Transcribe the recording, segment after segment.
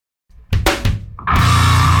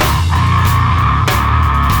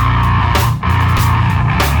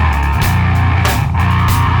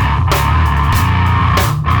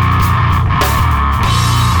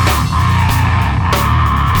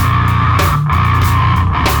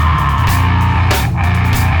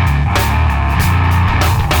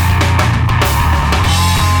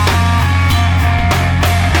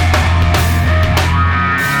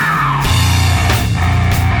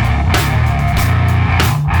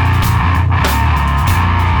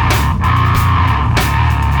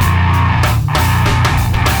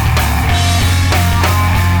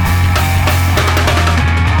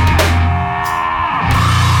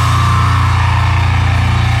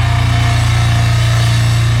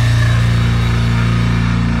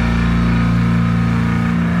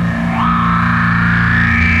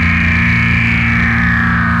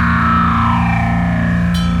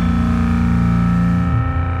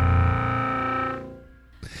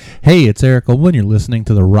Hey, it's Eric Owen. You're listening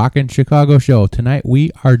to the Rockin' Chicago Show. Tonight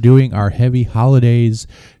we are doing our Heavy Holidays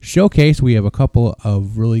showcase. We have a couple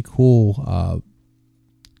of really cool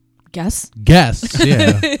guests.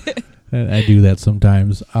 Yeah. I do that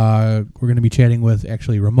sometimes. We're going to be chatting with,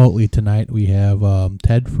 actually remotely tonight, we have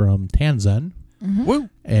Ted from TanZen. Mm-hmm. Woo.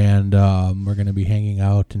 And we're going to be hanging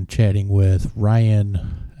out and chatting with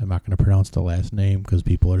Ryan. I'm not going to pronounce the last name because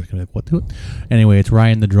people are just going to be like, what to it? Anyway, it's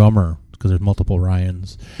Ryan the drummer, because there's multiple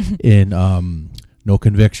Ryans in No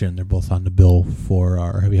Conviction. They're both on the bill for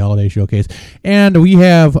our Heavy Holiday Showcase. And we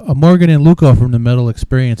have Morgan and Luco from the Metal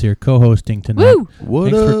Experience here co-hosting tonight. Woo!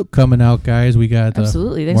 Thanks for coming out, guys. We got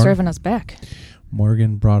Absolutely. Thanks for having us back.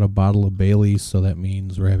 Morgan brought a bottle of Bailey's, so that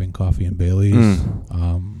means we're having coffee and Bailey's.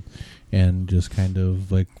 And just kind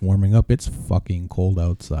of like warming up. It's fucking cold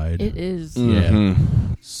outside. It is. Mm-hmm. Yeah.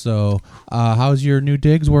 So, how's your new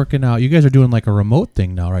digs working out? You guys are doing like a remote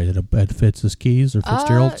thing now, right? At Fitz's Keys or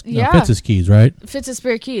Fitzgerald's? Yeah. No, Fitz's Keys, right? Fitz's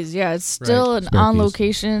Spare Keys, yeah. It's still an Spare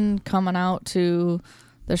on-location coming out to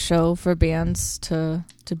the show for bands to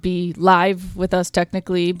be live with us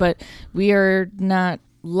technically, but we are not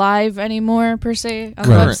live anymore per se on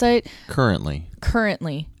the website. Currently.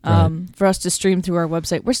 For us to stream through our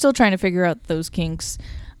website. We're still trying to figure out those kinks.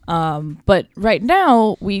 But right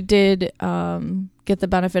now we did get the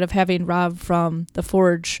benefit of having Rob from the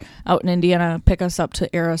Forge out in Indiana pick us up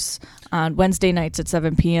to Eris on Wednesday nights at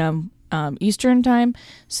 7 p.m. Eastern time.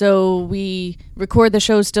 So we record the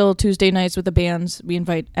show still Tuesday nights with the bands. We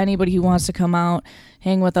invite anybody who wants to come out,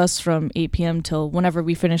 hang with us from 8 p.m. till whenever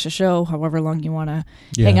we finish a show, however long you want to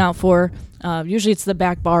hang out for. Usually it's the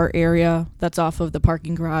back bar area that's off of the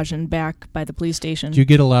parking garage and back by the police station. Do you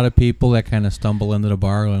get a lot of people that kind of stumble into the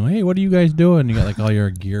bar going, hey, what are you guys doing? You got like all your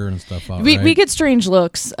gear and stuff out, We get strange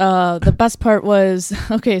looks. The best part was,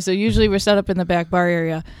 so usually we're set up in the back bar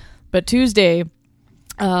area, but Tuesday,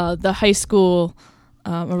 the high school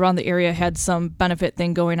around the area had some benefit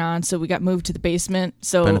thing going on, so we got moved to the basement.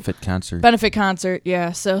 So benefit concert,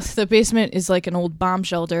 yeah. So the basement is like an old bomb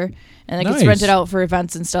shelter, and it gets rented out for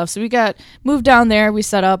events and stuff. So we got moved down there. We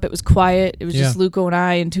set up. It was quiet. It was just Luco and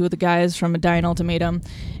I and two of the guys from A Dying Ultimatum.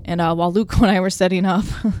 And while Luco and I were setting up,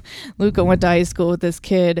 Luco went to high school with this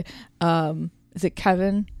kid. Is it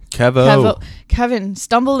Kevin? Kevin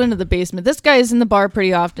stumbled into the basement. This guy is in the bar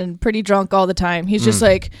pretty often, pretty drunk all the time. He's just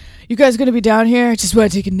like, you guys going to be down here? I just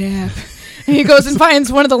want to take a nap. And he goes and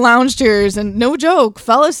finds one of the lounge chairs and no joke,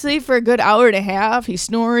 fell asleep for a good hour and a half. He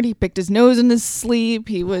snored. He picked his nose in his sleep.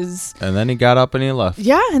 And then he got up and he left.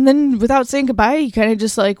 Yeah. And then without saying goodbye, he kind of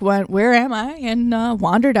just like went, where am I? And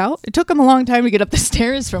wandered out. It took him a long time to get up the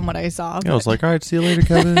stairs from what I saw. I was like, all right, see you later,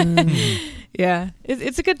 Kevin. Yeah,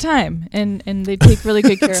 it's a good time, and they take really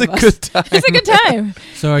good care of us. It's a good time.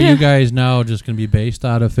 So are you guys now just going to be based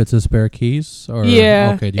out of Fitz's Spare Keys? Or,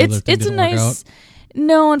 yeah, okay, it's a nice...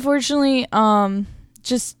 No, unfortunately,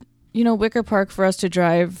 just, Wicker Park for us to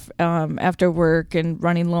drive after work and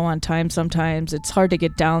running low on time sometimes. It's hard to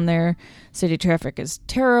get down there. City traffic is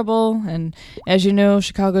terrible, and as you know,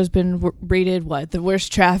 Chicago's been rated, the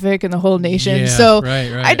worst traffic in the whole nation. Yeah, so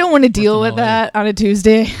right. I don't want to deal with that on a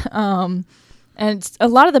Tuesday. And a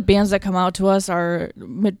lot of the bands that come out to us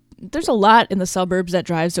there's a lot in the suburbs that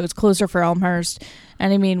drive, so it's closer for Elmhurst.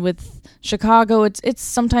 And I mean, with Chicago, it's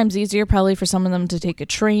sometimes easier probably for some of them to take a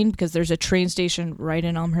train because there's a train station right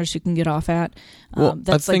in Elmhurst you can get off at.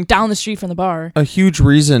 That's like down the street from the bar. A huge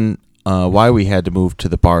reason why we had to move to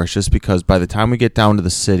the bar is just because by the time we get down to the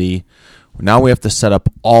city, now we have to set up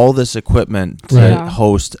all this equipment to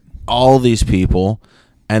host all these people,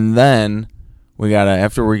 and then we gotta,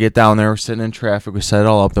 after we get down there, we're sitting in traffic, we set it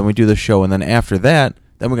all up, then we do the show, and then after that,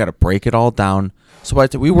 then we gotta break it all down. So by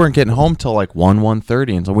the time we weren't getting home till like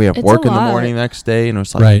 1:30, and so we have work in the morning the next day, and it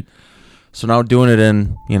was like, so now doing it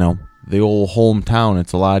in the old hometown,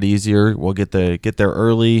 it's a lot easier. We'll get there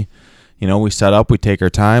early. We set up, we take our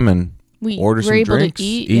time, and we order some drinks,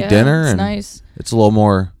 eat dinner, and nice. It's a little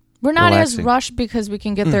more. We're not relaxing. as rushed because we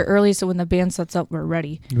can get there early, so when the band sets up, we're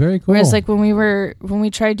ready. Very cool. Whereas, like when we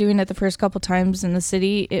tried doing it the first couple times in the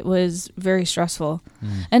city, it was very stressful.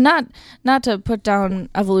 And not to put down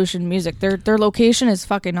Evolution Music, their location is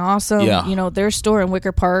fucking awesome. Yeah. Their store in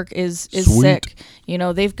Wicker Park is Sweet. sick.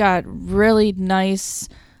 They've got really nice.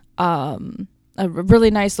 A really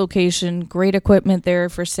nice location, great equipment there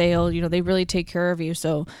for sale. They really take care of you.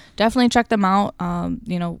 So definitely check them out.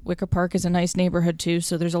 Wicker Park is a nice neighborhood too.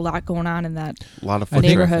 So there's a lot going on in that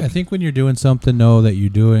neighborhood. I think when you're doing something, know that you're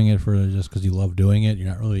doing it for just because you love doing it. You're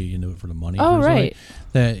not really into it for the money. Oh, right.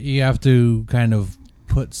 That you have to kind of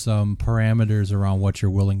put some parameters around what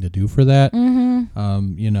you're willing to do for that. Mm-hmm.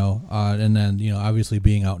 And then obviously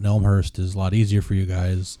being out in Elmhurst is a lot easier for you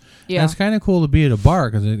guys. Yeah, and it's kind of cool to be at a bar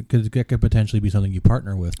because it could potentially be something you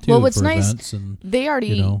partner with too. Well, what's for nice, events and, they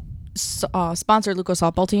already sponsored Luco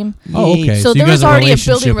softball team. Oh, okay. So there was already a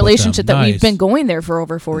building relationship that nice. we've been going there for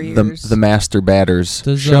over 4 years. The master batters.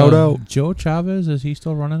 Shout out Joe Chavez. Is he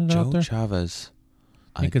still running it out there? Joe Chavez.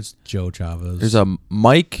 I think it's Joe Chavez. There's a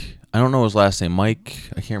Mike. I don't know his last name. Mike.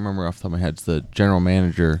 I can't remember off the top of my head. It's the general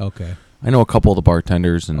manager. Okay. I know a couple of the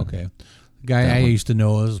bartenders. And okay. The guy I used to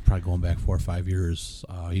know is probably going back 4 or 5 years.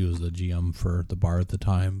 He was the GM for the bar at the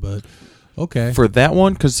time, but. Okay. For that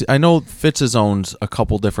one, because I know Fitz's owns a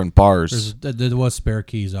couple different bars. There was Spare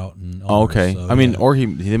Keys out in. Okay. So, I mean, or he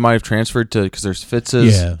might have transferred to, because there's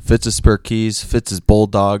Fitz's, Fitz's Spare Keys, Fitz's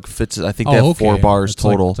Bulldog, Fitz's. I think they have 4 bars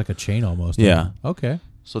total. It's like a chain almost. Yeah. Okay.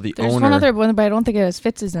 So there's one other one, but I don't think it has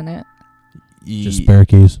Fitz's in it. Just Spare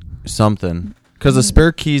Keys. Something, because the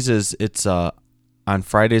Spare Keys it's on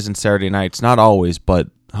Fridays and Saturday nights. Not always, but.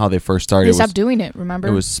 How they first started. They stopped doing it, remember?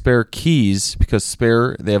 It was Spare Keys, because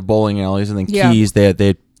Spare, they have bowling alleys, and then Keys, they had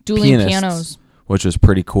dueling pianos, which was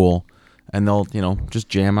pretty cool. And they'll, just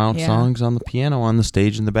jam out songs on the piano on the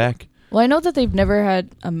stage in the back. Well, I know that they've never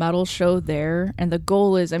had a metal show there, and the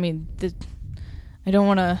goal is, I don't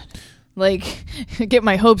want to get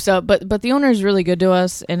my hopes up, but the owner is really good to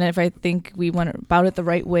us, and if I think we went about it the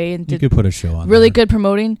right way and did you could put a show on really good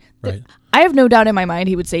promoting, right. I have no doubt in my mind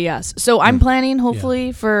he would say yes. So I'm planning,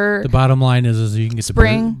 hopefully, for the bottom line is you can get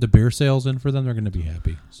spring. the beer sales in for them. They're going to be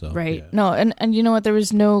happy. So right. Yeah. No, and you know what? There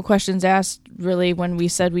was no questions asked really when we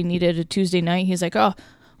said we needed a Tuesday night. He's like, "Oh,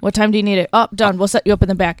 what time do you need it? Oh, done. We'll set you up in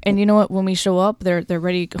the back." And you know what? When we show up, they're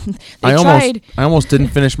ready to go. I almost didn't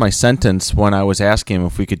finish my sentence when I was asking him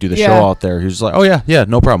if we could do the show out there. He was like, "Oh yeah,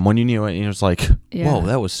 no problem. When you knew it," and he was like, "Whoa,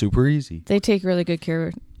 that was super easy." They take really good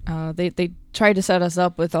care. They tried to set us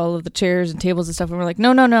up with all of the chairs and tables and stuff, and we're like,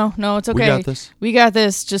 no, it's okay. We got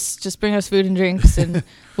this. Just bring us food and drinks, and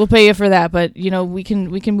we'll pay you for that. But we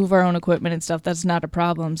can move our own equipment and stuff. That's not a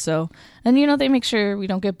problem. So, and they make sure we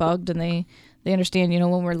don't get bugged, and they understand.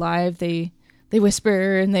 When we're live, they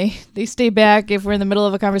whisper and they stay back if we're in the middle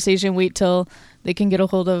of a conversation. Wait till they can get a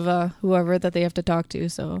hold of whoever that they have to talk to.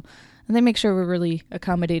 So, and they make sure we're really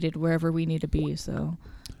accommodated wherever we need to be. So.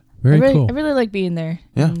 Very cool. I really like being there.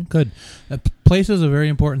 Yeah, good. Place is a very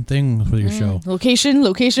important thing for your show. Location.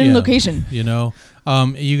 You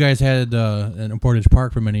guys had in Portage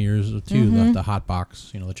Park for many years too. The hot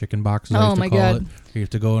box, the chicken boxes. I used to call it. You have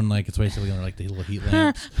to go and it's basically like the little heat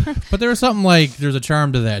lamps. But there was something there's a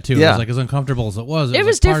charm to that too. Yeah. It was as uncomfortable as it was. It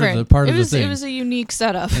was different. Part of the thing. It was a unique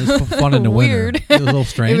setup. It was fun in the Weird. winter. It was a little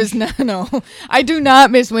strange. It was no. I do not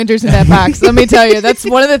miss winters in that box. Let me tell you, that's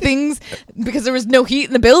one of the things because there was no heat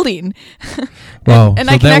in the building. Wow. And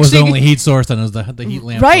so that was the only heat source, and it was the heat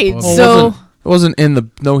lamp. Right. So. It wasn't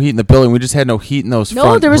no heat in the building. We just had no heat in those front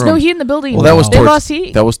No, there was rooms. no heat in the building. Well, they lost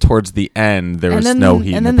heat. That was towards the end. There was no heat in the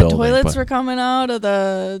building. And then the toilets were coming out of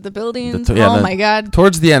the buildings. My God.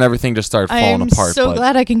 Towards the end, everything just started falling apart. I'm so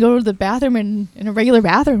glad I can go to the bathroom in a regular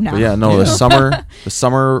bathroom now. The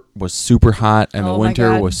summer was super hot, and the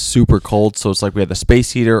winter was super cold, so it's like we had the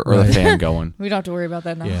space heater or the fan going. We don't have to worry about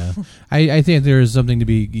that now. Yeah. I think there is something to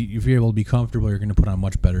be, if you're able to be comfortable, you're going to put on a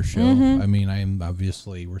much better show. I mean,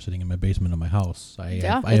 we're sitting in my basement of my house. I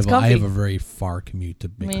have a very far commute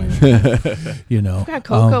to make my show. I've got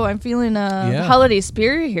cocoa. I'm feeling holiday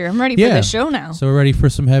spirit here. I'm ready for the show now. So we're ready for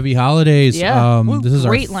some heavy holidays. Yeah. This is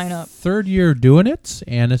great our lineup. Third year doing it,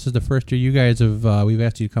 and this is the first year you guys have. We've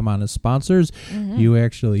asked you to come on as sponsors. You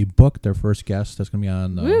actually booked our first guest. That's going to be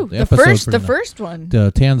on the episode. The first one.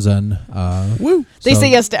 The TanZen. Woo! They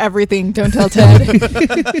say yes to everything. Don't tell Ted.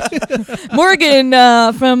 Morgan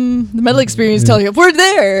from the Metal Experience tell you we're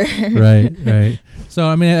there. Right. So,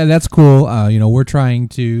 I mean, that's cool. We're trying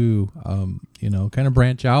to, kind of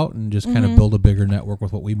branch out and just kind of build a bigger network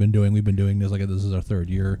with what we've been doing. We've been doing this, this is our third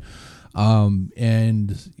year. We're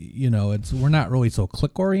not really so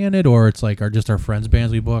click oriented, or it's just our friends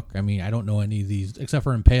bands we book. I mean, I don't know any of these, except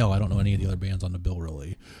for Impale. I don't know any of the other bands on the bill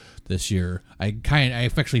really this year. I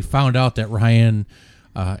actually found out that Ryan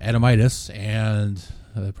Adamitis and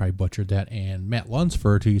I probably butchered that, and Matt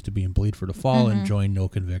Lunsford, who used to be in Bleed for the Fall and joined No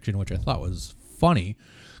Conviction, which I thought was funny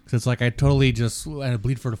because it's I totally just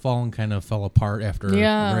Bleed for the Fall and kind of fell apart after a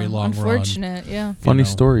very long run. Unfortunate, yeah. Funny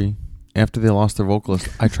story. After they lost their vocalist,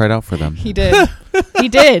 I tried out for them. He did.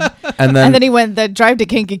 And then he went. The drive to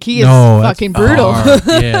Kankakee is fucking brutal.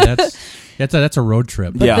 Yeah, that's a road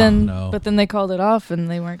trip. But then they called it off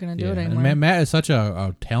and they weren't going to do it anymore. And Matt is such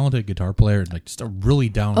a talented guitar player, just a really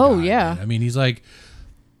down guy. Yeah. I mean, he's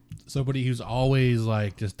somebody who's always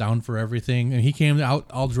like just down for everything. And he came out,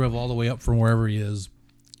 drove all the way up from wherever he is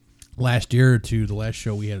last year to the last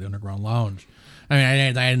show we had at Underground Lounge. I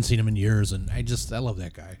mean, I hadn't seen him in years, and I love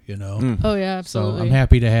that guy, you know? Oh, yeah, absolutely. So I'm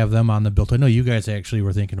happy to have them on the build. I know you guys actually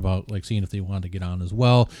were thinking about like seeing if they wanted to get on as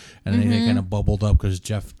well, and they kind of bubbled up because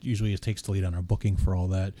Jeff usually takes the lead on our booking for all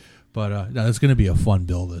that. But no, it's going to be a fun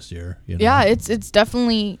bill this year. You know? Yeah, it's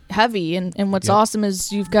definitely heavy, and what's awesome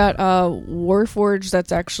is you've got Warforged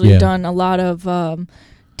that's actually done a lot of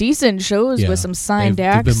decent shows with some signed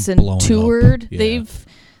acts and toured. Yeah.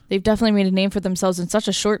 They've definitely made a name for themselves in such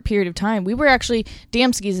a short period of time. We were actually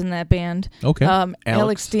Damsky's in that band. Okay.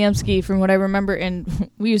 Alex Damsky, from what I remember,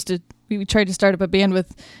 and we tried to start up a band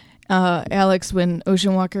with Alex when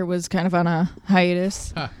Ocean Walker was kind of on a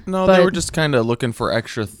hiatus. No, they were just kind of looking for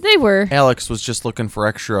extra. They were. Alex was just looking for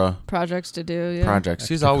extra projects to do. Yeah. Projects.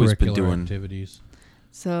 He's always been doing activities.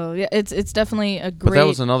 So yeah, it's definitely a great. But that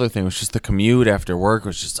was another thing. It was just the commute after work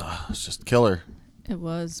was just killer. It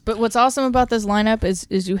was. But what's awesome about this lineup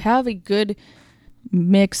is you have a good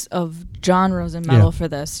mix of genres in metal for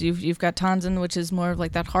this. You've got TanZen, which is more of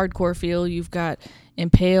like that hardcore feel. You've got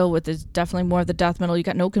Impale, which is definitely more of the death metal. You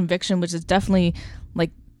got No Conviction, which is definitely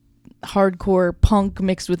like hardcore punk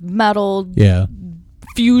mixed with metal. Yeah.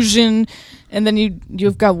 Fusion. And then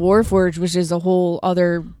you've got Warforged, which is a whole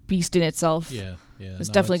other beast in itself. Yeah. Yeah, it's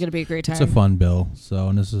definitely going to be a great time. It's a fun bill. So,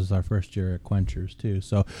 and this is our first year at Quenchers too.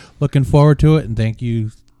 So, looking forward to it, and thank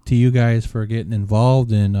you to you guys for getting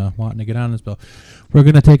involved and wanting to get on this bill. We're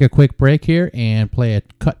going to take a quick break here and play a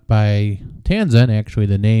cut by TanZen. Actually,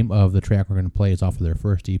 the name of the track we're going to play is off of their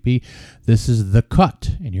first EP. This is The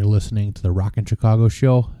Cut, and you're listening to the Rockin' Chicago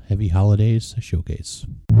Show Heavy Holidays Showcase.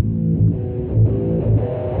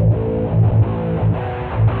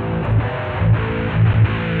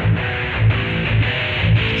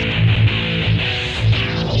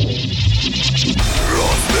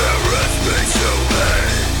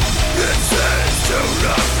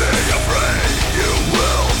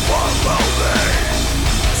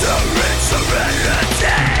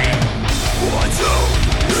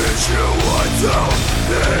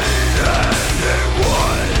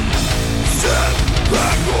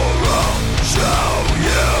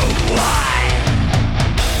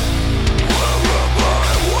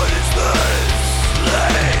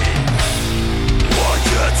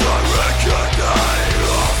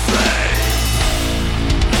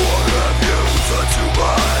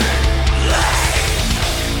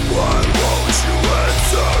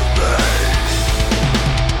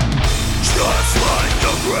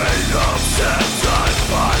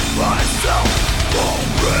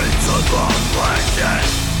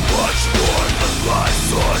 Much more than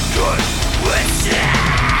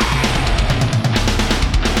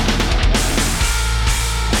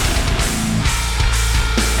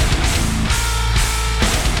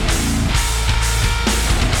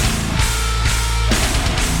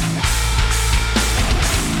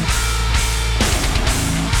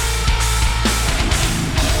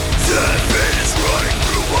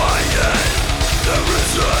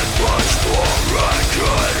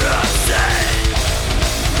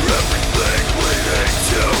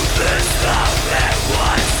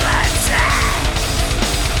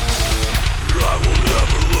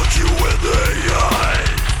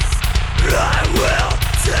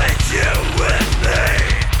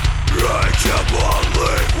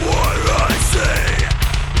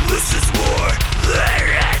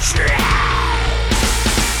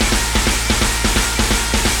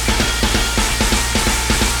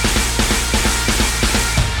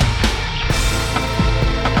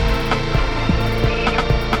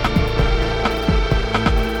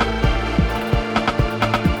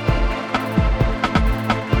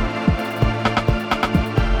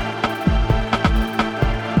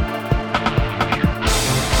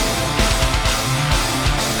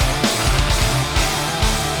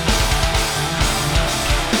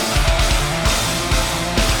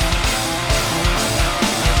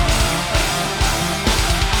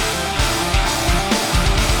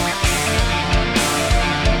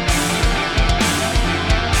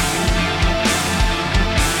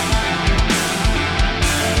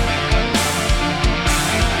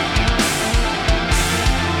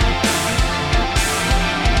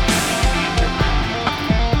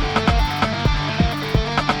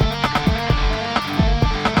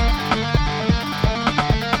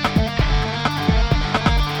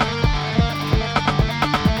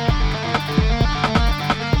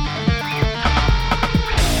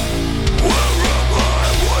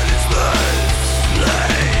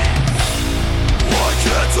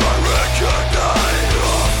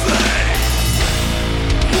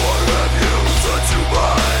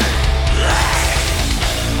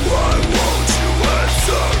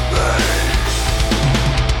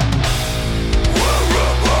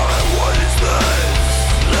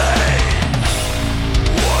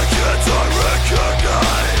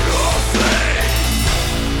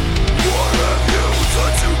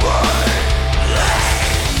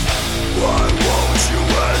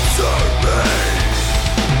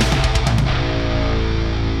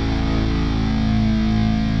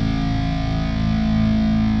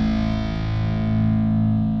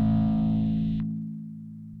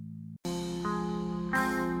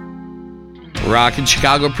Rockin'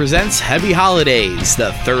 Chicago presents Heavy Holidays,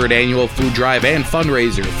 the third annual food drive and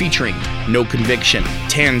fundraiser featuring No Conviction,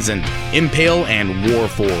 TanZen, Impale, and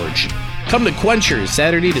Warforged. Come to Quenchers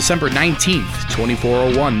Saturday, December 19th,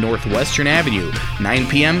 2401 Northwestern Avenue, 9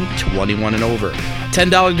 p.m., 21 and over.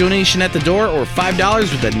 $10 donation at the door or $5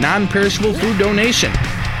 with a non-perishable food donation.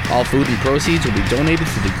 All food and proceeds will be donated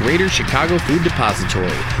to the Greater Chicago Food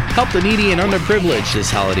Depository. Help the needy and underprivileged this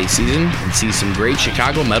holiday season and see some great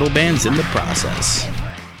Chicago metal bands in the process.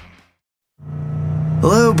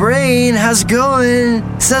 Hello, Brain. How's it going?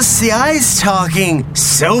 It's us, the eyes talking.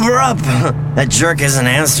 Sober up. That jerk isn't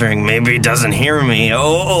answering. Maybe he doesn't hear me.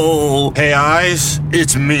 Oh. Hey, Eyes.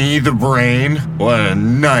 It's me, the Brain. What a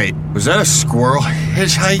night. Was that a squirrel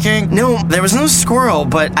hitchhiking? No, there was no squirrel,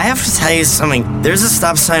 but I have to tell you something. There's a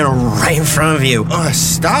stop sign right in front of you. A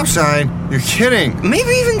stop sign? You're kidding. Maybe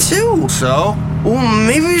even two. So? Well,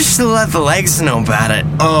 maybe we should let the legs know about it.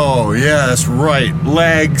 Oh, yeah, that's right.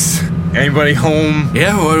 Legs. Anybody home?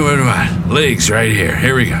 Yeah, what? Legs right here.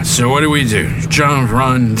 Here we go. So what do we do? Jump,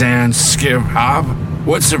 run, dance, skip, hop?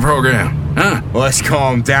 What's the program? Huh? Let's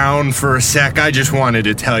calm down for a sec. I just wanted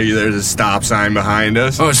to tell you there's a stop sign behind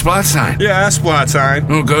us. Oh, a spot sign? Yeah, a spot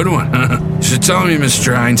sign. Oh, good one. So tell me,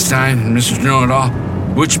 Mr. Einstein and Mr. Know-It-All,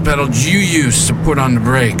 which pedal do you use to put on the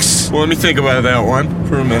brakes? Well, let me think about that one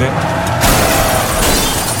for a minute.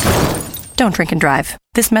 Don't drink and drive.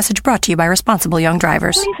 This message brought to you by responsible young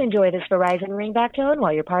drivers. Please enjoy this Verizon ringback tone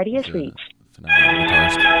while your party is reached.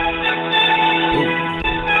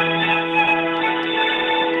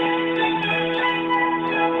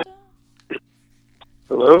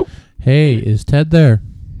 Hello? Hey, is Ted there?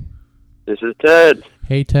 This is Ted.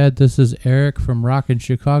 Hey, Ted, this is Eric from Rockin'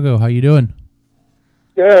 Chicago. How you doing?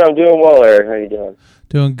 Good, I'm doing well, Eric. How you doing?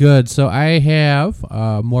 Doing good. So I have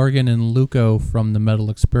Morgan and Luco from the Metal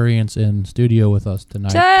Experience in studio with us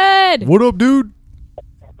tonight. Ted! What up, dude?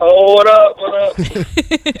 Oh, what up?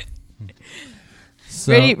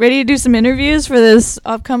 So, Ready to do some interviews for this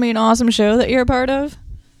upcoming awesome show that you're a part of?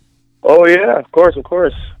 Oh, yeah, of course.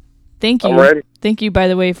 Thank you. I'm ready. Thank you, by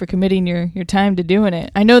the way, for committing your time to doing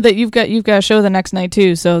it. I know that you've got a show the next night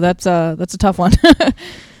too, so that's a tough one.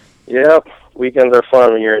 Yep. Weekends are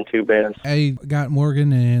fun when you're in two bands. I got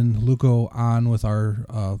Morgan and Luco on with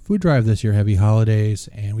our food drive this year, Heavy Holidays,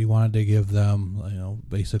 and we wanted to give them,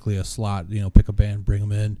 basically a slot, pick a band, bring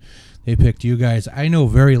them in. They picked you guys. I know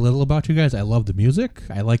very little about you guys. I love the music.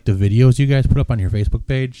 I like the videos you guys put up on your Facebook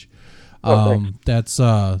page. That's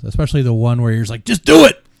especially the one where you're just like, just do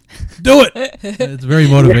it. Do it. It's very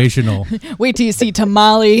motivational. Wait till you see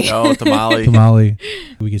Tamale. Oh, Tamale. Tamale.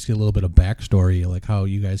 We just get a little bit of backstory, like how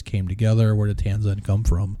you guys came together. Where did TanZen come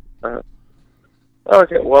from?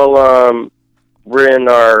 Okay, well, we're in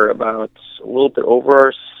about a little bit over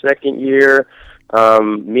our second year.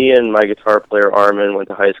 Me and my guitar player Armin went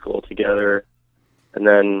to high school together, and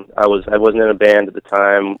then I wasn't in a band at the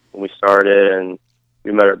time when we started, and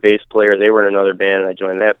we met our bass player. They were in another band, and I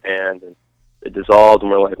joined that band, and it dissolved,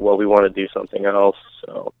 and we're like, well, we want to do something else.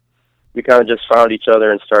 So we kind of just found each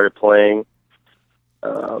other and started playing.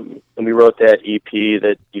 And we wrote that EP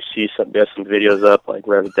that you see some videos up, like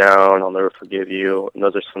Rev It Down, I'll Never Forgive You. And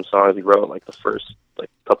those are some songs we wrote like the first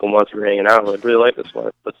couple months we were hanging out. I really like this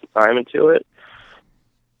one. Put some time into it.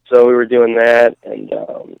 So we were doing that, and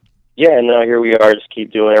and now here we are, just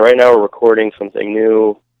keep doing it. Right now we're recording something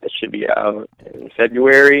new that should be out in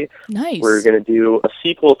February. Nice. We're going to do a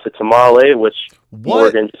sequel to Tamale, which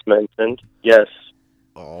Morgan just mentioned. Yes.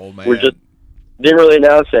 Oh, man. We just didn't really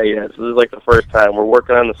announce that yet. So this is like the first time. We're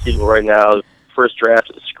working on the sequel right now. First draft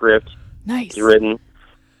of the script Nice. is written,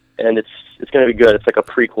 and it's going to be good. It's like a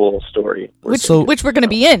prequel story. Which we're going to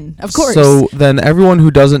be in, of course. So then everyone who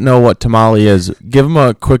doesn't know what Tamale is, give them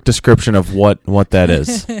a quick description of what that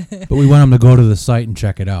is. But we want them to go to the site and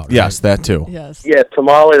check it out. Right? Yes, that too. Yes. Yeah,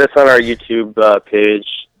 Tamale, that's on our YouTube page.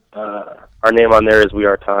 Our name on there is We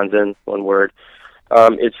Are TanZen, one word.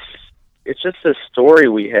 It's just a story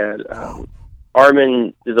we had.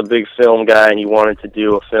 Armin is a big film guy, and he wanted to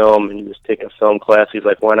do a film, and he was taking a film class. He's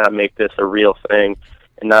like, why not make this a real thing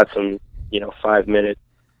and not some 5-minute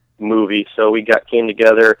movie? So we came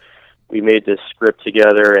together, we made this script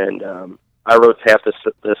together, and I wrote half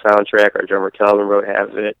the soundtrack. Our drummer Calvin wrote half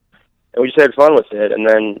of it, and we just had fun with it. And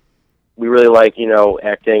then we really like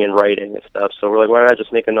acting and writing and stuff, so we're like, why not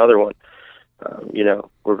just make another one?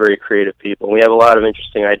 We're very creative people. We have a lot of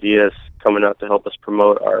interesting ideas coming up to help us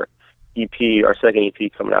promote our EP, our second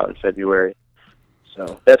EP coming out in February.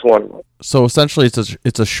 So that's one of them. So essentially,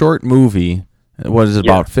 it's a short movie. What is it,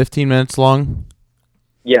 about 15 minutes long?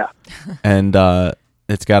 Yeah. And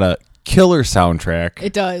it's got a killer soundtrack.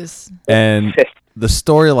 It does. And the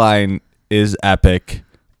storyline is epic.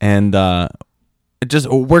 And just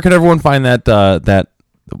where can everyone find that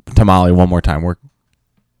tamale one more time?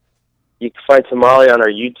 You can find Tamale on our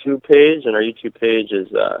YouTube page, and our YouTube page is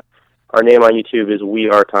our name on YouTube is We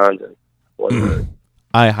Are TanZen.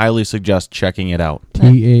 I highly suggest checking it out.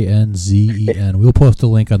 TanZen. We'll post a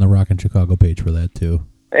link on the Rockin' Chicago page for that too.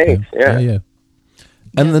 Thanks. Yeah.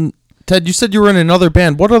 And then Ted, you said you were in another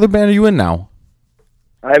band. What other band are you in now?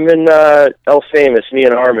 I'm in El Famous. Me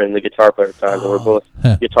and Armin, the guitar player, TanZen. We're both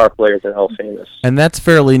guitar players in El Famous. And that's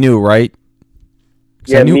fairly new, right?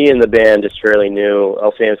 Yeah, me and the band is fairly new.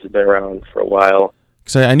 El Famous has been around for a while.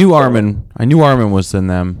 Because I knew Armin. I knew Armin was in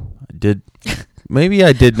them. Maybe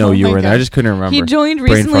I did know you were in there. I just couldn't remember. He joined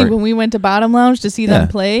recently when we went to Bottom Lounge to see them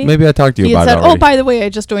play. Maybe I talked to you about it already. Oh, by the way, I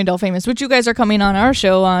just joined El Famous, which you guys are coming on our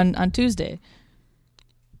show on Tuesday.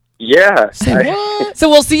 Yeah. So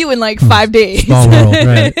we'll see you in like 5 days. Small world,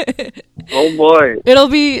 right? Oh, boy. It'll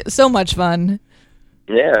be so much fun.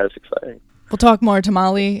 Yeah, it's exciting. We'll talk more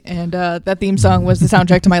tamale, and that theme song was the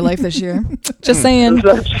soundtrack to my life this year. Just saying.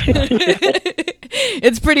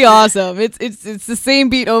 It's pretty awesome. It's the same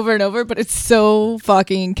beat over and over, but it's so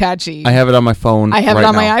fucking catchy. I have it on my phone. I have it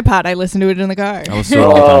on my iPod. I listen to it in the car.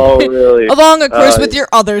 Oh, really? Along, of course, with your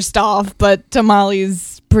other stuff, but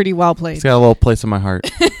tamale's pretty well played. It's got a little place in my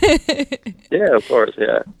heart. Yeah, of course.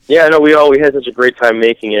 Yeah. Yeah. No, we had such a great time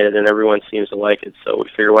making it, and everyone seems to like it. So we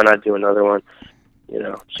figured, why not do another one?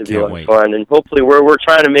 Should be a lot of fun, and hopefully we're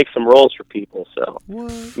trying to make some roles for people. So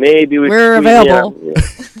maybe we're available.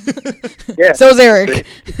 Yeah. So is Eric.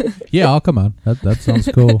 Yeah, I'll come on. That sounds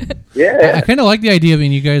cool. Yeah, I kind of like the idea. I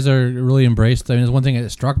mean, you guys are really embraced. I mean, there's one thing that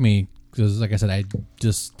struck me because, like I said,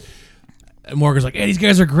 Morgan's like, "Hey, these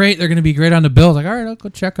guys are great. They're going to be great on the bill." I was like, all right, I'll go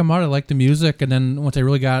check them out. I like the music, and then once I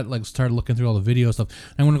really started looking through all the video stuff,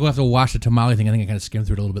 I'm going to go have to watch the tamale thing. I think I kind of skimmed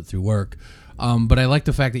through it a little bit through work. But I like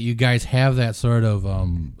the fact that you guys have that sort of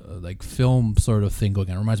like film sort of thing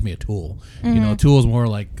going on. It reminds me of Tool. Mm-hmm. Tool is more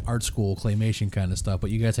like art school claymation kind of stuff,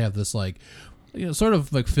 but you guys have this like sort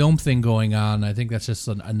of like film thing going on. I think that's just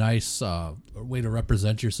a nice way to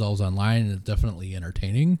represent yourselves online, and it's definitely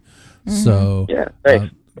entertaining. Mm-hmm. So yeah,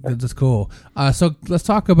 thanks. That's cool. So let's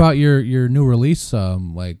talk about your new release.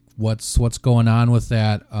 Like what's going on with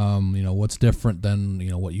that? What's different than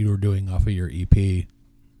what you were doing off of your EP?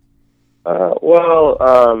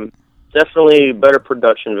 Definitely better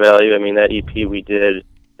production value. I mean, that EP we did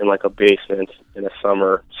in like a basement in the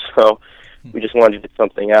summer, so we just wanted to get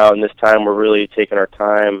something out, and this time we're really taking our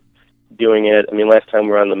time doing it. I mean, last time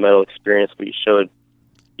we were on the Metal Experience, we showed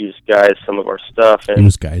these guys some of our stuff, and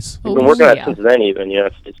we've been working on it since then even.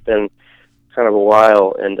 It's been kind of a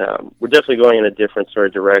while, and we're definitely going in a different sort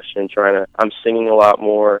of direction, I'm singing a lot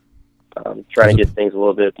more, trying to get things a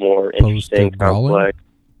little bit more interesting, complex.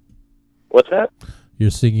 What's that? You're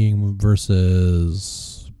singing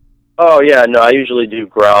versus... Oh, yeah, no, I usually do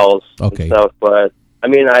growls and stuff, but, I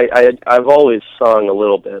mean, I've always sung a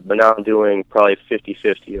little bit, but now I'm doing probably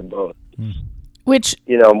 50-50 of both. Which...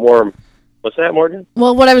 more... What's that, Morgan?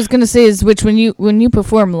 Well, what I was going to say is when you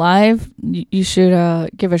perform live, you should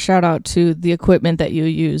give a shout-out to the equipment that you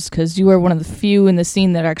use, because you are one of the few in the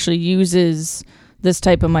scene that actually uses this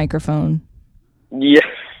type of microphone. Yeah.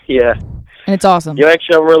 And it's awesome.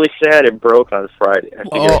 Actually, I'm really sad it broke on Friday. I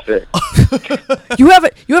think it's fixed. You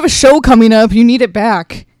have a show coming up. You need it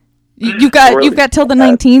back. You've got till the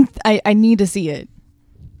 19th. I need to see it.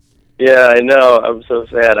 Yeah, I know. I'm so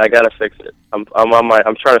sad. I gotta fix it. I'm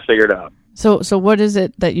trying to figure it out. So what is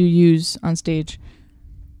it that you use on stage?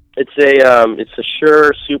 It's a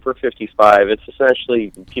Shure Super 55. It's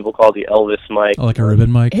essentially people call the Elvis mic. Oh, like a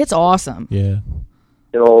ribbon mic. It's awesome. Yeah.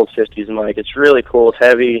 An old 50s mic. It's really cool. It's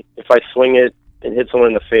heavy. If I swing it and hit someone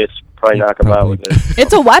in the face, probably knock them out with it.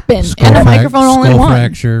 It's a weapon and a microphone all in one.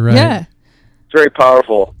 Fracture, right? Yeah. It's very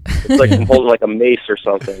powerful. It's like I'm holding like a mace or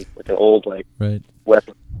something, like an old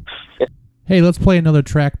weapon. Hey, let's play another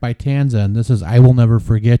track by TanZen. This is "I Will Never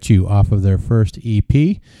Forget You" off of their first EP,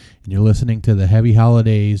 and you're listening to the Heavy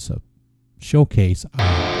Holidays showcase of the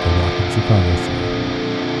Rockin' Chicago show.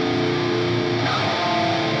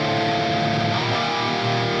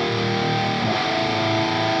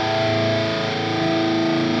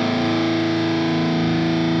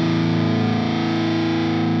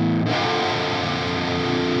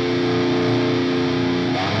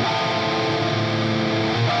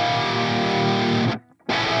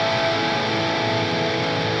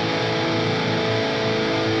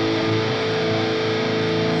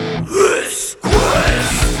 This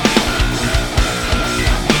quest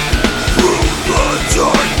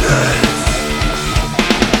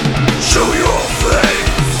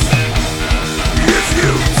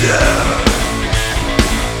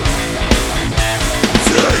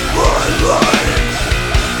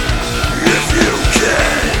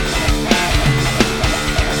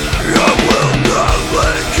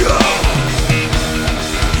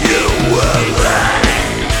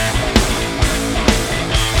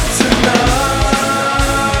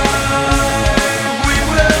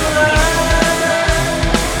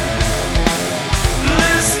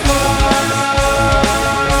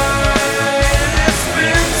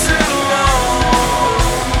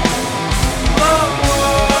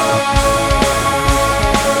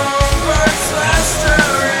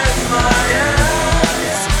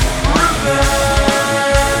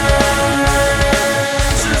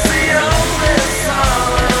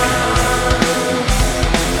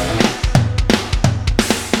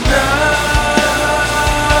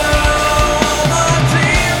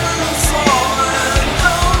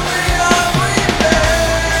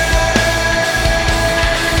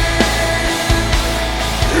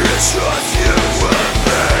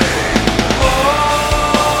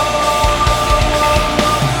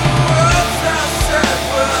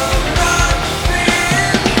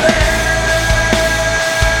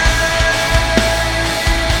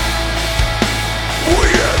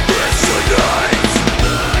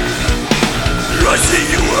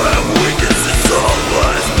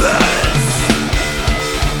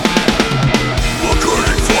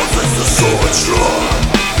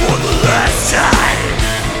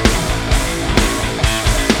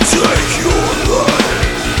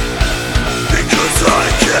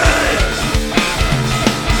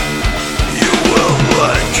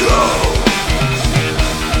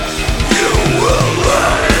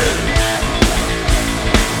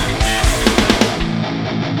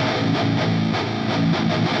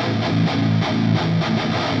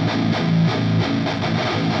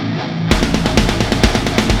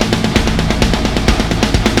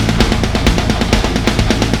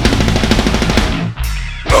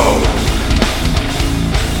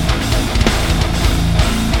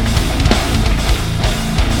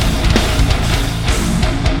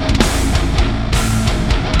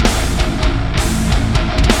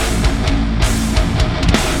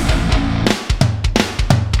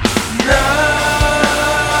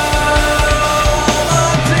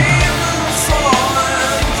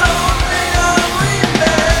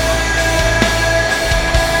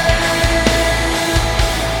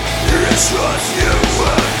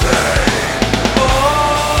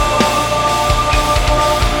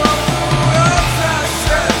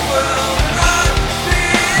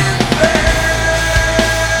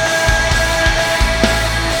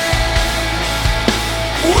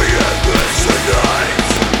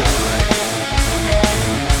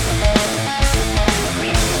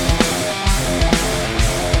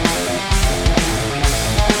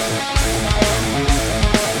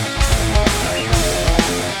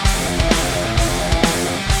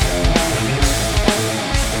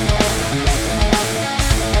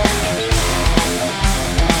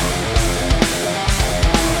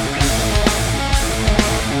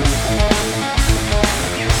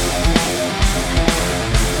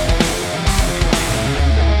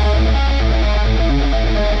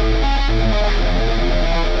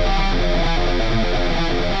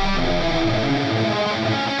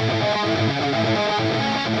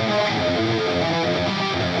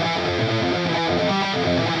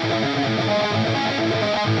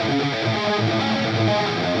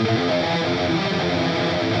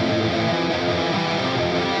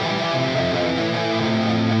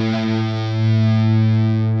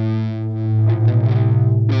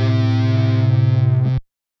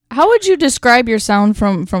How would you describe your sound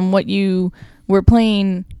from what you were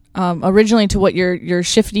playing originally to what you're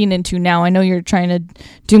shifting into now? I know you're trying to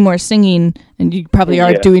do more singing, and you probably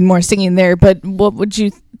are doing more singing there. But what would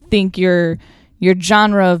you think your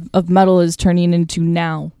genre of metal is turning into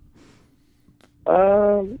now?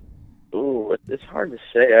 It's hard to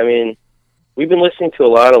say. I mean, we've been listening to a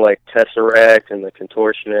lot of like Tesseract and the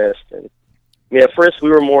Contortionist, and at first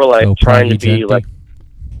we were more like trying to be like,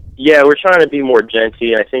 we're trying to be more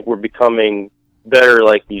genty. I think we're becoming better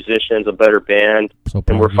like musicians, a better band,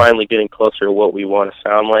 and we're finally getting closer to what we want to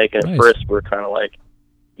sound like. And at first we're kind of like,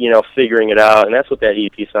 figuring it out, and that's what that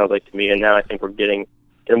EP sounds like to me. And now I think we're getting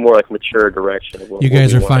in a more like mature direction. Of what, you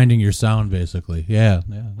guys are finding your sound, basically. I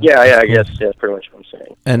guess that's pretty much what I'm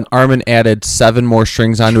saying. And Armin added 7 more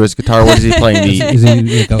strings onto his guitar. What is he playing? Is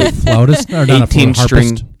he like a flautist or not? 18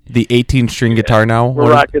 string. The 18-string guitar now.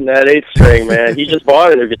 We're rocking that 8-string, man. He just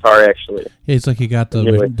bought a new guitar, actually. Yeah, it's like he got the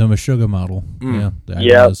Meshuggah model. Yeah,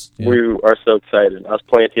 we are so excited. I was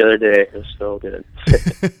playing it the other day. It was so good.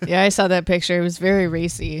 Yeah, I saw that picture. It was very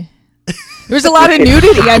racy. There was a lot of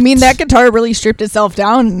nudity. I mean, that guitar really stripped itself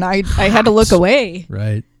down, and I had to look away.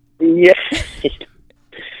 Right. Yeah.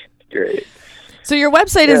 Great. So your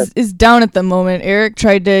website is down at the moment. Eric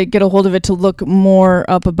tried to get a hold of it to look more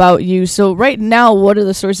up about you. So right now, what are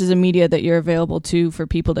the sources of media that you're available to for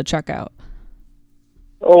people to check out?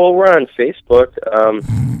 Oh, well, we're on Facebook.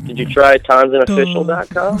 Did you try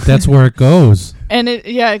TanZenofficial.com? That's where it goes. And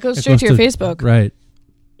it goes straight to your Facebook. Right.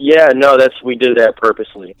 Yeah, no, we did that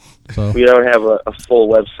purposely. So we don't have a full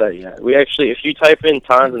website yet. We actually, if you type in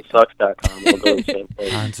TanZenSucks.com, it'll go to the same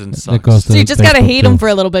place. TanZen Sucks. So you just got to hate them for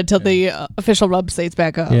a little bit till the official website's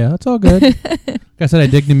back up. Yeah, that's all good. Like I said, I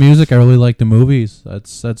dig the music. I really like the movies.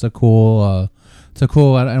 That's a cool, I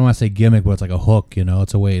don't want to say gimmick, but it's like a hook,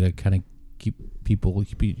 It's a way to kind of keep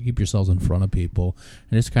yourselves in front of people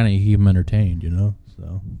and just kind of keep them entertained,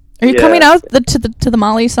 So. Are you coming out to the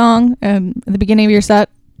Molly song at the beginning of your set?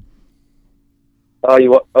 Oh,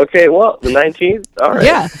 okay? Well, the 19th. All right.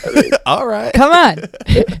 Yeah. All right. Come on.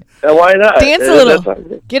 Why not? Dance a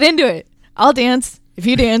little. Get into it. I'll dance if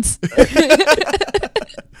you dance.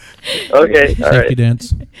 Okay. All right.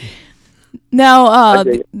 Dance. Now,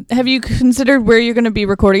 have you considered where you're going to be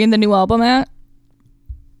recording the new album at?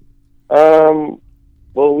 Well,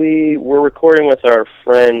 we're recording with our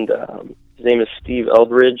friend. His name is Steve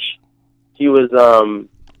Eldridge. He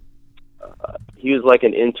was like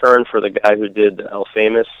an intern for the guy who did the El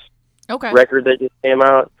Famous record that just came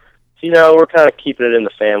out. So, we're kind of keeping it in the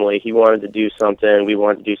family. He wanted to do something. We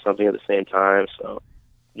wanted to do something at the same time. So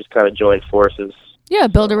just kind of joined forces. Yeah,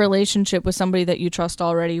 build a relationship with somebody that you trust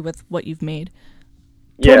already with what you've made.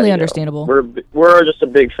 Totally understandable. We're just a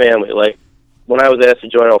big family. Like, when I was asked to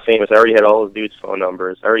join El Famous, I already had all the dudes' phone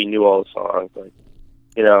numbers. I already knew all the songs. Like,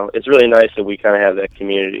 it's really nice that we kind of have that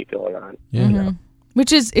community going on. Yeah. Mm-hmm.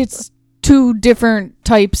 Which is, it's 2 different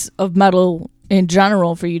types of metal in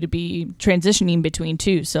general for you to be transitioning between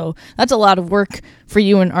 2. So that's a lot of work for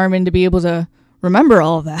you and Armin to be able to remember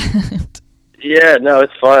all of that. Yeah, no,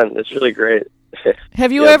 it's fun. It's really great.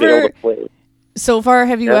 Have you ever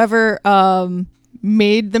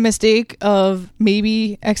made the mistake of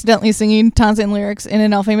maybe accidentally singing TanZen lyrics in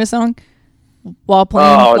an El Famous song while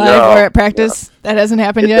playing live or at practice? No. That hasn't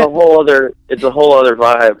happened yet? It's a whole other vibe. It's a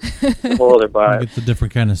whole other vibe. It's a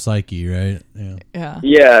different kind of psyche, right? Yeah.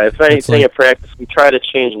 Yeah, if anything at practice, we try to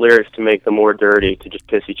change lyrics to make them more dirty, to just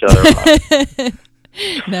piss each other off.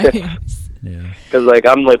 Nice. Yeah. Because,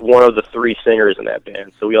 I'm one of the 3 singers in that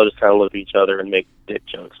band, so we all just kind of look at each other and make dick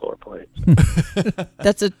jokes while we're playing. So.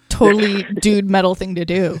 That's a totally dude metal thing to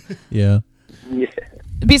do. Yeah. Yeah.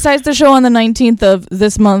 Besides the show on the 19th of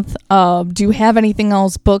this month, do you have anything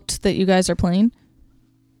else booked that you guys are playing?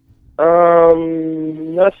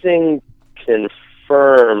 Nothing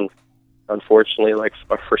confirmed, unfortunately,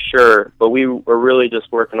 for sure. But we were really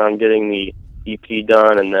just working on getting the EP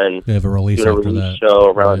done, and then we have a release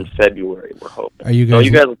show around February. We're hoping. Are you guys?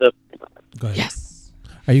 You guys will definitely. Go ahead. Yes.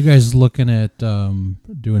 Are you guys looking at doing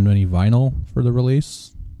any vinyl for the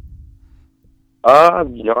release?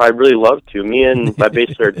 I'd really love to. Me and my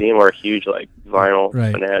bass player Dean are huge vinyl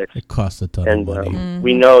fanatics. It costs a ton of money.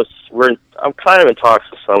 We know I'm kind of in talks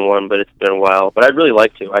with someone, but it's been a while. But I'd really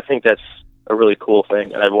like to. I think that's a really cool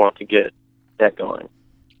thing, and I'd want to get that going.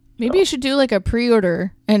 Maybe you should do a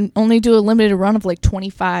pre-order and only do a limited run of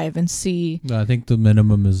 25 and see. No, I think the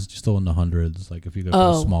minimum is still in the hundreds. If you go to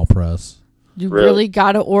a small press, you really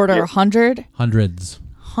got to order 100. Hundreds.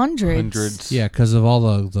 Yeah, because of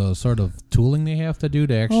all the sort of tooling they have to do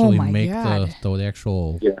to actually make the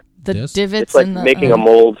actual The disc? divots It's like in the making a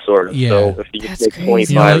mold, sort of. Yeah. So if you just That's make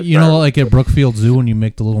crazy. 25... You know, like at Brookfield Zoo when you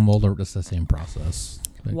make the little mold, it's the same process.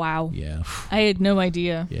 Like, Wow. Yeah. I had no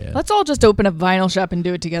idea. Yeah. Let's all just open a vinyl shop and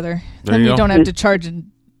do it together. There Then you we go. don't have to charge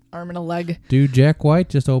an arm and a leg. Dude, Jack White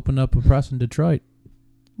just opened up a press in Detroit.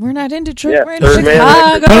 We're not in Detroit. Yeah, we're in third man.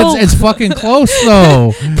 Chicago. But it's fucking close,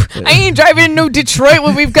 though. I ain't driving into Detroit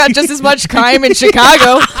when we've got just as much crime in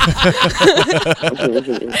Chicago.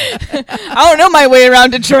 I don't know my way around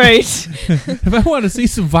Detroit. If I want to see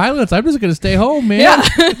some violence, I'm just going to stay home, man.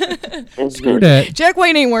 Yeah. Screw that. Jack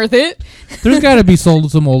White ain't worth it. There's got to be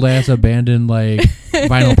some old-ass abandoned, like,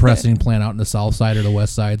 vinyl pressing plant out in the south side or the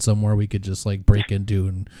west side somewhere we could just, like, break into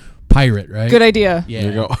and pirate, right? Good idea. Yeah.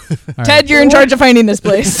 There you go. All Ted, right. you're in charge of finding this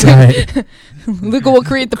place. Right. Luca will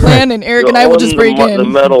create the plan, and Eric and I will just break the in.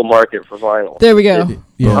 metal market for vinyl. There we go.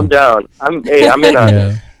 Yeah. I'm down. I'm in on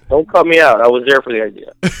Yeah. it. Don't cut me out. I was there for the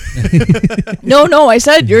idea. No, I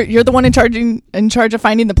said you're the one in charge of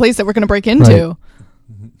finding the place that we're going to break into. Right.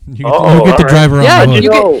 You Oh, get to all drive around Yeah, the hood. you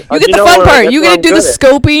get the fun part. You get to do the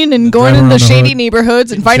scoping and going Drive in the around the shady hood,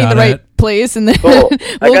 neighborhoods and get finding the shot right at. place, and then Cool.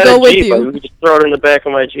 I we'll got go a with Jeep. you. We can just throw it in the back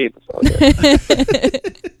of my Jeep. It's all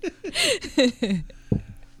good.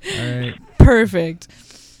 All right. Perfect.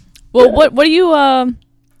 Well, what do you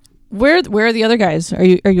where are the other guys? Are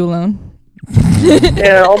you alone?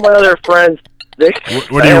 Yeah, all my other friends.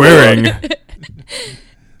 What are you wearing?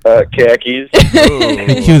 Khakis.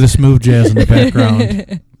 Cue the smooth jazz in the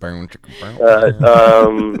background.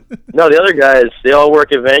 No, the other guys, they all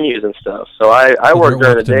work at venues and stuff. So I work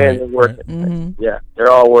during the day and they work. Mm-hmm. Yeah, they're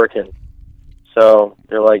all working. So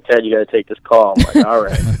they're like, Ted, you got to take this call. I'm like, all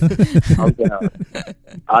right, I'm down.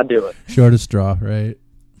 I'll do it. Shortest straw, right?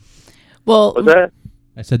 Well, What's that?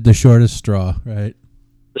 I said the shortest straw, right?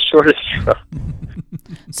 The shortest straw.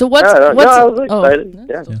 so what's I was oh, excited.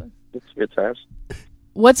 yeah. It's good times.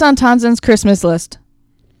 What's on TanZen's Christmas list?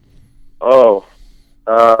 Oh,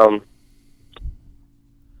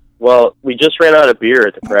 well, we just ran out of beer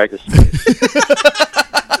at the practice space.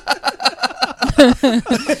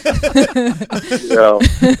 So,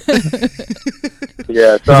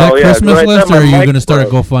 yeah, so Is that yeah, Christmas right list, now or my are you mic going to start a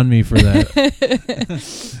broke. GoFundMe for that?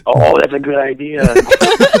 Oh, that's a good idea.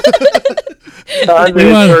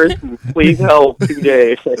 Please help 2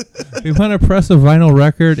 days. We want to press a vinyl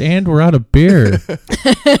record, and we're out of beer.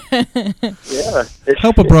 Yeah.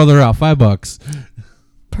 Help a brother out, $5.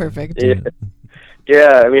 Perfect.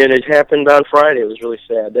 Yeah, I mean, it happened on Friday. It was really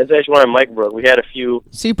sad. That's actually why my mic broke. We had a few.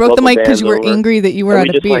 So you broke the mic because you were angry that you were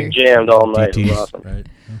out of beer. We just jammed all night. It was awesome. Right.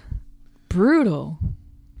 Brutal.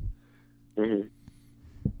 Mm-hmm.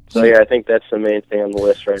 So yeah, I think that's the main thing on the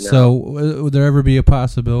list right now. So would there ever be a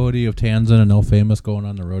possibility of TanZen and No Famous going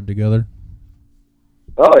on the road together?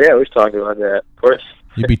 Oh yeah, we've talked about that. Of course.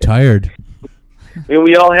 You'd be tired. I mean,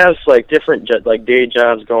 we all have like different day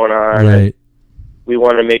jobs going on. Right. We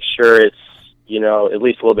want to make sure it's at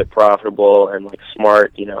least a little bit profitable and like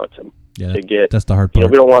smart. To get. That's the hard part.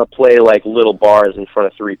 We don't want to play like little bars in front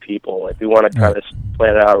of 3 people. Like we want to kind of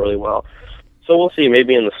plan it out really well. So we'll see.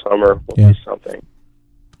 Maybe in the summer we'll do something.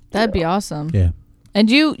 That'd be awesome. Yeah. And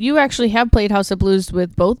you actually have played House of Blues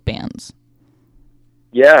with both bands.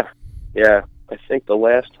 Yeah. I think the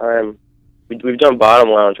last time we've done Bottom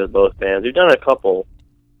Lounge with both bands. We've done a couple,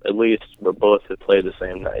 at least, where both have played the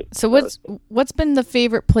same night. So what's been the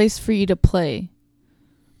favorite place for you to play?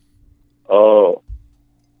 Oh,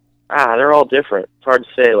 they're all different. It's hard to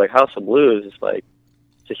say. Like House of Blues is like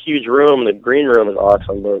it's a huge room. The green room is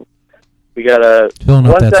awesome, but we gotta filling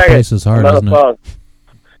up that space is hard, isn't it?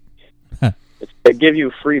 They give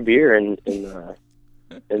you free beer in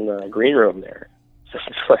the green room there. So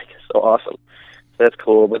it's like so awesome. So that's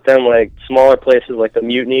cool. But then like smaller places like the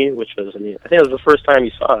Mutiny, which was I think it was the first time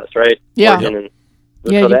you saw us, right? Yeah. You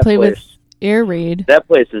play with Air Raid. That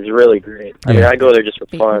place is really great. I mean, I go there just for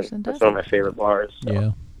fun. That's That's one of my favorite bars. So.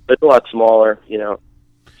 Yeah. But it's a lot smaller, So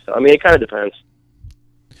I mean, it kind of depends.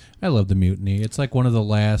 I love the Mutiny. It's like one of the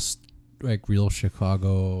last like real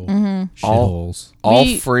Chicago shitholes. All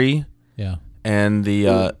free. Yeah. And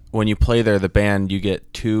the when you play there, the band, you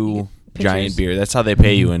get 2 giant beer. That's how they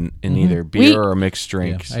pay you in either beer or mixed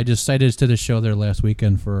drinks. Yeah. I just did a show there last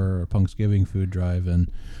weekend for a Punksgiving food drive,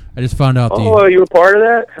 and I just found out. Oh, you were part of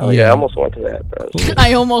that? Hell yeah, I almost went to that. Bro.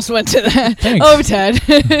 I almost went to that. Thanks. Oh, Ted.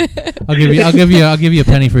 I'll give you a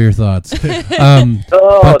penny for your thoughts.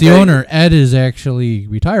 But the owner, Ed, is actually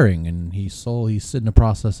retiring, and he's in the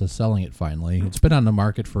process of selling it finally. It's been on the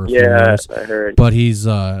market for a few years. I heard. But he's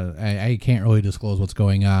I can't really disclose what's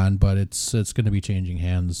going on, but it's going to be changing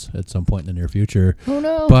hands at some point in the near future. Oh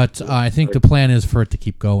no! But I think the plan is for it to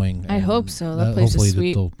keep going. I hope so. That place is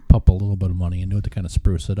sweet. They'll pump a little bit of money into it to kind of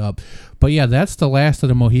spruce it up. But yeah, that's the last of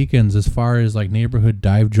the Mohicans as far as like neighborhood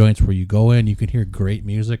dive joints where you go in, you can hear great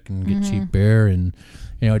music and get cheap beer, and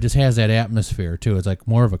it just has that atmosphere too. It's like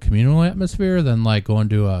more of a communal atmosphere than like going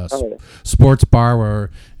to a sports bar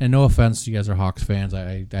where, and no offense, you guys are Hawks fans,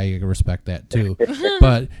 I respect that too.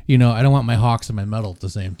 But I don't want my Hawks and my metal at the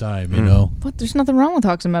same time, you know. But there's nothing wrong with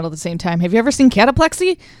Hawks and metal at the same time. Have you ever seen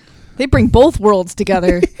Cataplexy? They bring both worlds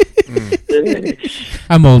together.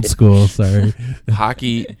 I'm old school, sorry.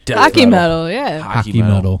 Hockey metal, yeah. Hockey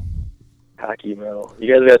metal. Hockey metal.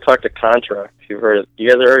 You guys got to talk to Contra. You guys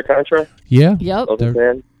ever heard of Contra? Yeah. Yep. They're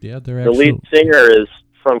the lead singer is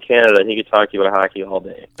from Canada, and he could talk to you about hockey all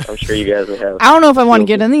day. I'm sure you guys would have. I don't know if I want to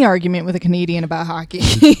get in the argument with a Canadian about hockey.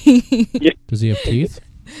 Does he have teeth?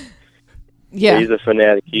 Yeah. He's a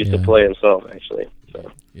fanatic. He used to play himself, actually.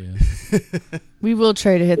 So. Yeah. We will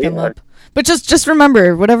try to hit them up. But just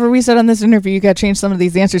remember, whatever we said on this interview, you got to change some of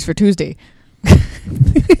these answers for Tuesday.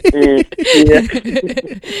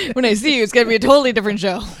 When I see you, it's going to be a totally different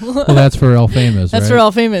show. Well, that's for All Famous, That's for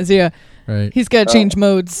All Famous, yeah. Right. He's got to change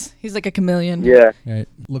modes. He's like a chameleon. Yeah. Right.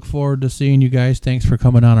 Look forward to seeing you guys. Thanks for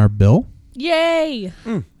coming on our bill. Yay!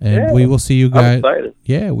 And we will see you guys. I'm excited.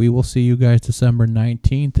 Yeah, we will see you guys December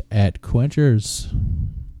 19th at Quenchers.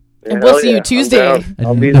 And we'll see you Tuesday.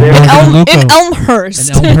 I'll be there. In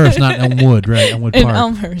Elmhurst. In Elmhurst, not Elmwood, right? Elmwood in Park.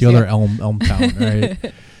 Elmhurst, the other Elm Town,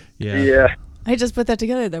 right? Yeah. I just put that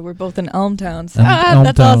together that we're both in Elm Towns. Elm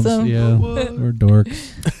That's Towns, awesome. Yeah, we're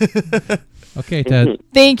dorks. Okay, Ted.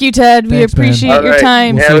 Thank you, Ted. We Thanks, appreciate your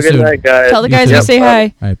time. Have a good night, guys. Tell the guys to say hi.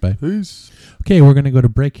 All right, bye. Peace. Okay, we're going to go to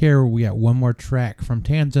break here. We got one more track from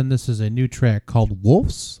TanZen. This is a new track called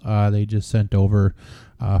Wolves. They just sent over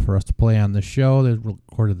for us to play on the show. They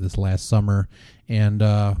recorded this last summer. And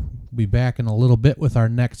we'll be back in a little bit with our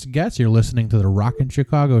next guest. You're listening to the Rockin'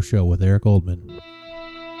 Chicago Show with Eric Oldman.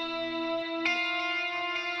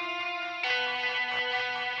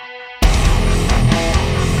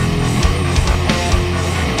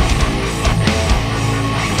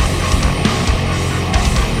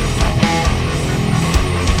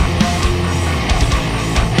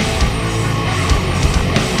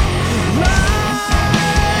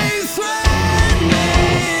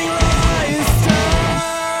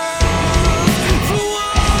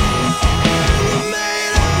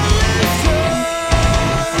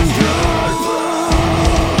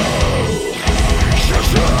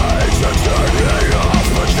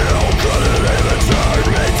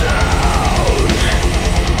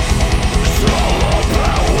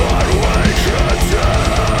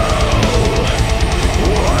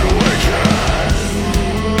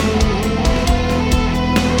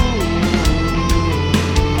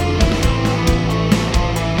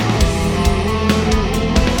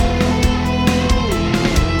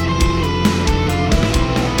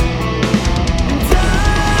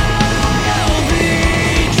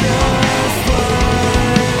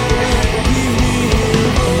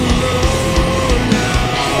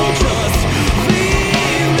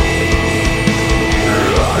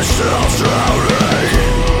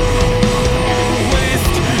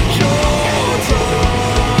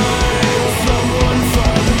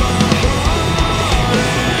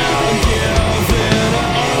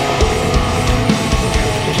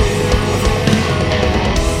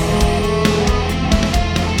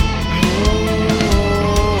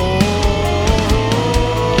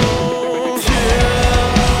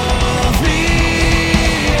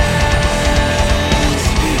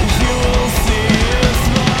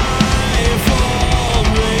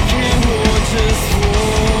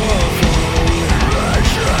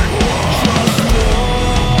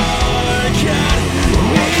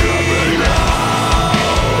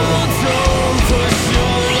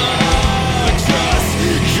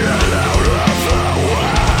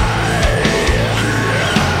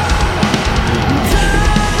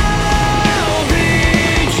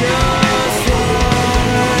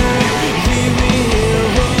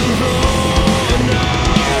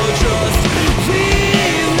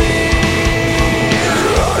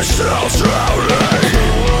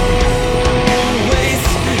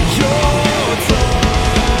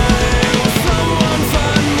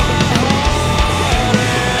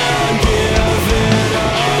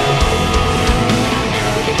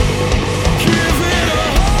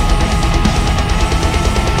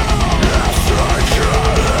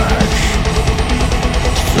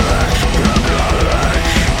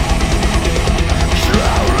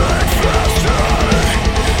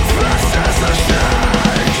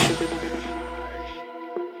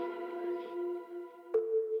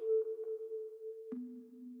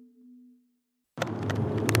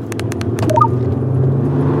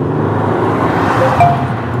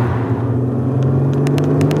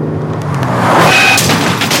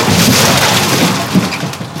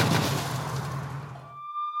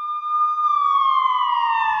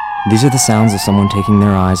 These are the sounds of someone taking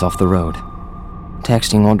their eyes off the road.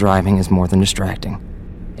 Texting while driving is more than distracting.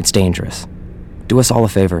 It's dangerous. Do us all a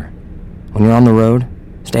favor. When you're on the road,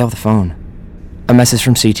 stay off the phone. A message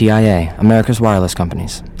from CTIA, America's Wireless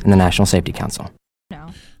Companies, and the National Safety Council.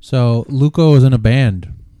 So, Luco is in a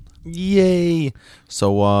band. Yay!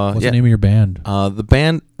 So, what's the name of your band? The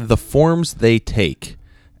band, The Forms They Take.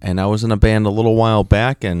 And I was in a band a little while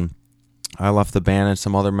back, and I left the band, and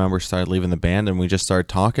some other members started leaving the band, and we just started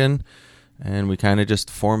talking, and we kind of just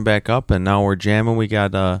formed back up, and now we're jamming. We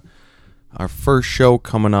got our first show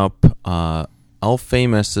coming up. All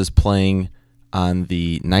Famous is playing on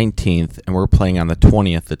the 19th, and we're playing on the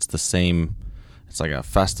 20th. It's the same. It's like a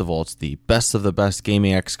festival. It's the Best of the Best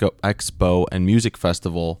Gaming Expo and Music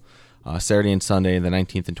Festival, Saturday and Sunday, the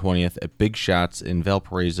 19th and 20th at Big Shots in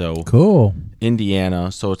Valparaiso,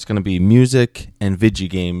 Indiana. So it's going to be music and video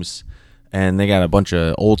games, and they got a bunch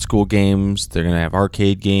of old school games. They're going to have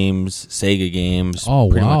arcade games, Sega games,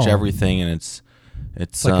 pretty much everything, and it's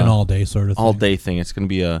like an all day sort of thing. All day thing. It's going to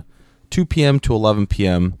be a 2 p.m. to 11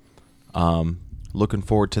 p.m. Looking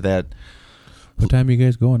forward to that. What time are you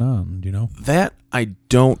guys going on? Do you know? That I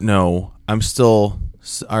don't know. I'm still.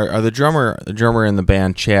 The drummer in the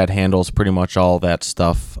band, Chad, handles pretty much all that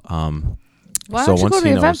stuff. Why don't you go to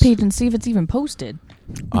the event page and see if it's even posted?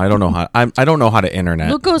 I don't know how. I don't know how to internet.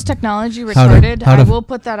 Luco's technology retarded. I will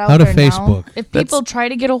put that out there now. Facebook. If people try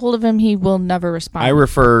to get a hold of him, he will never respond. I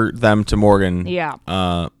refer them to Morgan. Yeah.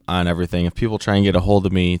 On everything. If people try and get a hold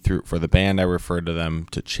of me for the band, I refer to them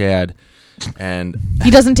to Chad. And he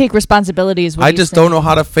doesn't take responsibilities. I just don't know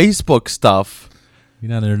how to Facebook stuff. You're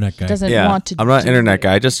not an internet guy. Doesn't want to. I'm not an internet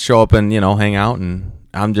guy. I just show up and hang out, and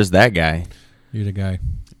I'm just that guy. You're the guy.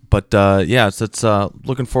 But it's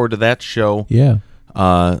looking forward to that show. Yeah.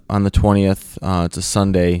 On the 20th, it's a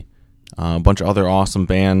Sunday. A bunch of other awesome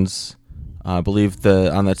bands. I believe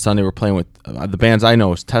on that Sunday we're playing with the bands I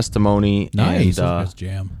know is Testimony. Nice. And,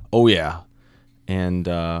 jam. Oh yeah. And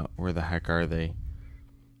where the heck are they?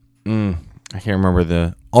 I can't remember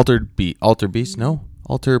the Alter Beast. No,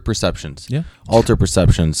 Alter Perceptions. Yeah, Alter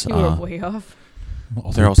Perceptions. You were way off.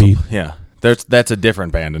 They're also that's a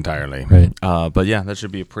different band entirely. Right. But yeah, that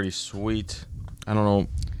should be a pretty sweet. I don't know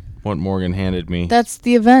what Morgan handed me. That's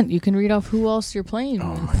the event. You can read off who else you're playing.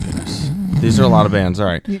 Oh my goodness, these are a lot of bands. All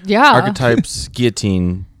right. Yeah. Archetypes,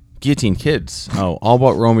 Guillotine Kids. Oh, All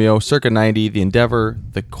About Romeo, Circa 90, The Endeavor,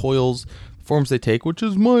 The Coils, Forms They Take, which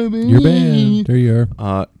is my band. Your band. There you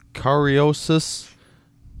are. Cariosis.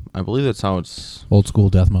 I believe that's how it's... Old school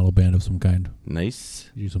death metal band of some kind.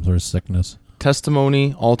 Nice. Use some sort of sickness.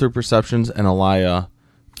 Testimony, Altered Perceptions, and Elia.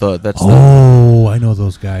 I know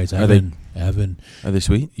those guys. Evan. Are they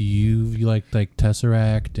sweet? You like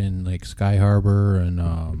Tesseract and like Sky Harbor and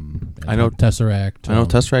I know Tesseract. I know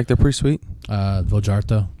Tesseract. They're pretty sweet.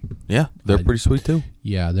 Viljarta. Yeah, they're pretty sweet too.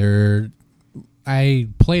 Yeah, I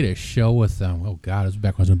played a show with them. Oh God, it was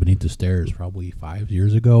back when I was in Beneath the Stairs, probably 5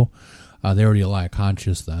 years ago. They were already a lot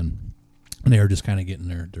conscious then, and they were just kind of getting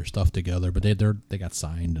their stuff together. But they got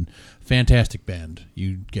signed, and fantastic band.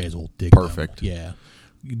 You guys will dig. Perfect. Them. Yeah,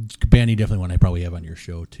 band you definitely want to probably have on your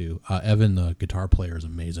show too. Evan, the guitar player, is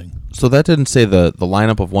amazing. So that didn't say the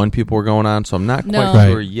lineup of when people were going on, so I'm not quite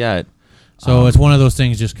sure yet. So it's one of those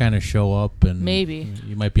things. Just kind of show up, and maybe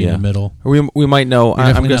you might be in the middle. We might know. You're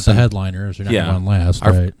definitely not the headliners. You're not going last,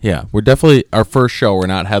 right? Yeah, we're definitely our first show. We're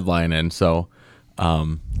not headlining, so.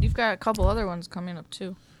 You've got a couple other ones coming up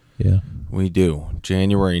too. Yeah, we do.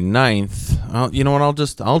 January 9th. You know what? I'll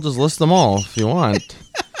just list them all if you want.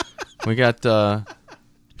 We got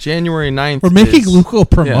January 9th. We're making Luco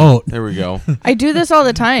promote. Yeah, there we go. I do this all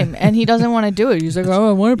the time, and he doesn't want to do it. He's like, "Oh,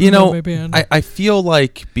 I want to promote my band." I feel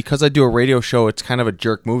like because I do a radio show, it's kind of a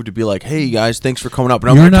jerk move to be like, "Hey guys, thanks for coming up," and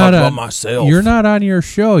I'm going to talk about myself. You're not on your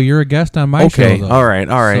show. You're a guest on my show. Okay, all right.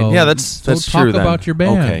 So, yeah, that's true. Talk about your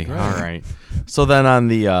band. Okay, all right. So then on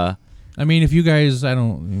the, I mean, if you guys,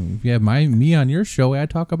 if you have me on your show, I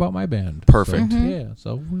talk about my band. Perfect. So, yeah.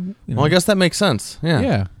 So, well, I guess that makes sense. Yeah.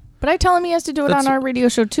 Yeah. But I tell him he has to do it on our radio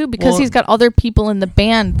show too because he's got other people in the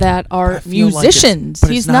band that are musicians.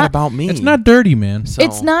 But it's not about me. It's not dirty, man. So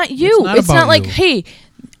it's not you. It's not like, hey,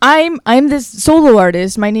 I'm this solo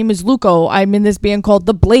artist. My name is Luco. I'm in this band called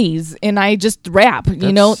The Blaze, and I just rap.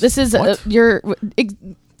 This is That's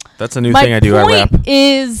a new thing I do. I rap. My point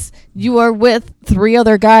is you are with 3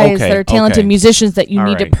 other guys that are talented musicians that you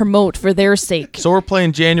need to promote for their sake. So we're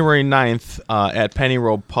playing January 9th at Penny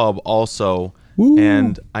Road Pub also. Woo.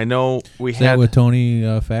 And I know we had with Tony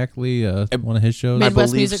Fackley, one of his shows. Midwest I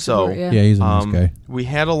believe Music so. Report, yeah, he's a nice guy. We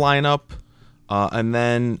had a lineup, and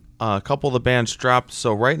then a couple of the bands dropped.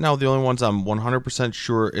 So right now, the only ones I'm 100%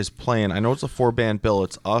 sure is playing. I know it's a 4-band bill.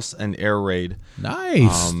 It's us and Air Raid.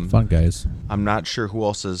 Nice, fun guys. I'm not sure who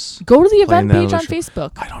else is. Go to the event page on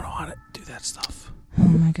Facebook. I don't know how to do that stuff. Oh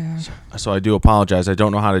my gosh. So I do apologize. I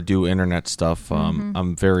don't know how to do internet stuff.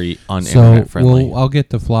 I'm very un-internet friendly. I'll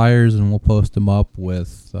get the flyers and we'll post them up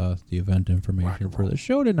with the event information for the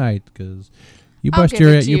show tonight because you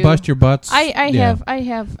bust your butts. I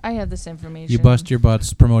have this information. You bust your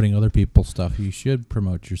butts promoting other people's stuff. You should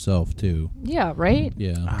promote yourself too. Yeah, right?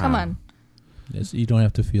 Yeah. Come on. Yes, you don't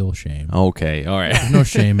have to feel shame. Okay, all right. There's no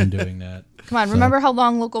shame in doing that. Come on, remember how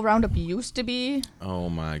long Local Roundup used to be? Oh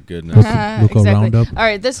my goodness. Local Roundup. All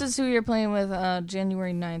right, this is who you're playing with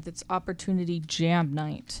January 9th. It's Opportunity Jam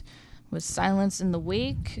Night with Silence in the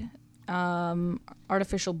Wake,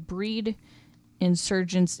 Artificial Breed,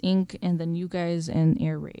 Insurgents Inc., and then you guys and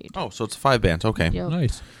Air Raid. Oh, so it's 5 bands. Okay. Yep.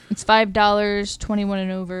 Nice. It's $5, 21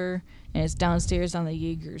 and over, and it's downstairs on the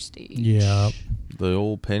Jaeger stage. Yeah. The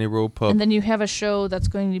old Penny Road Pub. And then you have a show that's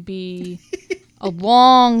going to be a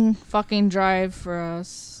long fucking drive for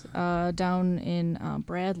us down in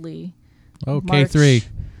Bradley. Okay, K3.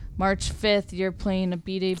 March 5th, you're playing a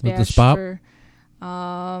B-Day bash. At the spot?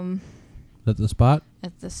 At the spot?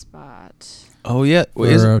 At the spot. Oh, yeah.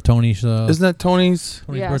 Tony's... isn't that Tony's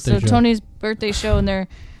birthday show? Tony's birthday show, and they're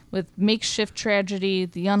with Makeshift Tragedy,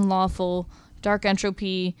 The Unlawful, Dark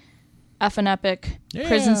Entropy, Effin' Epic,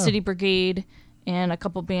 Prison City Brigade, and a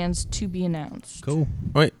couple bands to be announced. Cool.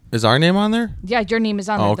 Wait, is our name on there? Yeah, your name is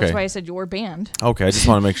on there. Okay. That's why I said your band. Okay, I just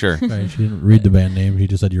want to make sure. Right, she didn't read the band name. She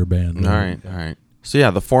just said your band. All right. So, yeah,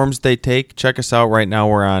 the forms they take, check us out. Right now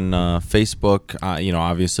we're on Facebook,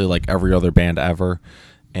 obviously like every other band ever.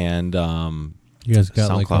 And you guys got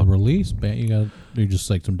SoundCloud. like a release band? You just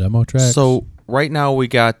like some demo tracks? So, right now we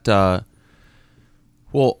got...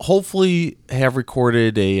 We'll hopefully have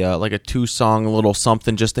recorded a 2-song little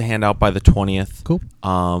something just to hand out by the 20th. Cool.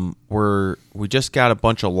 We just got a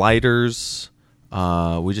bunch of lighters.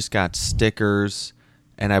 We just got stickers,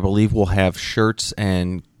 and I believe we'll have shirts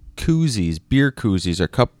and koozies, beer koozies or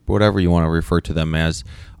cup, whatever you want to refer to them as,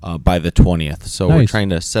 by the 20th. So We're trying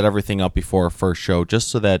to set everything up before our first show, just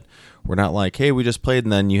so that we're not like, hey, we just played,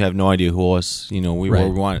 and then you have no idea who us. We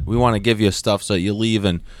want to give you stuff so that you leave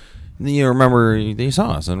and you remember you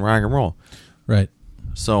saw us in rock and roll. Right.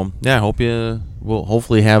 So, yeah, I hope we'll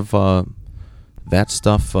hopefully have that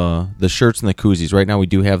stuff, the shirts and the koozies. Right now we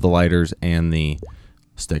do have the lighters and the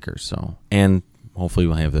stickers. So, and hopefully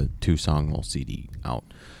we'll have the 2-song little CD out.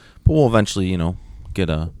 But we'll eventually, get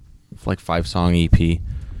a 5-song EP.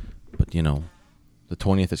 But, the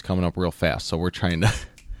 20th is coming up real fast. So we're trying to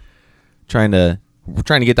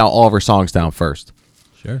get down all of our songs down first.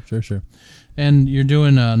 Sure. And you're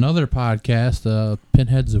doing another podcast,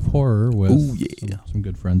 Pinheads of Horror, with some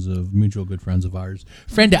good friends mutual good friends of ours.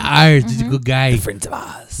 Friend of ours, he's a good guy. Friends of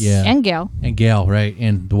ours. Yeah. And Gail, right?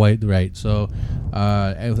 And Dwight, right? So,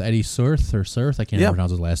 with Eddie Surth, I can't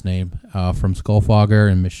pronounce his last name, from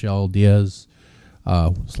Skullfogger, and Michelle Diaz /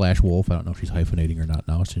 Wolf. I don't know if she's hyphenating or not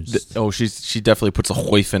now. She definitely puts a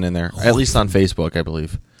hyphen in there, at least on Facebook, I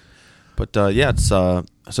believe. But it's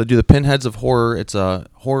so do the Pinheads of Horror. It's a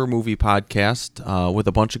horror movie podcast with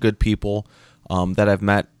a bunch of good people that I've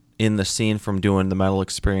met in the scene from doing the Metal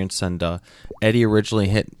Experience. And Eddie originally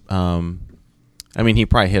hit. He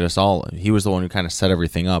probably hit us all. He was the one who kind of set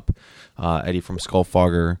everything up. Eddie from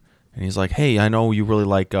Skullfogger, and he's like, "Hey, I know you really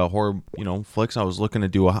like horror, flicks. I was looking to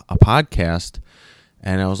do a podcast."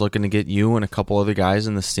 And I was looking to get you and a couple other guys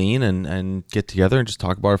in the scene and get together and just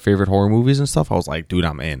talk about our favorite horror movies and stuff. I was like, dude,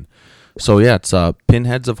 I'm in. So, yeah, it's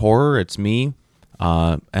Pinheads of Horror. It's me,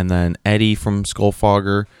 and then Eddie from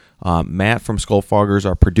Skullfogger. Matt from Skullfogger is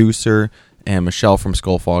our producer, and Michelle from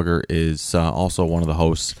Skullfogger is also one of the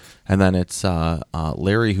hosts. And then it's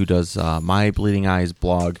Larry, who does My Bleeding Eyes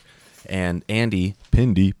blog, and Andy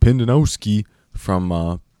Pindanowski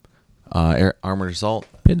from Armored Assault.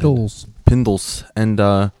 Pindles. And,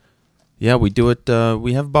 we do it.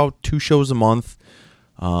 We have about 2 shows a month.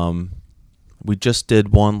 We just did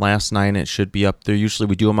one last night. It should be up there. Usually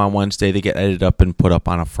we do them on Wednesday. They get edited up and put up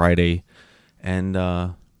on a Friday. And,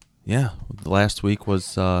 last week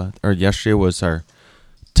was, or yesterday was our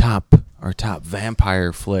top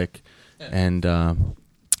vampire flick and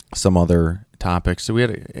some other topics. So we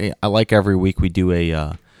had I like every week we do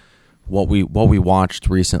a what we watched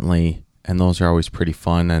recently, and those are always pretty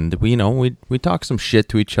fun. And we talk some shit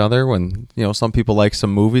to each other when some people like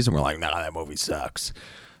some movies and we're like, nah, that movie sucks.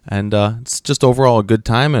 And it's just overall a good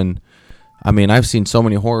time. And I mean, I've seen so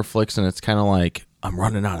many horror flicks, and it's kind of like I'm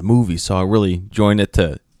running out of movies, so I really joined it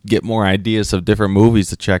to get more ideas of different movies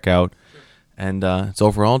to check out. And it's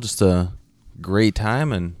overall just a great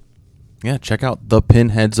time. And yeah, check out the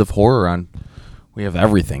Pinheads of Horror on. We have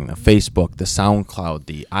everything: the Facebook, the SoundCloud,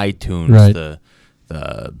 the iTunes, right. the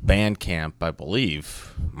Bandcamp, I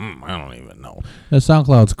believe. I don't even know. The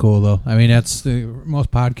SoundCloud's cool though. I mean, that's the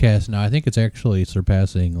most podcasts now. I think it's actually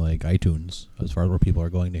surpassing like iTunes as far as where people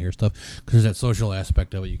are going to hear stuff, because there's that social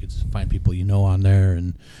aspect of it. You can find people you know on there,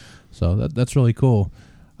 and so that's really cool.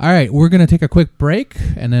 All right, we're going to take a quick break,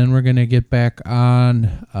 and then we're going to get back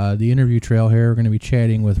on the interview trail here. We're going to be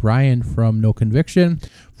chatting with Ryan from No Conviction.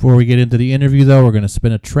 Before we get into the interview, though, we're going to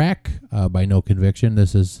spin a track by No Conviction.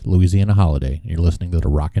 This is Louisiana Holiday. You're listening to the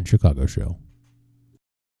Rockin' Chicago Show.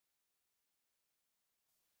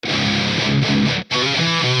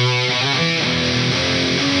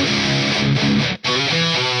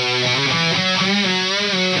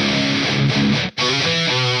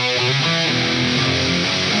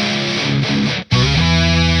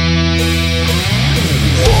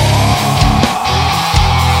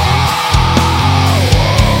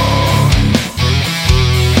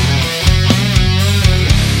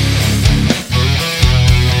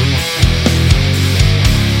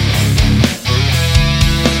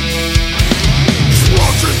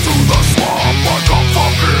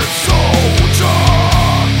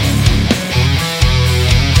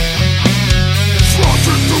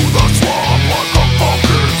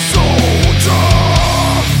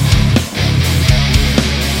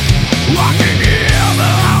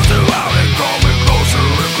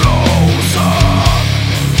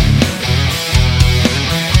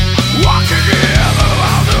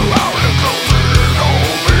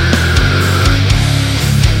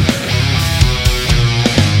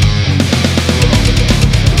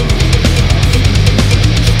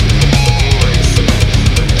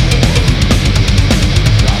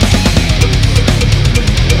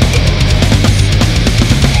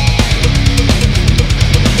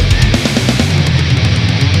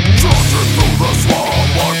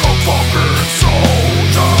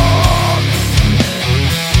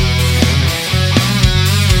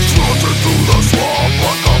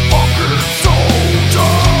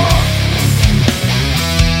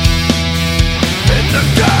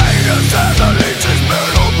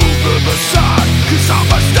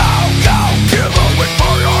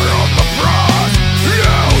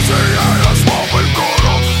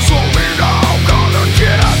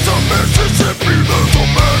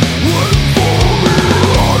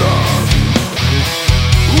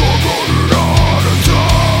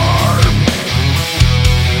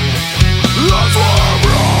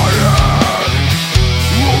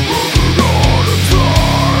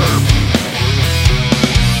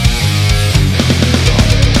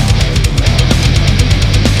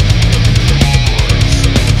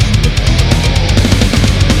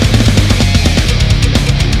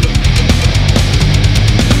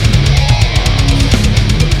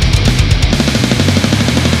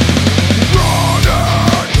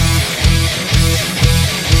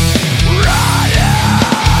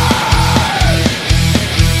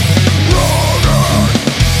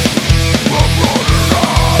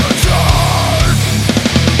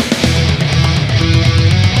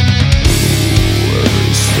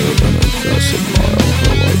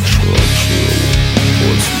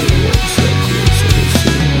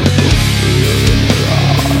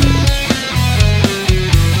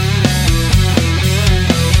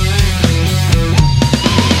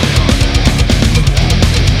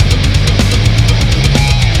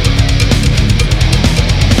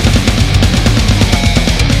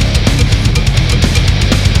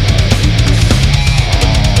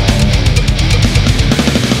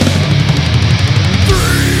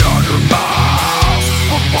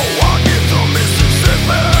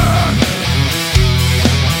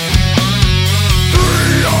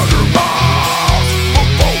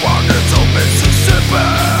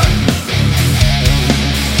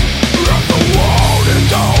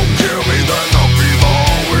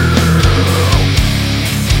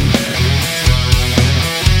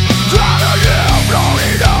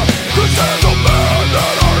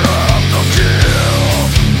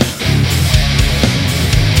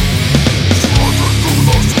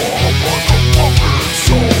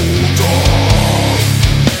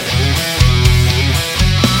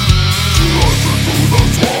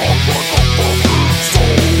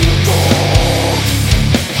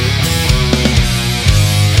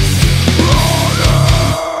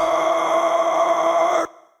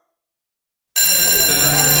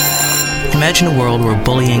 Imagine a world where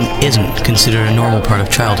bullying isn't considered a normal part of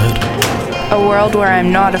childhood. A world where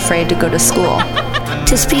I'm not afraid to go to school.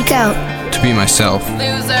 To speak out. to be myself.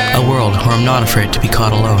 A world where I'm not afraid to be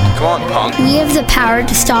caught alone. Come on, punk. We have the power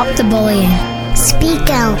to stop the bullying. Speak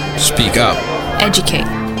out. Speak up. Educate.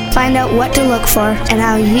 Find out what to look for and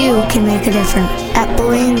how you can make a difference at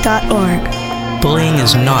bullying.org. Bullying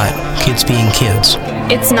is not kids being kids.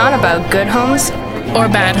 It's not about good homes or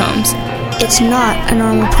bad homes. It's not a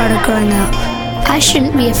normal part of growing up. I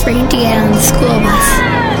shouldn't be afraid to get on the school bus,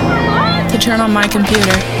 To turn on my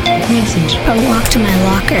computer. message, or walk to my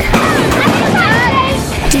locker.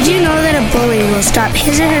 Did you know that a bully will stop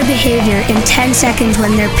his or her behavior in 10 seconds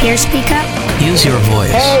when their peers speak up? Use your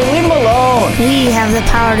voice. Hey, leave him alone! We have the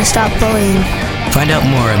power to stop bullying. Find out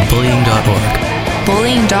more at bullying.org.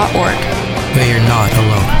 Bullying.org. Where you're not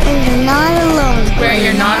alone. Where you're not alone. Where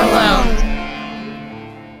you're not alone.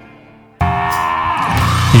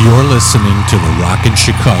 You're listening to the Rockin'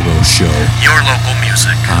 Chicago Show. Your local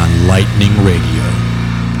music. On Lightning Radio.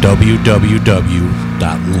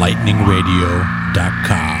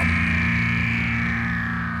 www.lightningradio.com.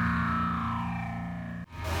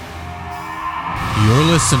 You're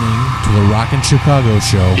listening to the Rockin' Chicago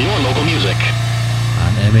Show. Your local music.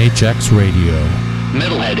 On MHX Radio.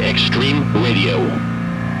 Metalhead Extreme Radio.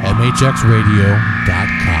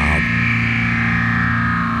 MHXradio.com.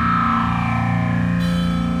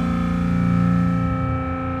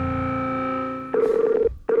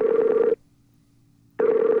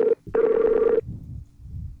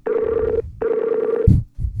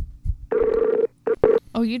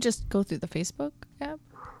 Oh, you just go through the Facebook app?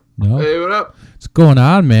 No. Hey, what up? What's going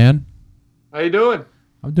on, man? How you doing?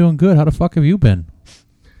 I'm doing good. How the fuck have you been?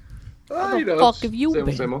 How you the know, fuck have you same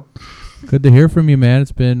been? Same old. Good to hear from you, man.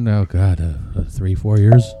 It's been 3-4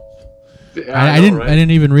 years. Yeah, I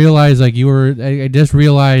didn't even realize like you were. I just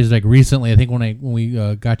realized like recently. I think when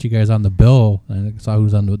we got you guys on the bill, and I saw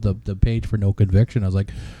who's on the page for No Conviction. I was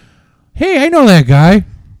like, hey, I know that guy.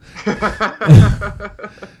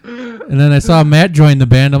 And then I saw Matt join the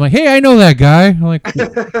band. I'm like, hey, I know that guy. I'm like,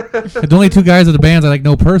 the only two guys of the bands I like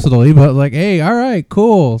know personally, but like, hey, all right,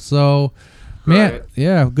 cool. So, Matt, Right.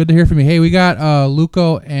 yeah, good to hear from you. Hey, we got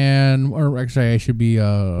Luco or actually I should be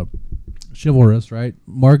chivalrous, right?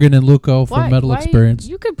 Morgan and Luco from Metal Experience.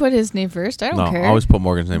 You could put his name first. I don't care. No, always put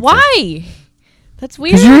Morgan's name Why? That's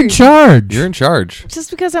weird. Because you're in charge. You're in charge.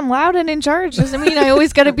 Just because I'm loud and in charge doesn't mean I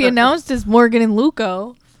always got to be announced as Morgan and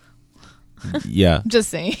Luco. Yeah. Just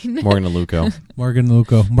saying. Morgan and Luco. Morgan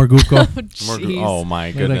Luco. Morguco. Oh,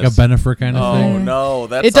 my goodness. Like a Benefer kind of thing. Oh, no.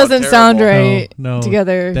 That It doesn't sound terrible. right No.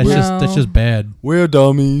 together. That's just bad. We're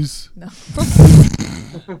dummies. No.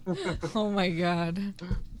 Oh, my God.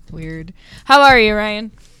 Weird. How are you,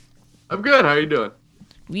 Ryan? I'm good. How are you doing?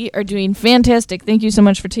 We are doing fantastic. Thank you so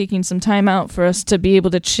much for taking some time out for us to be able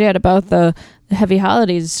to chat about the Heavy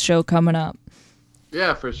Holidays show coming up.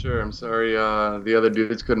 Yeah, for sure. I'm sorry the other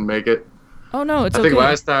dudes couldn't make it. Oh, no, it's I okay. think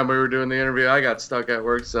last time we were doing the interview, I got stuck at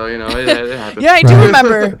work, so, it happened. Yeah, I do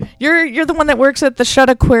remember. You're the one that works at the Shut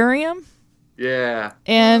Aquarium? Yeah.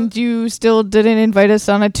 And you still didn't invite us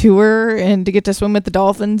on a tour and to get to swim with the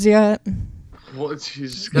dolphins yet? Well,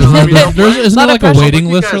 isn't there like a waiting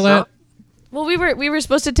list for that? Well, we were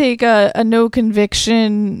supposed to take a No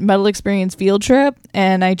Conviction Metal Experience field trip,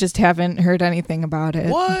 and I just haven't heard anything about it.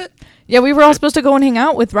 What? Yeah, we were all supposed to go and hang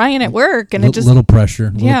out with Ryan at work, and it just little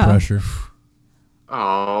pressure.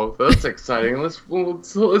 Oh, that's exciting. Let's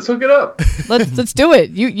hook it up. Let's do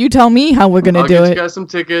it. You tell me how we're gonna do I'll it. get you guys some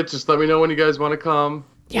tickets. Just let me know when you guys want to come.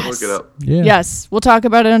 We'll hook it up. Yeah. Yes, we'll talk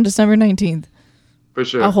about it on December 19th. For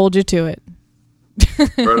sure. I'll hold you to it.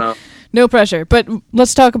 Right on. No pressure. But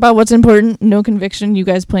let's talk about what's important. No Conviction, you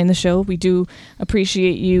guys playing the show. We do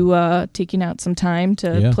appreciate you taking out some time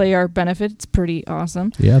to play our benefit. It's pretty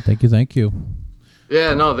awesome. Yeah, thank you.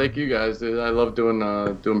 Yeah, no, thank you guys. Dude. I love doing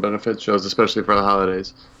benefit shows, especially for the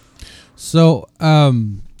holidays. So, I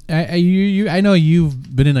know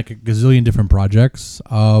you've been in like a gazillion different projects.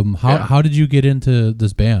 How did you get into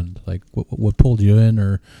this band? Like, what pulled you in,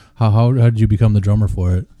 or how did you become the drummer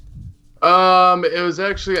for it? It was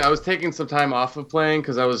actually I was taking some time off of playing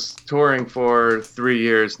because I was touring for 3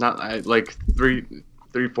 years, like 4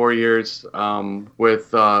 years,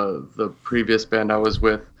 with the previous band I was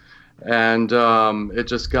with. And it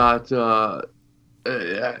just got, I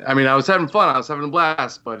was having fun. I was having a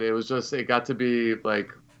blast, but it got to be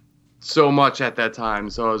like so much at that time.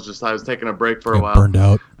 So I was taking a break for a while. Burned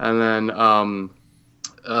out. And then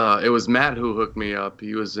it was Matt who hooked me up.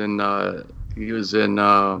 He was in Bleed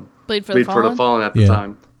for the Fallen at the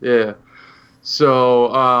time. Yeah. So,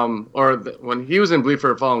 when he was in Bleed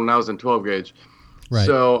for the Fallen when I was in 12 Gauge. Right.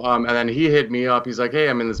 So, and then he hit me up. He's like, "Hey,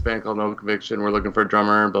 I'm in this band called No Conviction. We're looking for a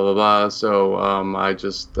drummer." Blah blah blah. So, I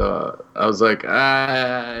was like,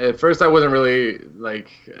 at first I wasn't really like,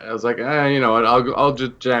 I was like, you know what? I'll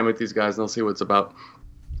just jam with these guys and I'll see what's about.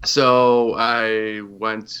 So I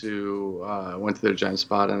went to their jam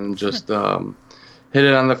spot and just hit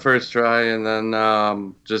it on the first try, and then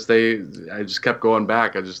I just kept going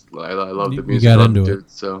back. I love the music. You got into it.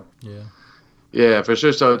 So yeah, for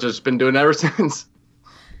sure. So I've just been doing it ever since.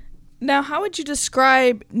 Now, how would you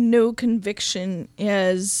describe No Conviction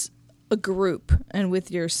as a group and with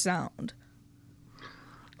your sound?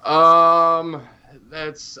 I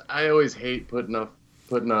always hate putting a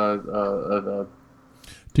Do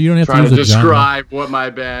you don't have trying to to use a describe what my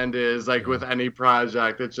band is like with any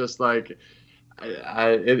project. It's just like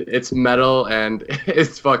it's metal and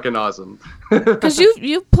it's fucking awesome. Because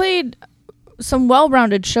you've played some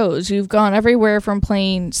well-rounded shows. You've gone everywhere from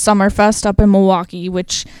playing Summerfest up in Milwaukee,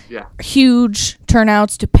 which huge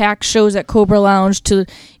turnouts, to packed shows at Cobra Lounge, to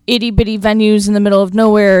itty-bitty venues in the middle of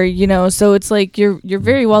nowhere, you know. So it's like you're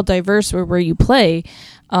very well diverse where you play.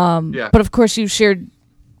 But of course you've shared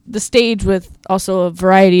the stage with also a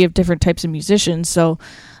variety of different types of musicians. So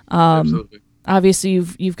obviously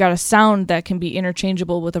you've got a sound that can be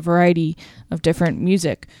interchangeable with a variety of different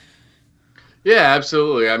music. Yeah,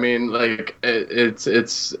 absolutely. I mean, like it's a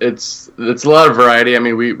lot of variety. I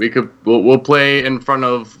mean, we'll play in front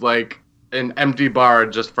of like an empty bar,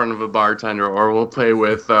 just in front of a bartender, or we'll play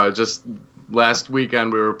with just last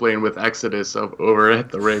weekend we were playing with Exodus over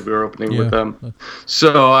at the rave. We were opening with them.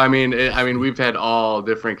 So I mean, we've had all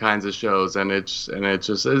different kinds of shows, and it's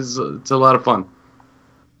a lot of fun.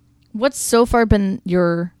 What's so far been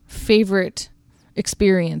your favorite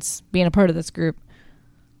experience being a part of this group?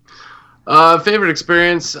 Favorite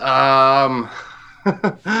experience? We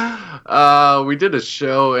did a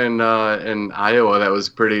show in Iowa that was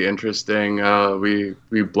pretty interesting. We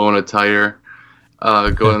blown a tire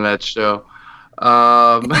going to that show.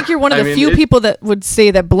 I think you're one of the few people that would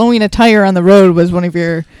say that blowing a tire on the road was one of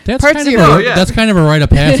your parts of your... That's kind of a rite of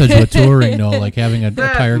passage with touring, though, like having a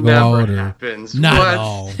tire go out. Happens. Not at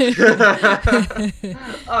all.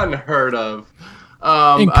 Unheard of.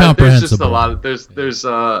 Incomprehensible. There's just a lot of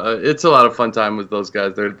it's a lot of fun time with those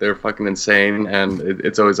guys. They're fucking insane, and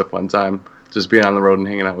it's always a fun time just being on the road and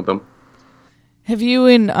hanging out with them. Have you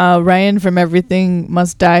and Ryan from Everything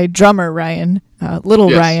Must Die, drummer Ryan,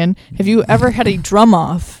 little Ryan, have you ever had a drum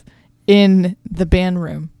off in the band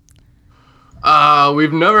room?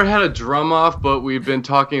 We've never had a drum off, but we've been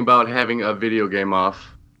talking about having a video game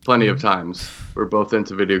off plenty of times. We're both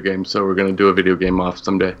into video games, so we're gonna do a video game off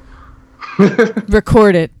someday.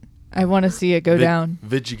 Record it. I want to see it go down.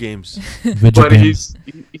 Video games. But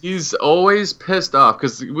he's always pissed off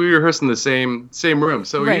because we rehearse in the same room.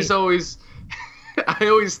 So he's always... I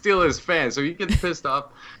always steal his fan. So he gets pissed off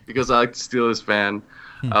because I like to steal his fan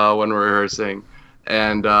when we're rehearsing.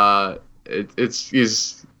 And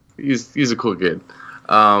he's a cool kid.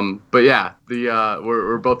 But yeah,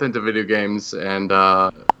 we're both into video games, and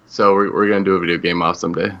so we're going to do a video game off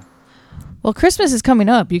someday. Well, Christmas is coming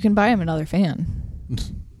up. You can buy him another fan.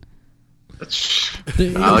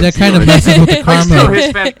 That kind of messes with the karma.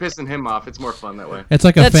 His fan pissing him off. It's more fun that way. It's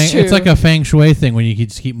like it's like a feng shui thing when you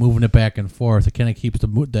just keep moving it back and forth. It kind of keeps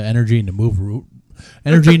the energy in the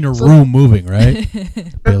room moving, right?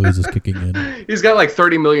 Bailey's is kicking in. He's got like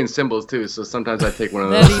 30 million symbols too, so sometimes I take one of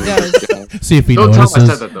those. That he does. See if he Don't notices. tell him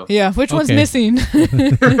I said that though. Yeah, which one's missing?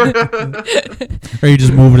 Or you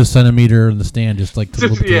just move it a centimeter in the stand, just like to the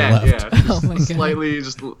left. Yeah. Oh my God. Slightly,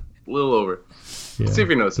 just a little over. Yeah. See if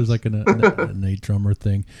he knows. There's like an innate drummer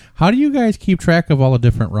thing. How do you guys keep track of all the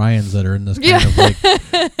different Ryans that are in this kind of like?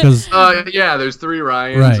 Because there's 3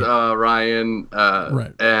 Ryans. Right. Ryan,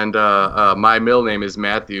 and my middle name is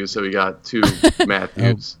Matthew, so we got 2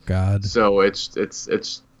 Matthews. Oh God! So it's a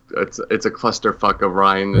clusterfuck of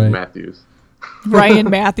Ryan and Matthews.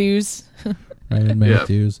 Ryan Matthews. Ryan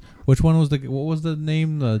Matthews. Which one was what was the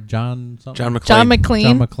name? John McClane. John McClane.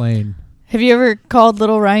 John McClane. Have you ever called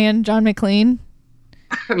little Ryan John McClane?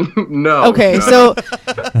 No. Okay, so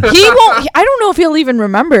he won't. I don't know if he'll even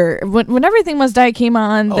remember when Everything Must Die came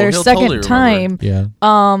on their second totally time. Yeah.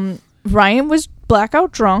 Ryan was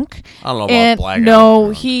blackout drunk. I don't know about and blackout. No,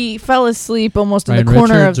 he fell asleep almost Ryan in the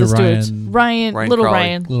corner Richards of the or stewardess. Ryan, Ryan little Crowley.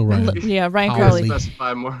 Ryan. Little Ryan. Yeah, Ryan Crowley. Crowley.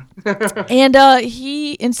 Specify more. And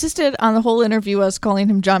he insisted on the whole interview us calling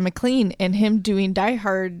him John McClane and him doing Die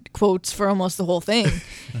Hard quotes for almost the whole thing.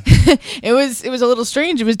 It was a little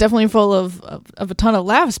strange. It was definitely full of a ton of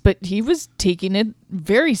laughs, but he was taking it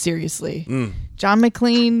very seriously. John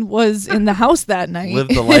McClane was in the house that night.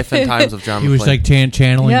 Lived the life and times of John McClane. He was like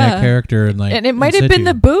channeling that character and like. And it might have been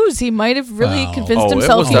the booze. He might have really convinced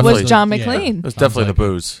himself he was John McClane. It was definitely the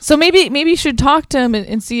booze. So maybe you should talk to him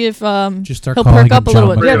and see if just start he'll calling perk up a him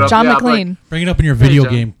little bit. Yeah, John McClane. Bring it up in your video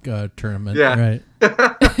game tournament. Yeah. Right.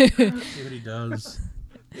 See what he does.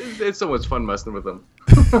 It's so much fun messing with him.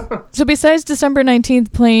 So besides December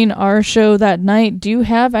 19th playing our show that night, do you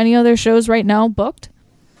have any other shows right now booked?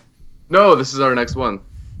 No, this is our next one.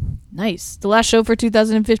 Nice. The last show for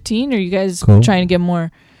 2015, or are you guys trying to get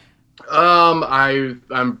more?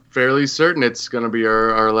 I'm fairly certain it's going to be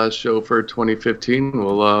our last show for 2015.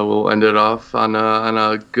 We'll end it off on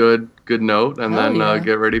a good note, and then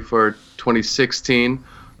get ready for 2016.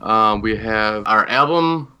 We have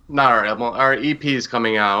our EP is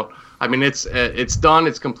coming out. I mean, it's done.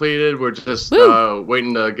 It's completed. We're just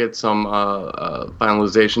waiting to get some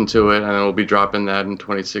finalization to it, and then we'll be dropping that in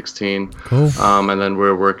 2016. Cool. And then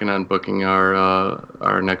we're working on booking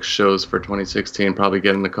our next shows for 2016. Probably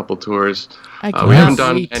getting a couple tours. We haven't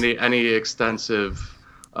done any extensive,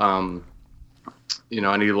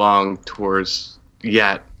 any long tours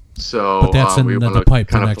yet. So but that's in we the pipe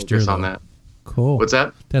for kind of next year. focus on that. Cool. What's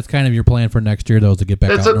that? That's kind of your plan for next year, though, is to get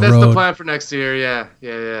back out on the road. That's the plan for next year.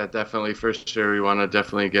 Yeah, definitely for sure. We want to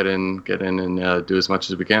definitely get in and do as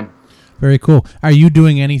much as we can. Very cool. Are you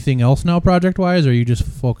doing anything else now, project-wise, or are you just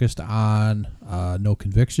focused on No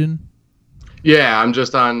Conviction? Yeah, I'm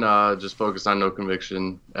just focused on No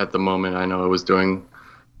Conviction at the moment. I know I was doing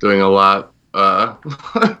a lot. Yeah.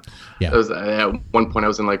 At one point I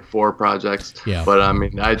was in like 4 projects. Yeah. But I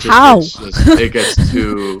mean, it gets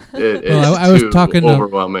too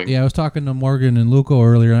overwhelming. I was talking to Morgan and Luco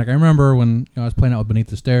earlier. Like I remember when I was playing out with Beneath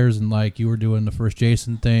the Stairs, and like you were doing the first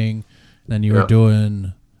Jason thing, and then you were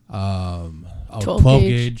doing 12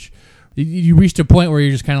 gauge. You reached a point where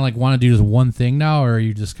you just kind of like want to do just one thing now, or are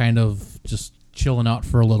you just kind of just chilling out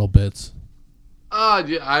for a little bit?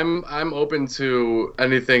 Yeah, I'm open to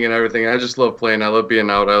anything and everything. I just love playing. I love being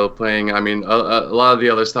out. I love playing. I mean, a lot of the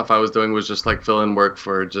other stuff I was doing was just like fill-in work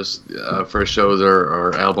for just for shows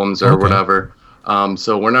or albums or whatever.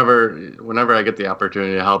 So whenever I get the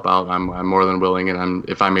opportunity to help out, I'm more than willing. And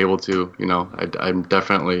if I'm able to, I'm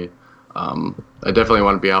definitely I definitely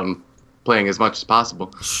want to be out and playing as much as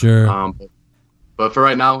possible. Sure. But for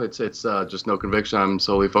right now, it's just No Conviction. I'm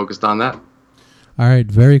solely focused on that. All right,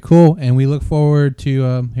 very cool. And we look forward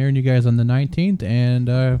to hearing you guys on the 19th, and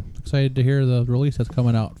excited to hear the release that's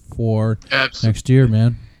coming out for next year,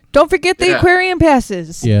 man. Don't forget the aquarium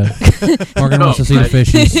passes. Yeah. Morgan wants to see the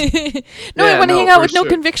fishes. I want to hang out with No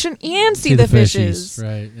Conviction and see the fishes.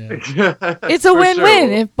 Right. Yeah. It's a win-win.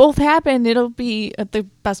 Sure. If both happen, it'll be the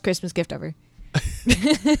best Christmas gift ever.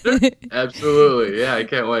 Absolutely. Yeah, I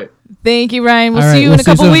can't wait. Thank you, Ryan. We'll see you in a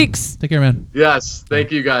couple weeks. Take care, man. Yes.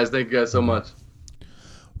 Thank you guys so much.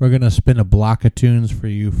 We're going to spin a block of tunes for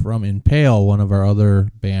you from Impale, one of our other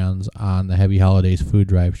bands on the Heavy Holidays Food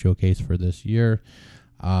Drive Showcase for this year.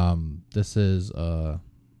 This is a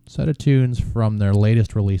set of tunes from their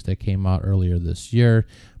latest release that came out earlier this year,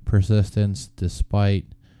 Persistence Despite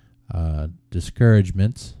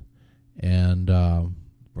Discouragements. And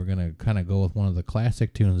we're going to kind of go with one of the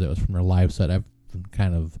classic tunes that was from their live set. I've been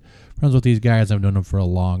kind of friends with these guys. I've known them for a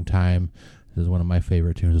long time. This is one of my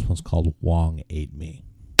favorite tunes. This one's called Wong Ate Me.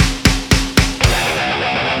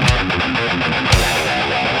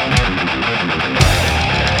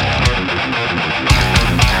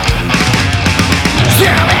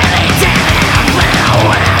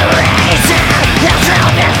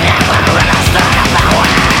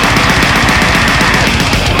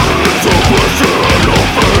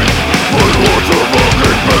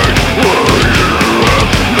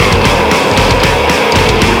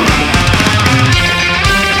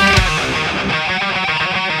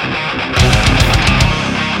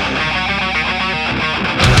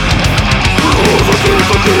 Close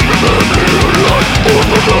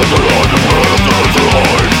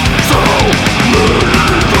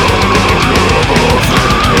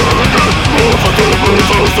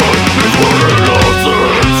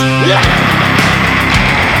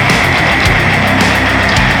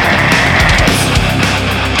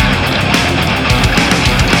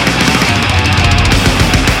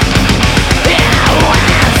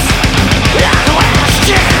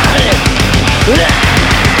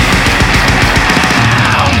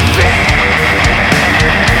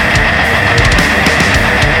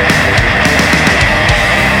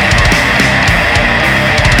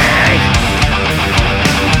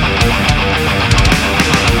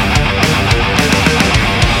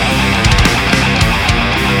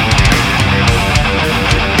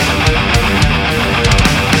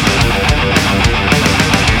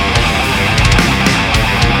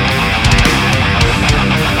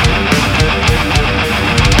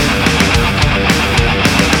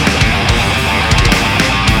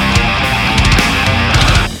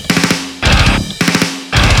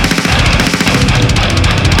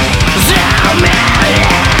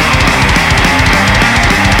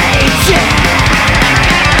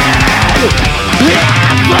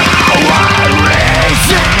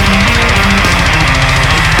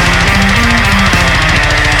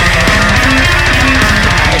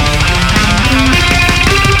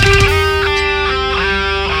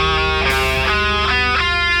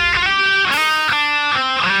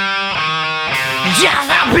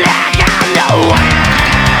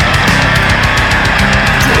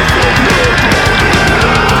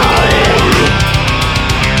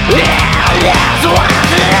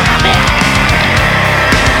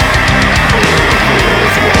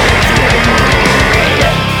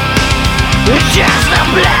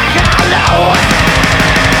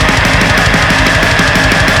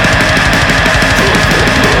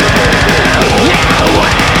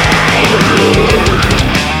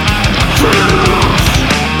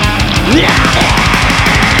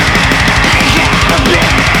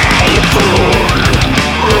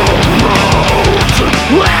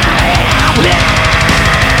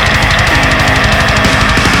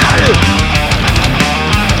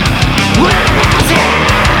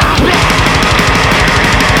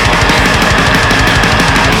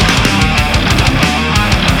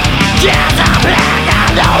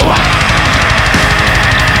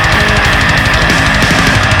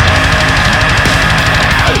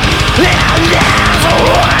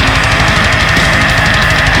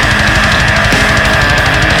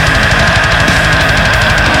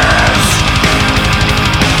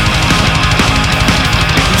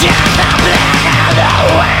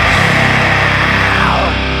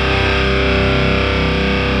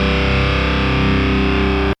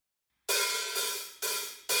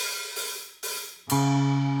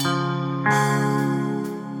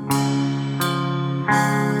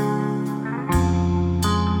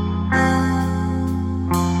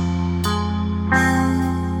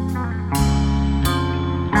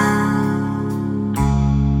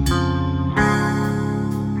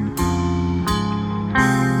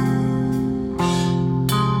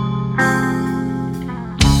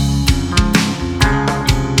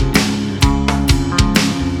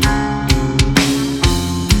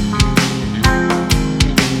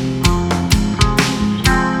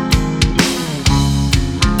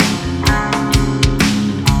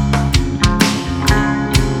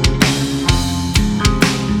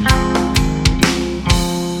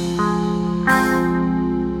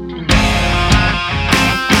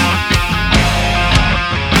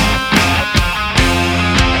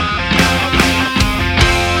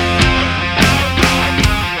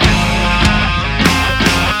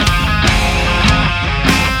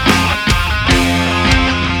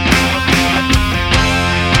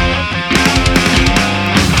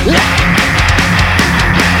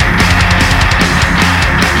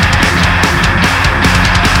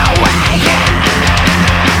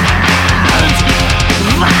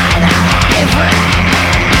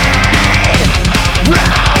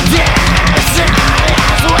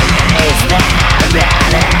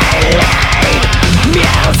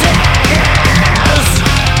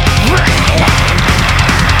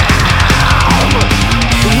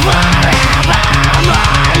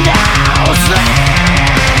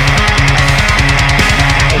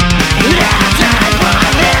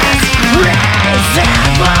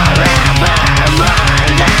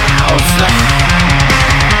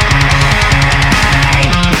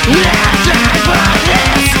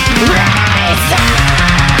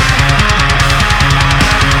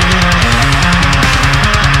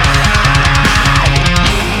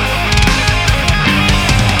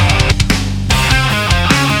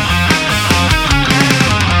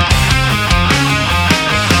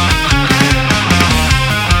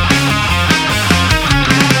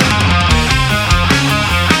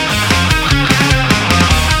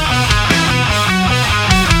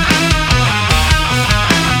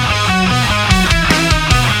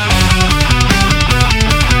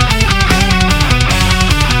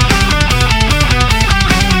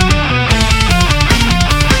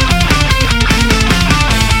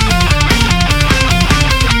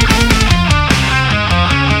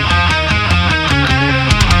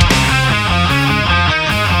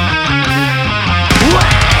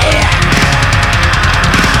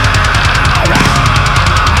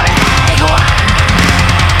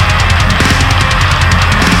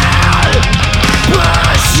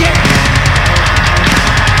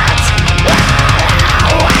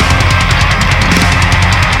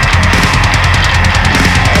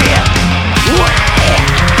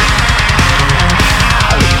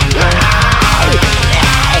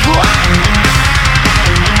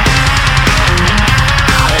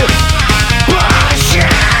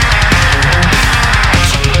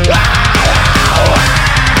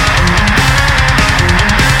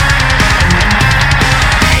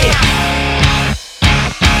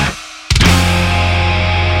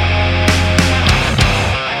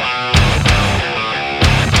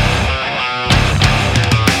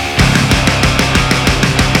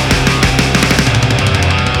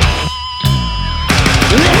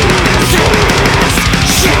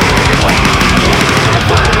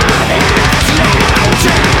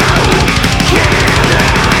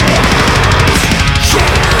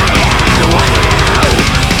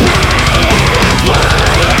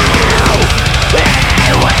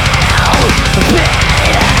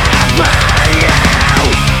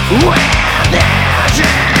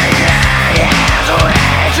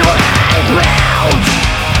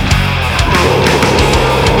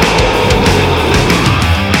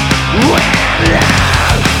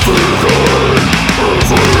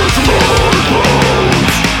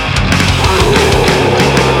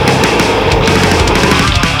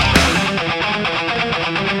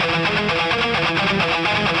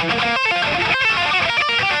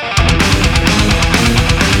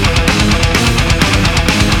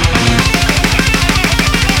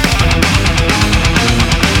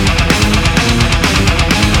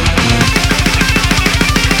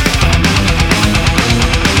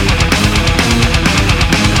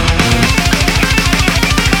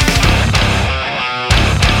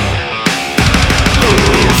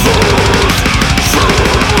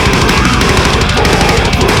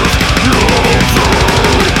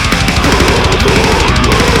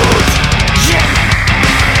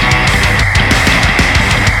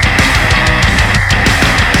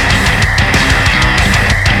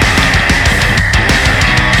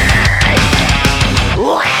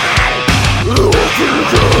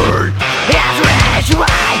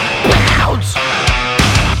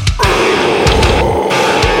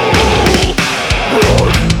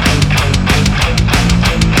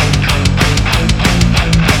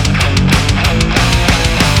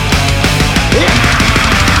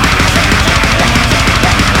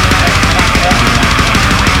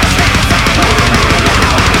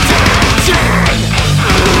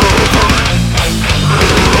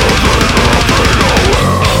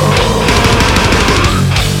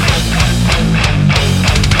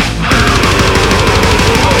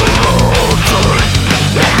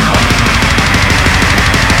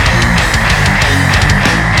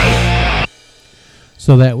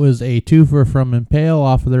So that was a twofer from Impale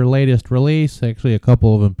off of their latest release. Actually, a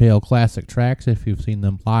couple of Impale classic tracks if you've seen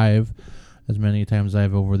them live as many times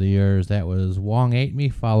I've over the years. That was Wong Ate Me,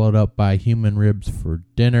 followed up by Human Ribs for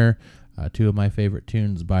Dinner, two of my favorite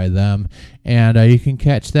tunes by them. And you can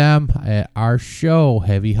catch them at our show,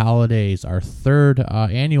 Heavy Holidays, our third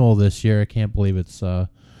annual this year. I can't believe it's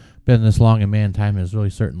been this long, and man, time has really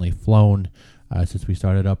certainly flown since we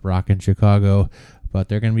started up rockin' Chicago. But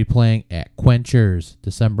they're going to be playing at Quenchers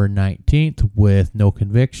December 19th with No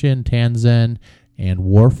Conviction, TanZen, and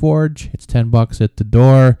Warforged. It's $10 at the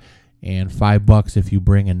door and $5 if you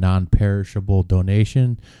bring a non-perishable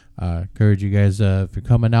donation. Encourage you guys, if you're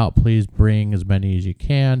coming out, please bring as many as you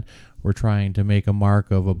can. We're trying to make a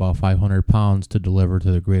mark of about 500 pounds to deliver to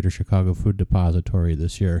the Greater Chicago Food Depository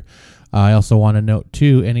this year. I also want to note,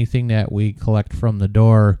 too, anything that we collect from the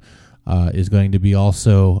door is going to be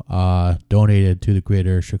also donated to the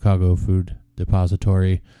Greater Chicago Food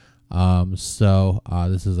Depository. So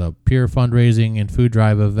this is a pure fundraising and food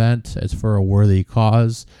drive event. It's for a worthy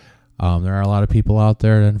cause. There are a lot of people out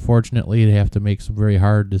there that unfortunately they have to make some very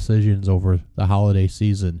hard decisions over the holiday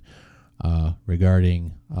season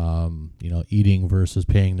regarding eating versus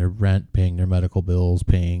paying their rent, paying their medical bills,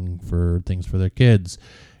 paying for things for their kids.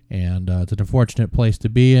 And it's an unfortunate place to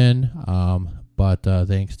be in. But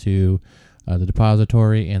thanks to the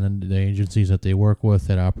depository and the agencies that they work with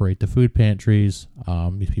that operate the food pantries,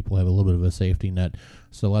 these people have a little bit of a safety net.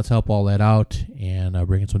 So let's help all that out and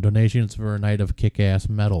bring in some donations for a night of kick-ass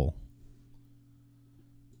metal.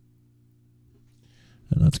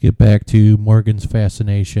 And let's get back to Morgan's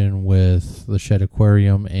fascination with the Shed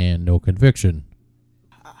Aquarium and No Conviction.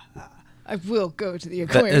 I will go to the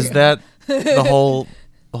aquarium. Is that the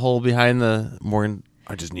whole behind the Morgan?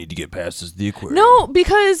 I just need to get past this, the aquarium. No,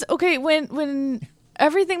 because when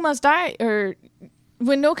Everything Must Die, or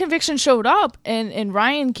when No Conviction showed up and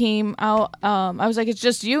Ryan came out, I was like, it's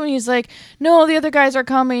just you, and he's like, no, the other guys are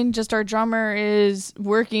coming, just our drummer is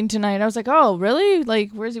working tonight. I was like, oh, really?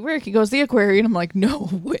 Like, where's he work? He goes, the aquarium. I'm like, no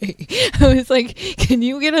way. I was like, can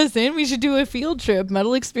you get us in? We should do a field trip,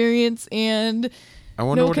 metal experience, and I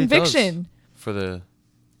wonder No what Conviction. He does for the.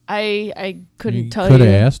 I couldn't tell you. Could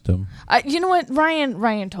have asked him. You know what?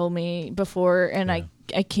 Ryan told me before, and yeah.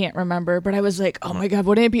 I can't remember, but I was like, oh my God,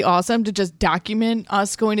 wouldn't it be awesome to just document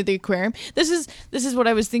us going to the aquarium? This is what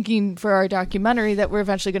I was thinking for our documentary that we're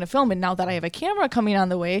eventually going to film. And now that I have a camera coming on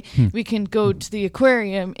the way, we can go to the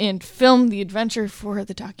aquarium and film the adventure for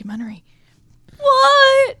the documentary.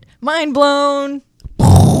 What? Mind blown.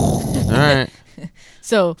 All right.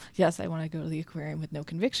 So, yes, I want to go to the aquarium with No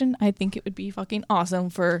Conviction. I think it would be fucking awesome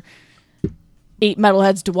for 8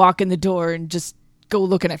 metalheads to walk in the door and just go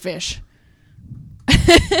looking at fish.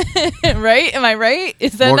 Right? Am I right?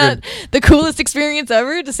 Is that not the coolest experience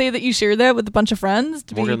ever to say that you share that with a bunch of friends?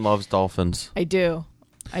 Morgan loves dolphins. I do.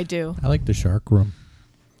 I like the shark room.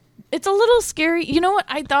 It's a little scary. You know what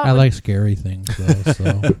I thought? I like scary things, though.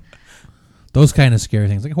 So those kind of scary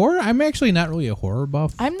things, like horror. I'm actually not really a horror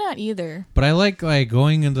buff. I'm not either. But I like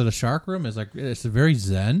going into the shark room. Is like it's very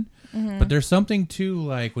zen. Mm-hmm. But there's something too,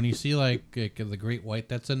 like when you see like the great white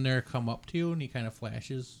that's in there come up to you and he kind of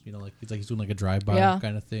flashes. You know, like he's doing like a drive-by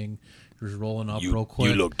kind of thing. Just rolling up real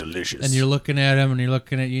quick. You look delicious. And you're looking at him and you're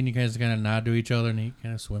looking at you and you guys kind of nod to each other and he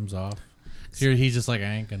kind of swims off. Here he's just like,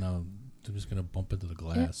 I'm just gonna bump into the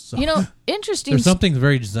glass. So, you know, interesting. There's something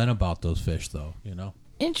very zen about those fish, though. You know.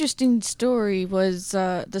 Interesting story was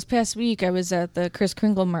this past week. I was at the Kris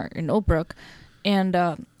Kringle Mart in Oak Brook, and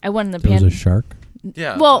I went in the There was a shark.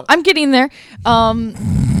 Yeah. Well, I'm getting there.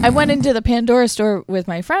 I went into the Pandora store with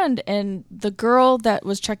my friend, and the girl that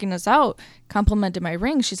was checking us out complimented my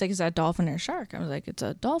ring. She's like, "Is that a dolphin or a shark?" I was like, "It's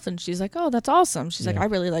a dolphin." She's like, "Oh, that's awesome." She's like, "I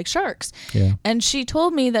really like sharks." Yeah. And she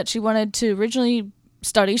told me that she wanted to originally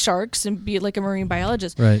study sharks and be like a marine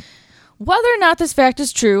biologist. Right. Whether or not this fact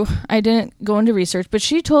is true, I didn't go into research, but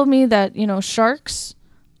she told me that, sharks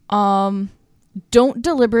don't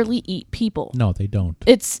deliberately eat people. No, they don't.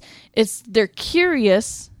 They're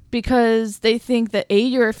curious because they think that A,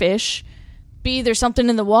 you're a fish, B, there's something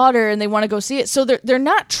in the water and they want to go see it. So they're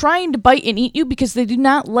not trying to bite and eat you because they do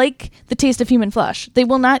not like the taste of human flesh. They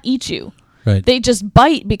will not eat you. Right. They just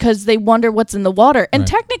bite because they wonder what's in the water. And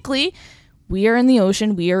technically, we are in the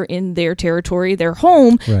ocean. We are in their territory, their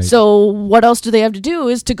home. Right. So what else do they have to do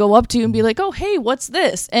is to go up to you and be like, "Oh, hey, what's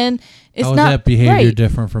this?" And it's How is not that behavior right.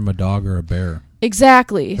 different from a dog or a bear?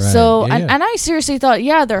 Exactly. Right. So, Yeah, and I seriously thought,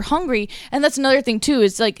 they're hungry. And that's another thing, too.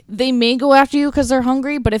 It's like they may go after you because they're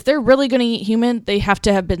hungry, but if they're really going to eat human, they have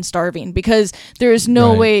to have been starving because there is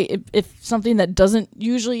no way if something that doesn't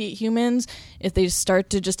usually eat humans, if they start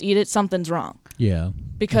to just eat it, something's wrong. Yeah.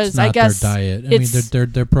 Because it's not I guess their diet. I mean,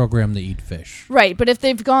 they're programmed to eat fish. Right. But if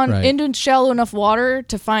they've gone into shallow enough water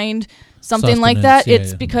to find something like that,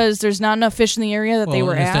 it's because there's not enough fish in the area that they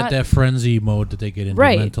were it's at. that frenzy mode that they get into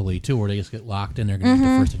mentally too, where they just get locked in. They're going to eat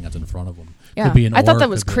the first thing that's in front of them. Yeah, could be an I thought orc, that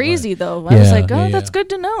was could be crazy what. though. I was like, that's good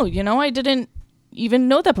to know. I didn't even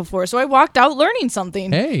know that before, so I walked out learning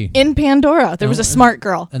something. Hey, in Pandora, there was a smart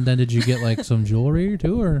girl. And then did you get like some jewelry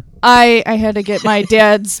too, or I had to get my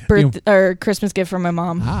dad's or Christmas gift from my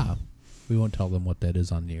mom. Ah, we won't tell them what that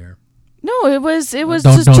is on the air. No, it was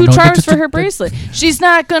just two charms for her bracelet. She's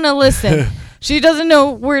not gonna listen. She doesn't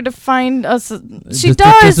know where to find us. She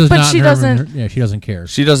does, but she doesn't. Yeah, she doesn't care.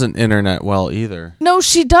 She doesn't internet well either. No,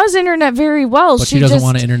 she does internet very well. But she doesn't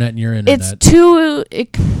want to internet in your internet.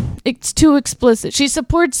 It's too explicit. She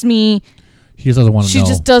supports me. She just doesn't want to know. She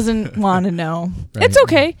just doesn't want to know. Right. It's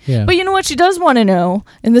okay. Yeah. But you know what she does want to know?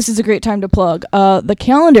 And this is a great time to plug. The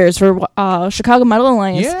calendars for Chicago Metal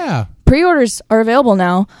Alliance. Yeah. Pre-orders are available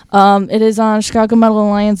now. It is on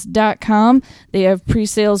ChicagoMetalAlliance.com. They have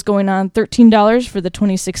pre-sales going on $13 for the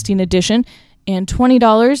 2016 edition and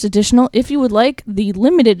 $20 additional if you would like the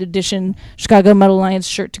limited edition Chicago Metal Alliance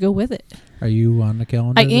shirt to go with it. Are you on the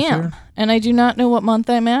calendar? I this am. year? And I do not know what month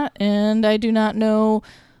I'm at, and I do not know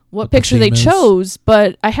what picture they chose,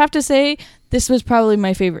 but I have to say this was probably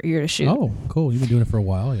my favorite year to shoot. Oh, cool. You've been doing it for a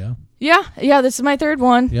while, yeah. Yeah, this is my third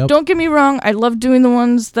one. Yep. Don't get me wrong, I love doing the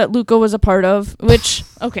ones that Luco was a part of, which,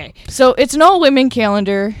 okay. So it's an all-women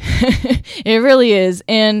calendar. It really is.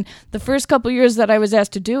 And the first couple years that I was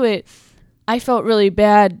asked to do it, I felt really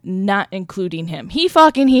bad not including him. He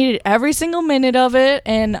fucking hated every single minute of it,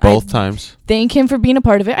 and both times. Thank him for being a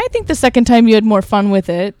part of it. I think the second time you had more fun with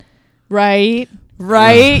it, right?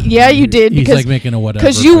 Right? Yeah, you did. He's like making a whatever.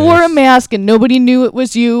 Because you face. wore a mask and nobody knew it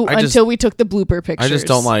was you until we took the blooper pictures. I just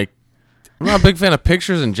don't like. I'm not a big fan of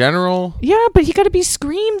pictures in general. Yeah, but you got to be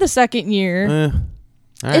screamed the second year.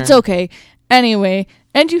 It's right. okay. Anyway,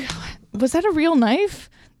 and was that a real knife?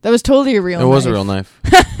 That was totally a real knife. It was a real knife.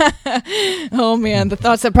 Oh man, the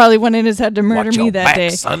thoughts that probably went in his head to murder me that day.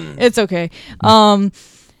 Son. It's okay.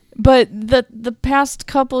 But the past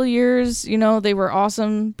couple years, they were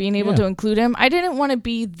awesome being able to include him. I didn't want to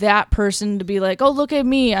be that person to be like, "Oh, look at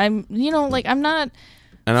me." I'm not.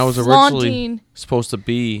 And I was originally supposed to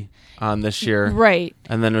be on this year. Right.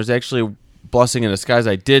 And then there was actually a blessing in disguise.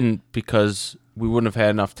 I didn't because we wouldn't have had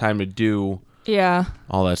enough time to do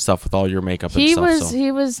all that stuff with all your makeup and stuff.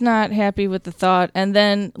 He was not happy with the thought. And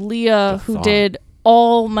then Leah, who did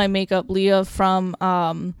all my makeup, Leah from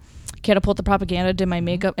Catapult the Propaganda did my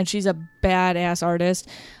makeup, and she's a badass artist,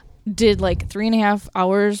 did like 3.5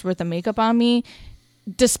 hours worth of makeup on me.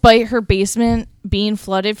 Despite her basement being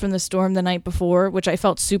flooded from the storm the night before, which I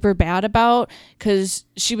felt super bad about because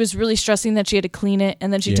she was really stressing that she had to clean it,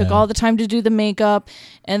 and then she took all the time to do the makeup,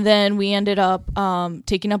 and then we ended up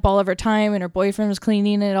taking up all of her time, and her boyfriend was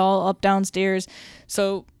cleaning it all up downstairs.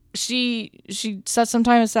 So she set some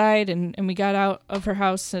time aside, and we got out of her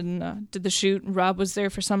house and did the shoot. Rob was there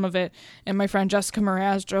for some of it, and my friend Jessica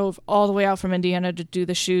Mraz drove all the way out from Indiana to do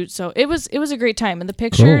the shoot. So it was a great time, and the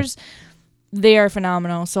pictures, they are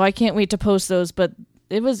phenomenal. So I can't wait to post those. But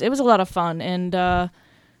it was a lot of fun, and I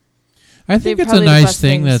think it's a nice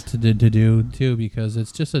thing to do too, because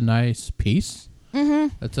it's just a nice piece.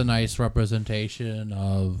 Mm-hmm. It's a nice representation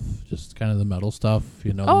of just kind of the metal stuff,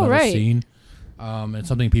 the metal scene. It's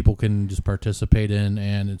something people can just participate in,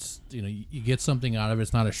 and it's you get something out of it.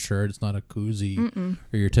 It's not a shirt, it's not a koozie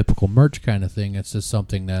or your typical merch kind of thing. It's just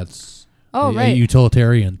something that's a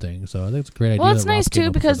utilitarian thing. So I think it's a great idea. Well, it's nice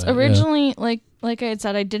too, because originally, like I had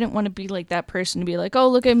said, I didn't want to be like that person to be like, oh,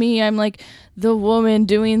 look at me, I'm like the woman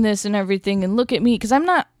doing this and everything, and look at me, because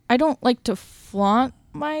I don't like to flaunt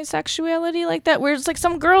my sexuality like that, where it's like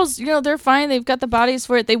some girls, they're fine, they've got the bodies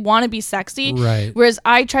for it, they want to be sexy, right? Whereas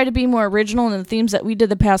I try to be more original, and the themes that we did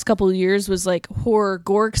the past couple of years was like horror,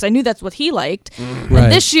 gore, because I knew that's what he liked. Right.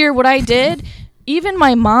 And this year, what I did, even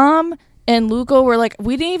my mom and Luco were like,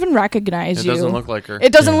 we didn't even recognize you. It doesn't look like her.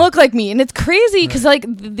 It doesn't look like me. And it's crazy because like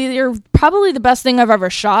they're probably the best thing I've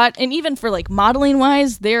ever shot. And even for like modeling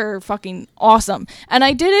wise, they're fucking awesome. And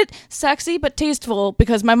I did it sexy but tasteful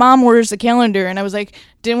because my mom orders a calendar, and I was like,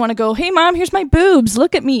 didn't want to go, hey mom, here's my boobs,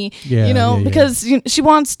 look at me. Because she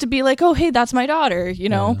wants to be like, oh hey, that's my daughter,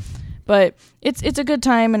 But it's a good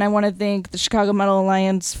time, and I want to thank the Chicago Metal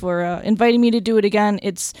Alliance for inviting me to do it again.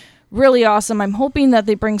 It's really awesome. I'm hoping that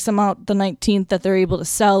they bring some out the 19th that they're able to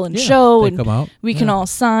sell and show, and we can all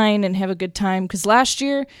sign and have a good time. Because last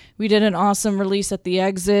year we did an awesome release at the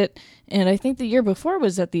Exit, and I think the year before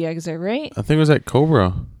was at the Exit, right? I think it was at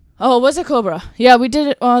Cobra. Oh, was it Cobra? Yeah, we did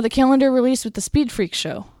it. The calendar release with the Speed Freak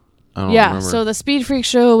show. I don't remember. So the Speed Freak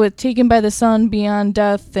show with Taken by the Sun, Beyond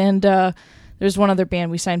Death, and there's one other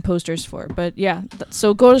band we signed posters for. But yeah,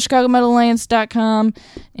 so go to ChicagoMetalAlliance.com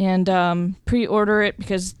and pre-order it,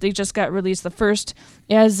 because they just got released the first.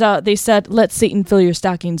 As they said, let Satan fill your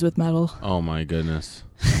stockings with metal. Oh my goodness.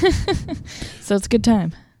 So it's a good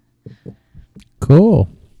time. Cool.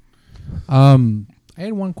 I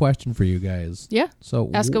had one question for you guys. Yeah.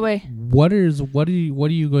 So ask away. What are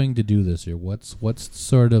you going to do this year? What's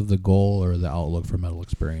sort of the goal or the outlook for Metal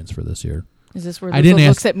Experience for this year? Is this where Luco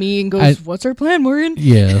looks at me and goes, what's our plan, Morgan?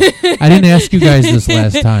 Yeah. I didn't ask you guys this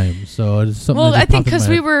last time, so it's something. Well, that I think because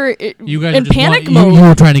we were in panic mode. You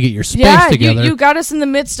were trying to get your space together. You got us in the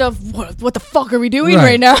midst of what the fuck are we doing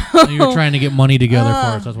right now? You were trying to get money together for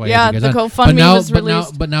us. That's why you guys the GoFundMe was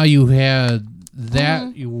released. But now you had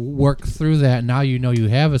that. You worked through that. Now you know you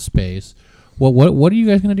have a space. What are you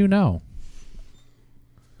guys going to do now?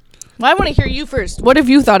 Well, I want to hear you first. What have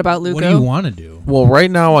you thought about, Luco? What do you want to do? Well, right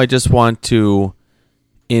now I just want to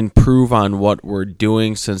improve on what we're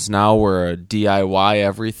doing, since now we're a DIY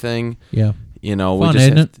everything. Yeah. We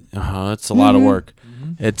just it's a lot of work.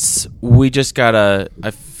 Mm-hmm. We just gotta, I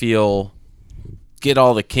feel, get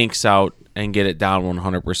all the kinks out and get it down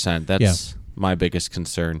 100%. That's my biggest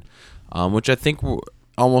concern. Which I think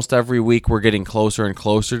almost every week we're getting closer and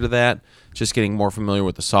closer to that. Just getting more familiar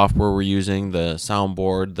with the software we're using, the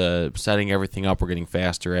soundboard, the setting everything up. We're getting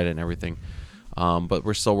faster at it and everything. But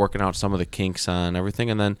we're still working out some of the kinks on everything.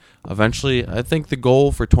 And then eventually, I think the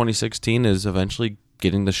goal for 2016 is eventually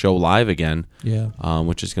getting the show live again. Yeah.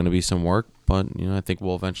 Which is going to be some work, but I think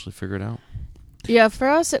we'll eventually figure it out. Yeah, for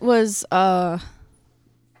us it was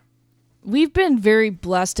we've been very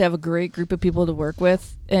blessed to have a great group of people to work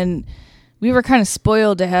with, and we were kind of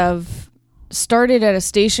spoiled to have started at a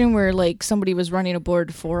station where like somebody was running a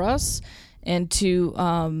board for us, and to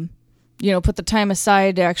put the time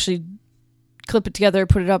aside to actually clip it together,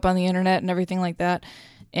 put it up on the internet and everything like that.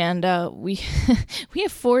 And we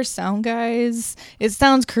have 4 sound guys. It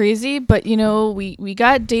sounds crazy, but we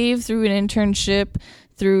got Dave through an internship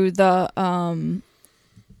through the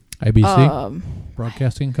IBC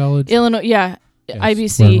Broadcasting College, Illinois. Yeah, yes,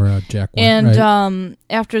 IBC. Jack went, and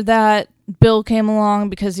after that, Bill came along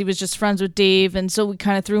because he was just friends with Dave, and so we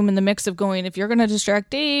kind of threw him in the mix of going, if you're going to distract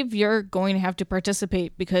Dave, you're going to have to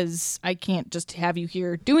participate, because I can't just have you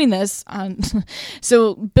here doing this.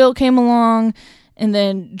 So Bill came along, and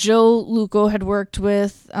then Joe Luco had worked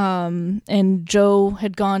with, and Joe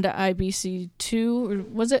had gone to IBC2, or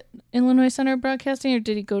was it Illinois Center of Broadcasting, or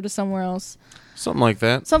did he go to somewhere else? Something like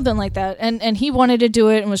that. And he wanted to do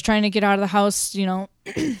it and was trying to get out of the house,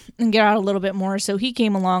 and get out a little bit more. So he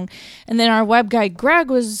came along. And then our web guy, Greg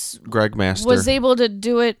Master, was able to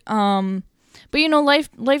do it. But,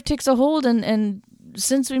 life takes a hold. And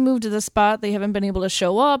since we moved to the spot, they haven't been able to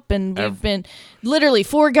show up. And we've been literally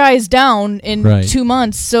 4 guys down in 2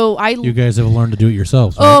 months. So you guys have learned to do it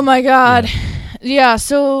yourselves, right? Oh, my God. Yeah. Yeah,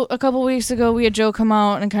 so a couple weeks ago, we had Joe come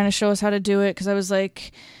out and kind of show us how to do it, because I was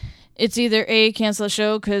like, it's either A, cancel the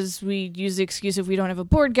show because we use the excuse if we don't have a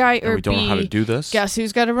board guy, or we don't know how to do this. Guess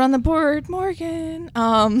who's got to run the board? Morgan.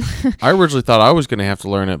 I originally thought I was going to have to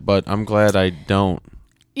learn it, but I'm glad I don't.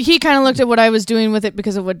 He kind of looked at what I was doing with it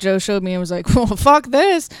because of what Joe showed me and was like, well, fuck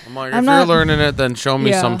this. I'm like, if you're learning it, then show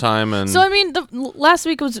me sometime. And so, I mean, last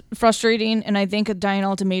week was frustrating, and I think a dying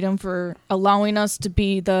ultimatum for allowing us to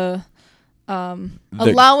be the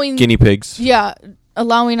guinea pigs. Yeah,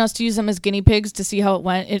 allowing us to use them as guinea pigs to see how it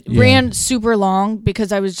went. It ran super long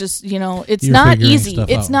because I was just, it's not easy.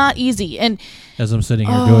 It's not easy. And as I'm sitting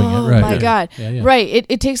here doing it, right. Oh, my God. Yeah. Right.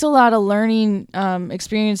 It takes a lot of learning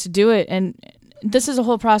experience to do it. And this is a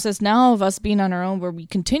whole process now of us being on our own where we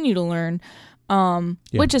continue to learn,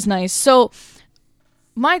 which is nice. So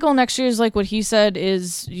my goal next year is like what he said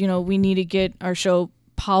is, we need to get our show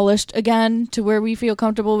polished again to where we feel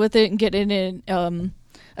comfortable with it and get it in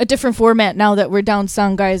a different format now that we're down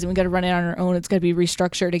sound guys and we got to run it on our own. It's got to be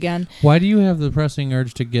restructured again. Why do you have the pressing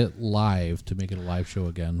urge to get live, to make it a live show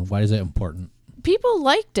again? Why is that important? People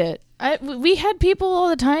liked it. We had people all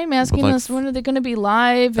the time asking us when are they going to be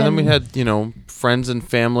live. And then we had, friends and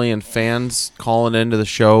family and fans calling into the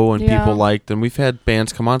show, and people liked. And we've had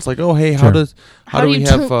bands come on. It's like, oh, hey, how do we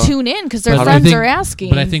have tune in? Because their friends are asking.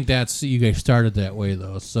 But I think that's you guys started that way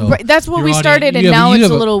though. So that's what we started, and now it's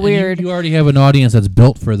a little weird. You already have an audience that's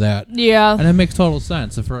built for that. Yeah, and it makes total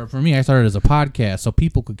sense. For me, I started as a podcast, so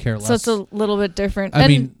people could care less. So it's a little bit different. I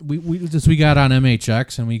mean, we got on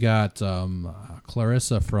MHX, and we got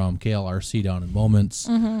Clarissa from KLRC down in Moments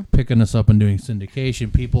picking us up and doing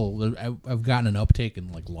syndication. People, I've gotten an uptake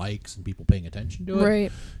in likes and people paying attention to it.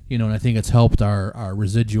 Right. And I think it's helped our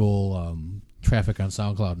residual traffic on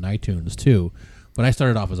SoundCloud and iTunes too. But I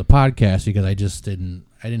started off as a podcast because I didn't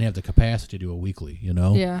have the capacity to do a weekly,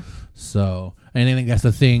 Yeah. So, and I think that's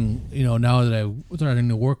the thing, now that I'm starting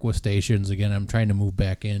to work with stations again, I'm trying to move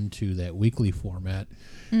back into that weekly format.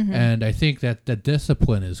 And I think that the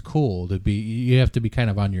discipline is cool you have to be kind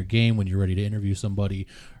of on your game when you're ready to interview somebody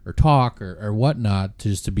or talk or whatnot,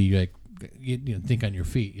 just to be like, think on your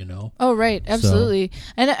feet, Oh, right. Absolutely.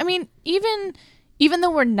 So. And I mean, even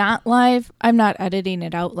though we're not live, I'm not editing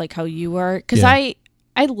it out like how you are. Because I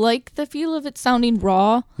like the feel of it sounding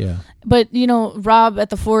raw. Yeah. But, Rob at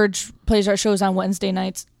The Forge plays our shows on Wednesday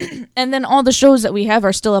nights. And then all the shows that we have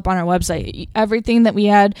are still up on our website. Everything that we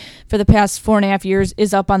had for the past 4.5 years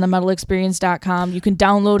is up on the metalexperience.com. You can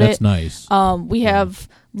download it. That's nice. We have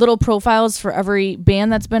little profiles for every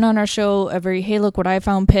band that's been on our show, every hey look what I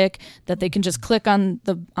found pick that they can just click on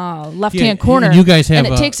the left-hand corner. And you guys have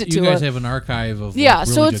and it takes it to have an archive of really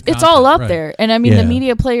so it's all up right. there. And I mean the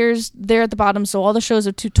media players there at the bottom, so all the shows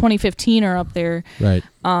of 2015 are up there. Right.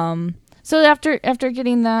 So after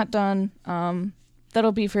getting that done,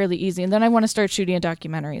 that'll be fairly easy. And then I want to start shooting a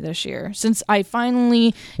documentary this year since I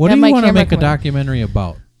finally What do you want to make a documentary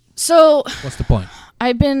about? So what's the point?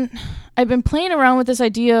 I've been playing around with this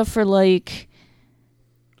idea for like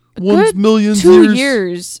a good million 2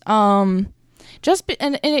 years. And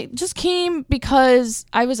it just came because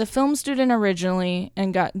I was a film student originally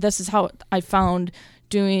and this is how I found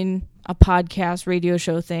doing a podcast radio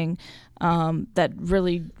show thing that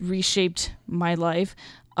really reshaped my life.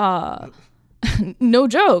 No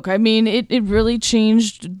joke. I mean, it really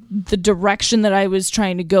changed the direction that I was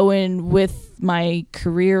trying to go in with my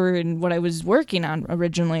career and what I was working on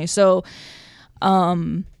originally. So,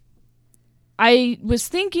 I was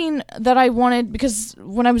thinking that I wanted, because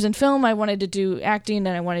when I was in film, I wanted to do acting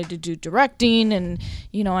and I wanted to do directing and,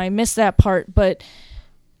 I missed that part, but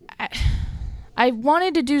I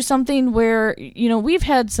wanted to do something where, we've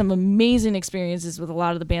had some amazing experiences with a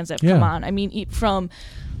lot of the bands that have come on. I mean,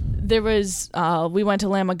 there was, we went to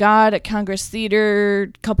Lamb of God at Congress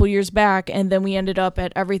Theater a couple years back, and then we ended up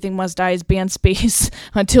at Everything Must Die's band space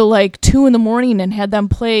until like 2 a.m. and had them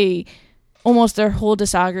play almost their whole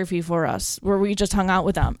discography for us, where we just hung out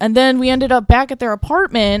with them. And then we ended up back at their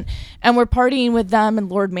apartment and we're partying with them and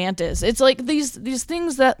Lord Mantis. It's like these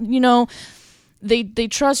things that, they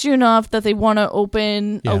trust you enough that they want to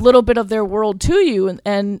open a little bit of their world to you.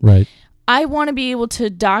 And right. I want to be able to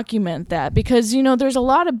document that because, there's a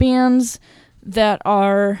lot of bands that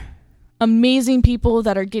are amazing people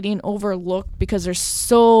that are getting overlooked because there's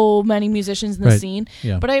so many musicians in the scene.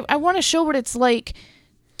 Yeah. But I want to show what it's like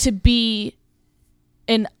to be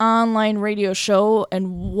an online radio show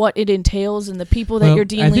and what it entails and the people that you're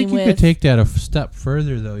dealing with. I think you could take that a step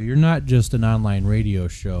further, though. You're not just an online radio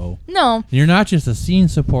show. No. You're not just a scene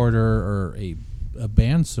supporter or a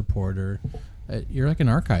band supporter. You're like an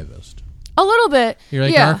archivist. A little bit. You're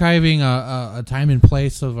like archiving a time and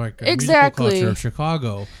place of like a musical culture of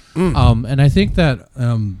Chicago. And I think that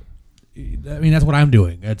that's what I'm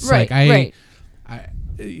doing. It's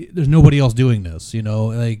there's nobody else doing this,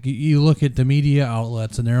 like you look at the media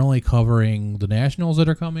outlets and they're only covering the nationals that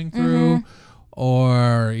are coming through,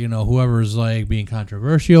 or whoever's like being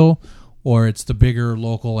controversial, or it's the bigger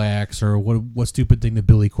local acts, or what stupid thing that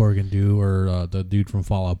Billy Corgan do, or the dude from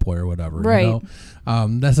Fall Out Boy or whatever. Right.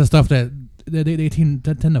 That's the stuff that they tend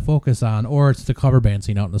to focus on, or it's the cover band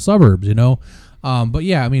scene out in the suburbs. But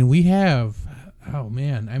yeah, we have. Oh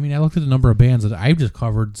man! I looked at the number of bands that I've just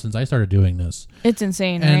covered since I started doing this. It's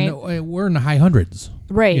insane, and right? We're in the high hundreds,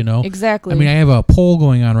 right? Exactly. I have a poll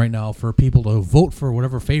going on right now for people to vote for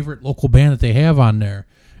whatever favorite local band that they have on there,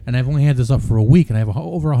 and I've only had this up for a week, and I have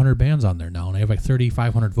over 100 bands on there now, and I have like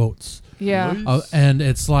 3,500 votes. Yeah, and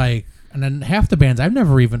it's like, and then half the bands I've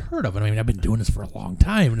never even heard of, and I've been doing this for a long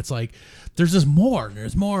time, and it's like there's just more, and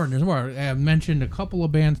there's more, and there's more. I mentioned a couple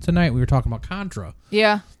of bands tonight. We were talking about Contra.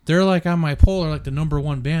 Yeah. They're like on my poll, they're like the number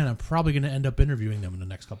one band. I'm probably going to end up interviewing them in the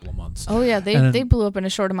next couple of months. Oh, yeah. They blew up in a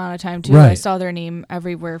short amount of time, too. Right. I saw their name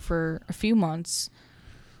everywhere for a few months.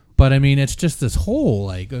 But, it's just this whole,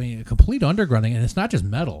 complete undergrounding. And it's not just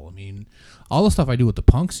metal. All the stuff I do with the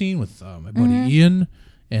punk scene with my buddy Ian,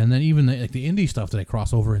 and then even the indie stuff that I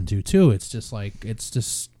cross over into, too. It's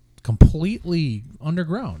just completely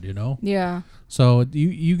underground, Yeah. So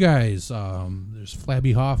you guys, there's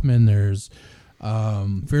Flabby Hoffman, there's...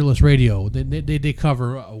 Fearless Radio, they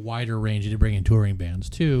cover a wider range. They bring in touring bands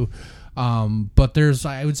too, but there's,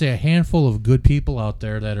 I would say, a handful of good people out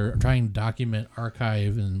there that are trying to document,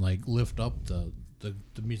 archive, and lift up the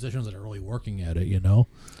musicians that are really working at it.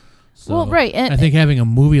 So, well, right. And I think having a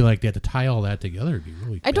movie like that to tie all that together would be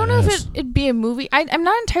really I don't know if it'd be a movie. I'm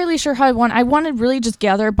not entirely sure how I want to really just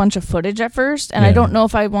gather a bunch of footage at first, and I don't know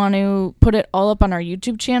if I want to put it all up on our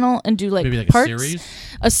YouTube channel and do maybe parts.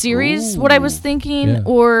 A series, what I was thinking,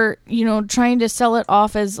 or, trying to sell it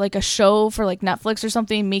off as like a show for like Netflix or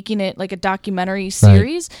something, making it like a documentary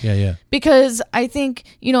series. Right. Yeah. Because I think,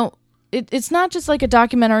 it's not just like a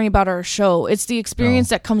documentary about our show. It's the experience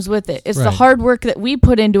that comes with it. It's the hard work that we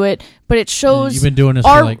put into it, but it shows you've been doing this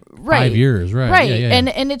for 5 years, right? Right. Yeah.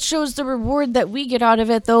 And it shows the reward that we get out of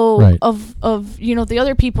it, though, of the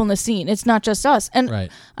other people in the scene. It's not just us.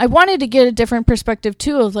 And I wanted to get a different perspective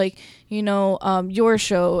too of your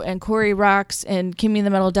show and Corey Rocks and Kimmy the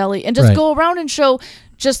Metal Deli, and just go around and show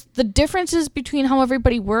just the differences between how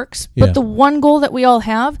everybody works, but the one goal that we all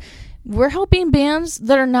have. We're helping bands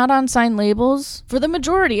that are not on signed labels for the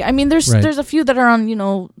majority. There's a few that are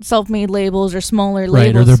on, self-made labels or smaller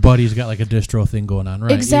labels. Right, or their buddy's got like a distro thing going on,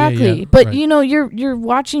 right? Exactly. Yeah. But, you're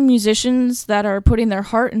watching musicians that are putting their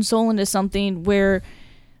heart and soul into something where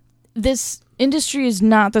this industry is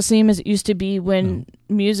not the same as it used to be when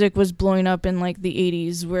music was blowing up in like the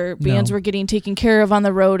 80s, where bands were getting taken care of on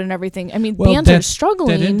the road and everything. Bands are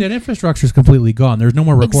struggling. That infrastructure is completely gone. There's no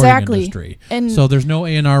more recording industry. And so there's no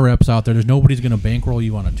A&R reps out there. There's nobody's going to bankroll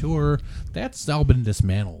you on a tour. That's all been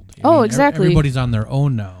dismantled. Exactly. Everybody's on their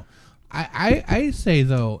own now. I say,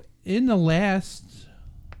 though, in the last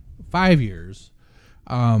 5 years,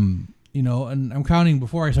 and I'm counting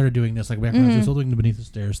before I started doing this, back when I was still doing the Beneath the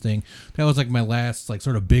Stairs thing. That was my last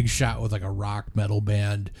sort of big shot with a rock metal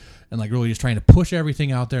band, and really just trying to push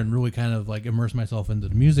everything out there and really kind of immerse myself into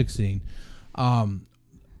the music scene.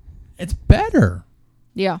 It's better.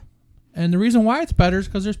 Yeah. And the reason why it's better is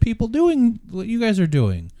because there's people doing what you guys are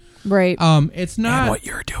doing. Right. It's not and what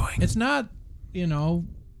you're doing. It's not,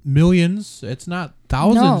 millions. It's not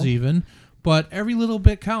thousands even. But every little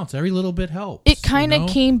bit counts. Every little bit helps. It kind of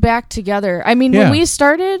came back together. When we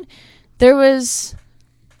started, there was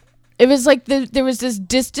this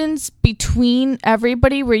distance between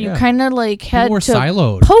everybody where you kind of had to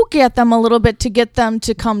siloed. Poke at them a little bit to get them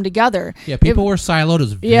to come together. Yeah, people were siloed. It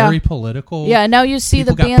was very political. Yeah, now you see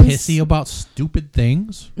people the bands got pissy about stupid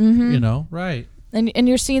things. Right. And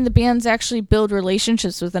you're seeing the bands actually build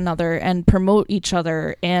relationships with another and promote each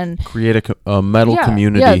other and create a metal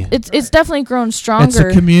community. Yeah, it's definitely grown stronger. It's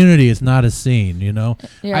a community. It's not a scene. Yeah.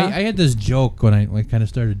 I had this joke when I kind of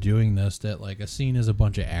started doing this that a scene is a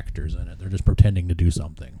bunch of actors in it. They're just pretending to do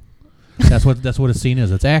something. That's what a scene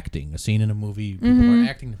is. It's acting. A scene in a movie, people are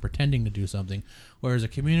acting and pretending to do something. Whereas a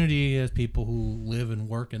community is people who live and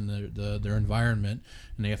work in their environment,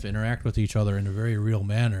 and they have to interact with each other in a very real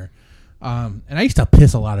manner. And I used to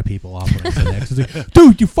piss a lot of people off when I said that. It's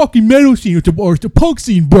dude, you fucking metal scene or it's the punk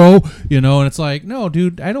scene, bro. And it's no,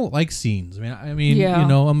 dude, I don't like scenes. I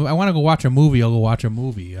want to go watch a movie. I'll go watch a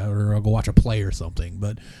movie, or I'll go watch a play or something.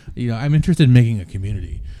 But I'm interested in making a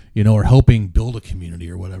community. or helping build a community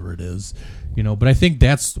or whatever it is, But I think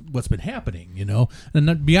that's what's been happening, And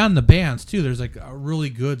then beyond the bands too, there's like a really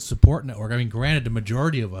good support network. I mean, granted, the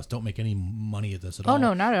majority of us don't make any money at this at all. Oh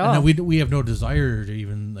no, not at and all. We have no desire to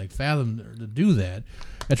even like fathom to do that.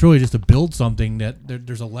 It's really just to build something that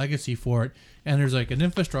there's a legacy for it, and there's like an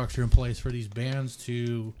infrastructure in place for these bands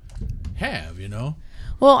to have,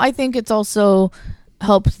 Well, I think it's also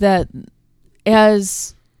helped that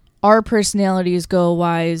as our personalities go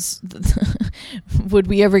wise, would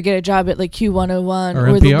we ever get a job at like Q101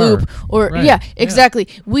 or the Loop? Or right. Exactly.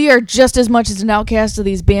 We are just as much as an outcast of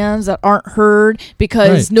these bands that aren't heard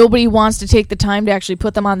because nobody wants to take the time to actually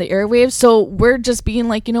put them on the airwaves. So we're just being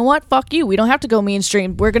like, you know what? Fuck you. We don't have to go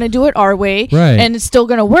mainstream. We're going to do it our way, and it's still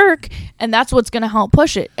going to work, and that's what's going to help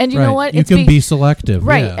push it. And you know what? You can be selective.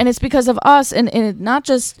 Right. Yeah. And it's because of us, and not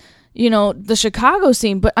just the Chicago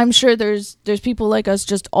scene, but I'm sure there's people like us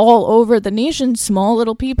just all over the nation, small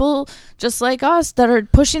little people just like us that are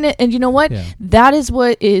pushing it. And you know what? Yeah. That is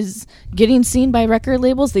what is getting seen by record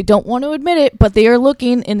labels. They don't want to admit it, but they are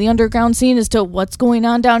looking in the underground scene as to what's going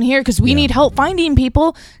on down here because we need help finding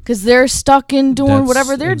people because they're stuck in doing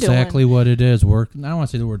whatever they're doing. Exactly what it is. I don't want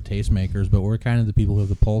to say the word tastemakers, but we're kind of the people who have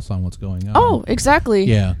the pulse on what's going on. Oh, exactly.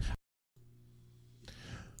 Yeah.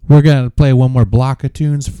 We're going to play one more block of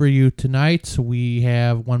tunes for you tonight. We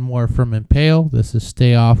have one more from Impale. This is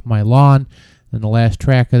Stay Off My Lawn. And the last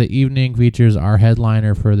track of the evening features our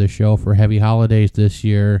headliner for the show for Heavy Holidays this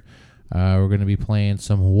year. We're going to be playing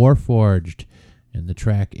some Warforged. And the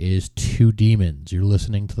track is Two Demons. You're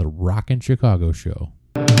listening to the Rockin' Chicago Show.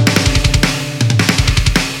 Yeah.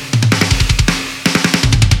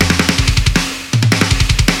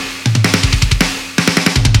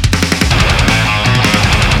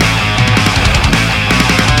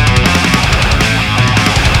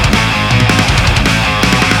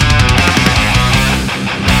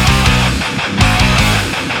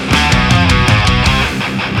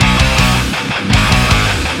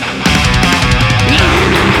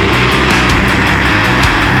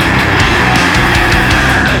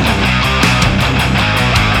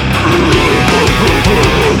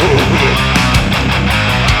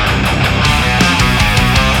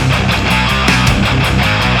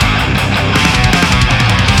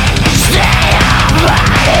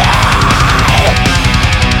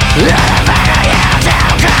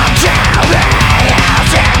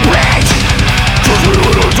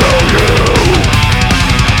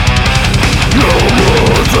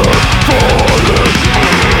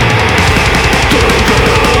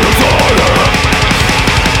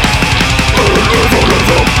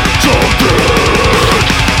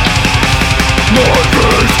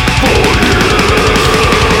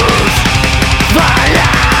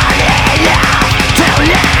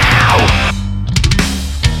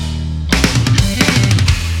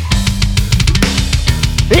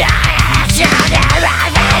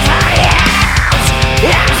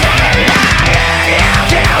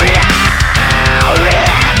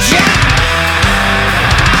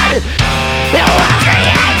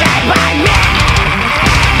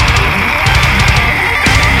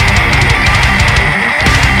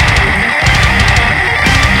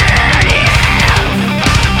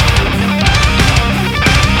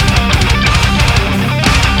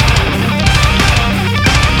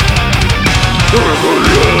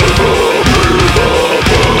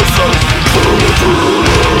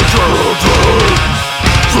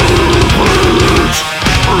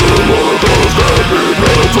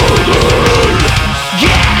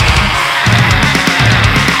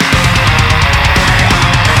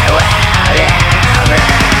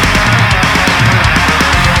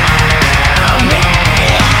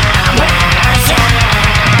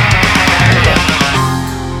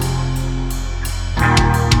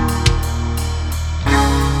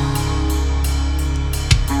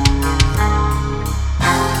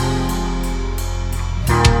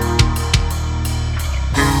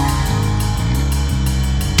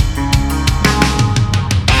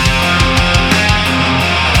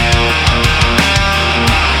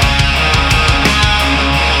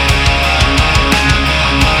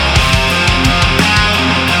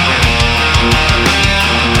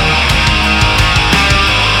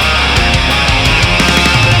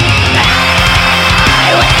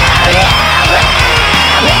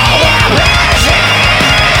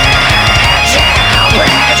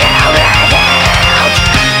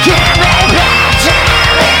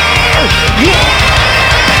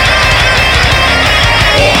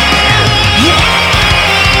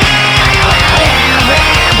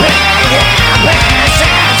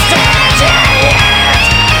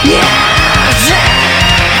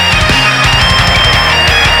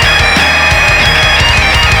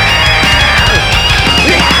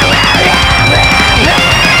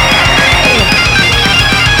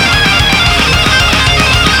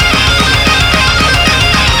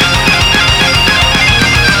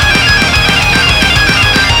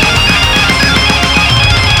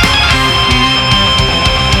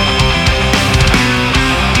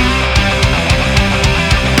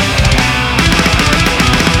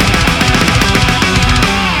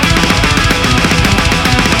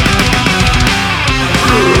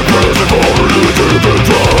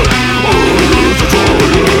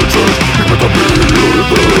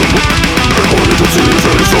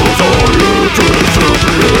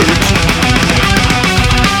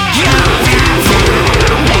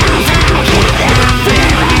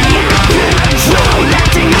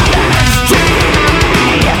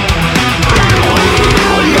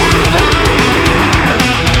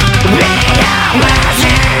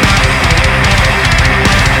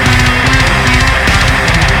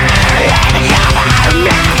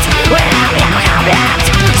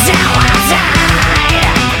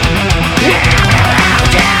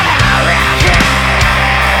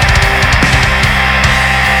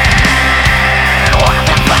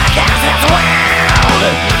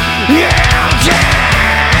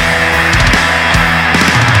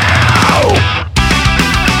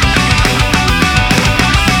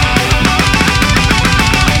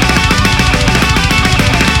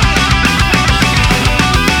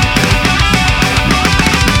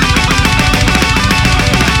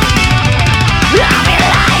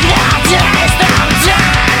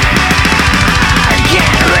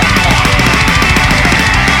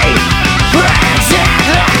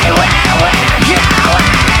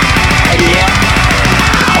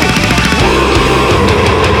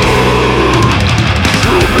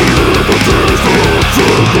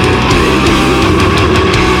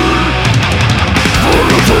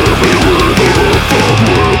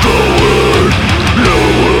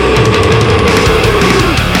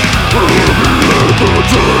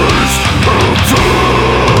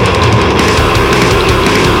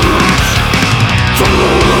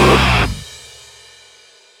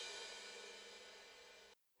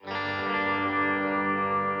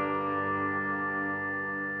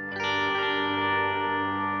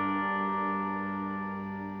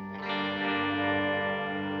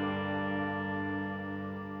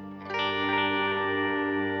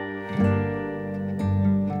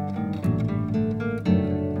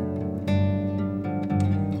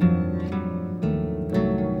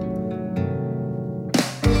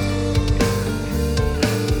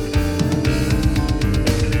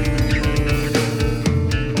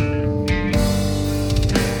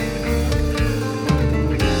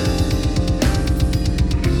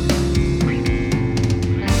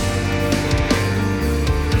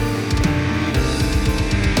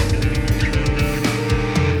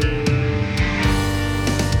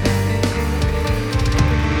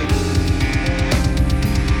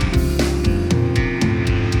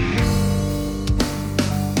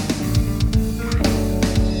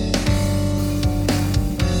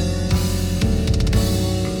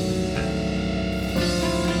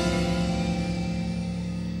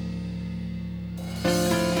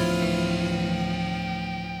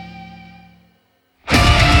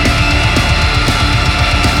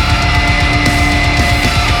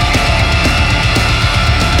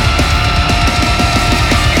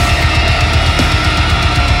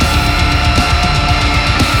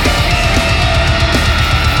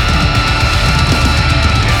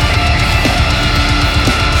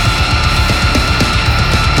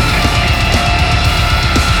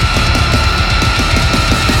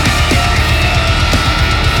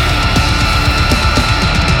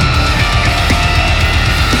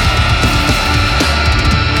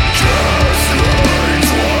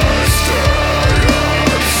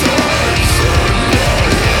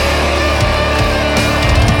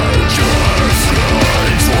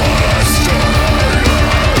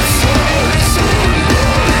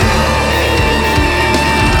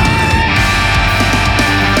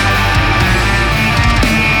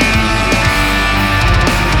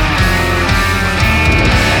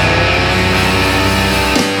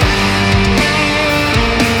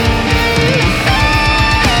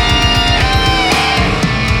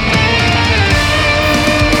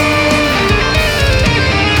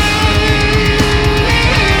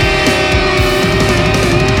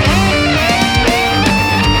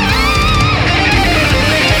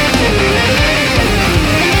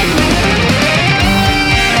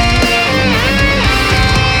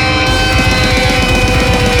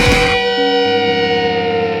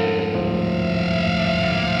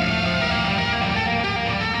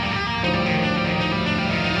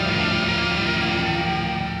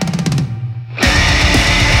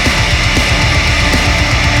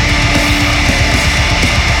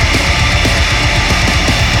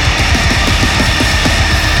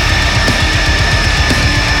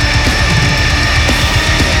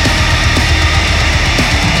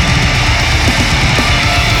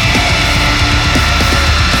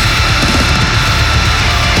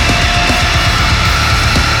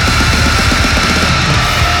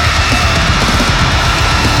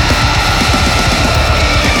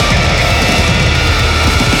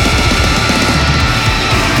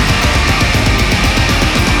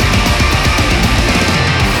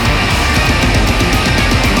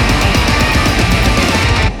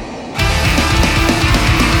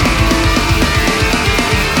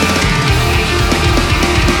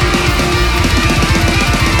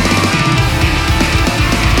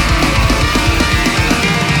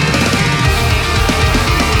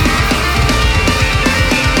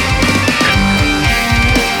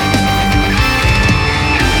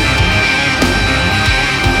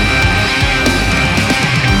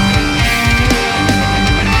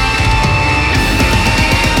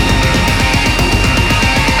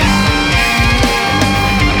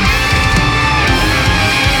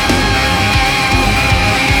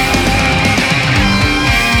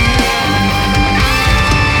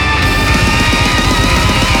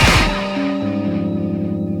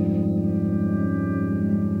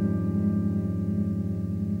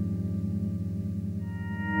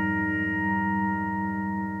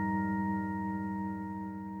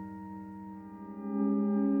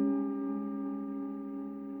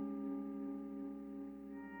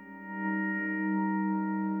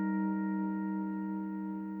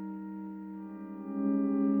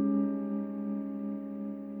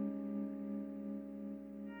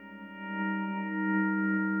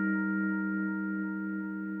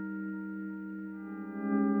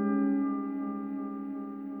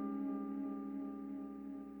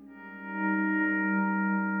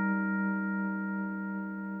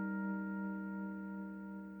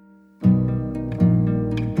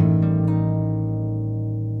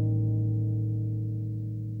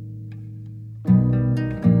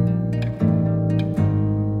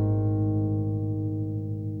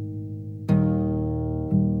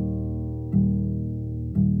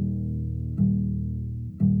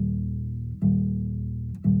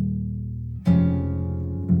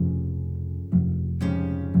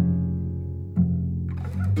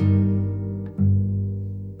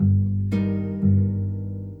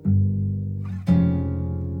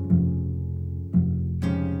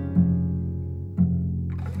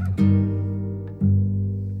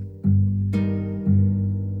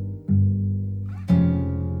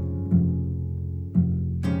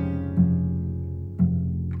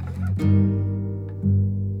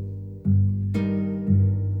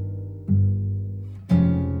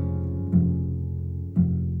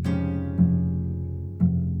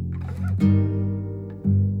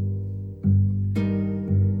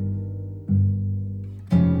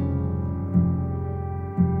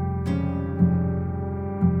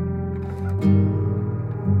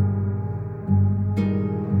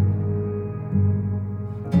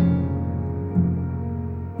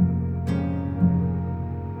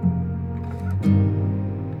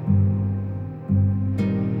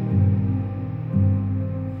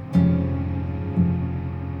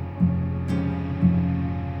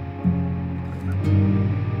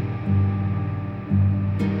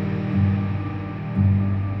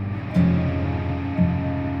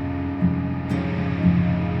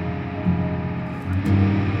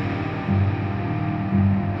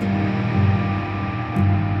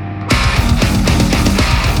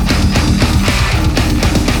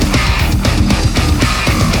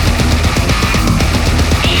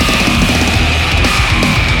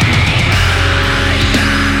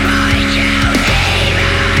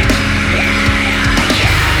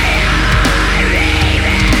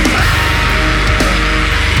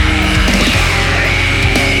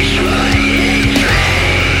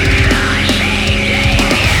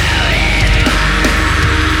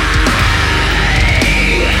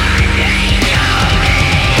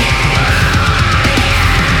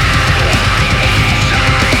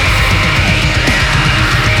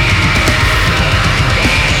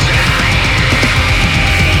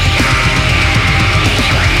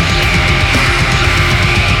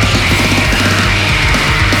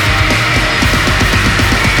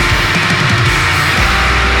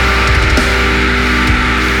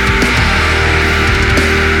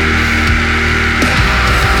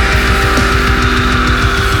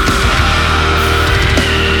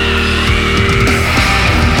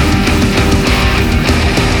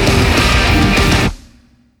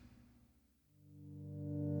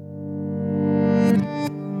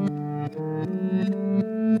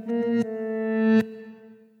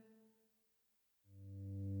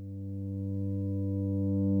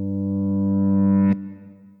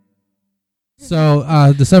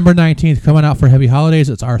 So December 19th, coming out for Heavy Holidays.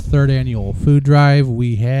 It's our 3rd annual food drive.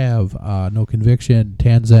 We have No Conviction,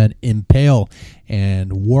 TanZen, Impale,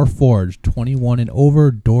 and Warforged. 21 and over.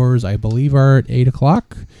 Doors, I believe, are at 8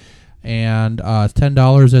 o'clock. And it's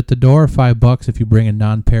 $10 at the door, $5 if you bring a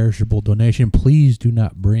non-perishable donation. Please do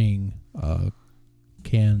not bring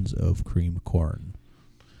cans of creamed corn.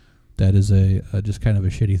 That is just kind of a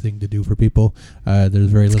shitty thing to do for people. There's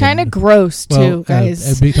very little. It's kind of gross too, guys.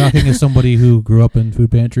 I'd be talking as somebody who grew up in food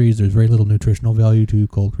pantries. There's very little nutritional value to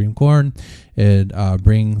cold cream corn, and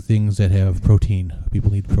bring things that have protein.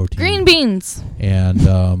 People need protein. Green beans and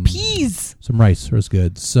peas. Some rice is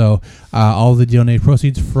good. So all the donated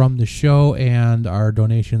proceeds from the show and our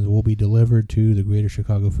donations will be delivered to the Greater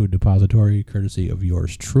Chicago Food Depository, courtesy of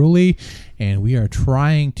yours truly. And we are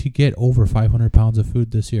trying to get over 500 pounds of food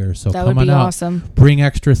this year. So that come would be on out. awesome. Bring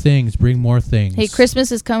extra things. Bring more things. Hey,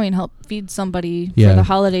 Christmas is coming. Help feed somebody for the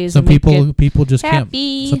holidays. Some people just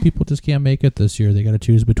happy. can't. Some people just can't make it this year. They got to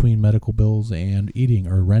choose between medical bills and eating,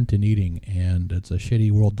 or rent and eating, and it's a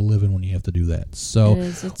shitty world to live in when you have to do that.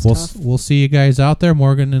 So we'll see you guys out there.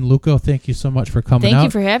 Morgan and Luco, thank you so much for coming out. Thank you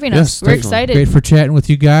for having us. We're excited. Great for chatting with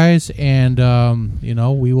you guys, and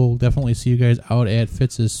we will definitely see you guys out at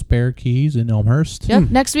Fitz's Spare Keys in Elmhurst. Yep.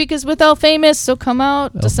 Next week is with El Famous, so come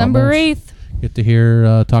out December 8th. Get to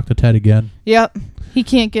hear talk to Ted again. Yep. He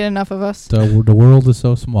can't get enough of us. The world is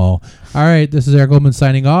so small. All right, this is Eric Goldman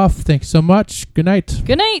signing off. Thanks so much. Good night.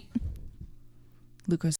 Good night. Lucas.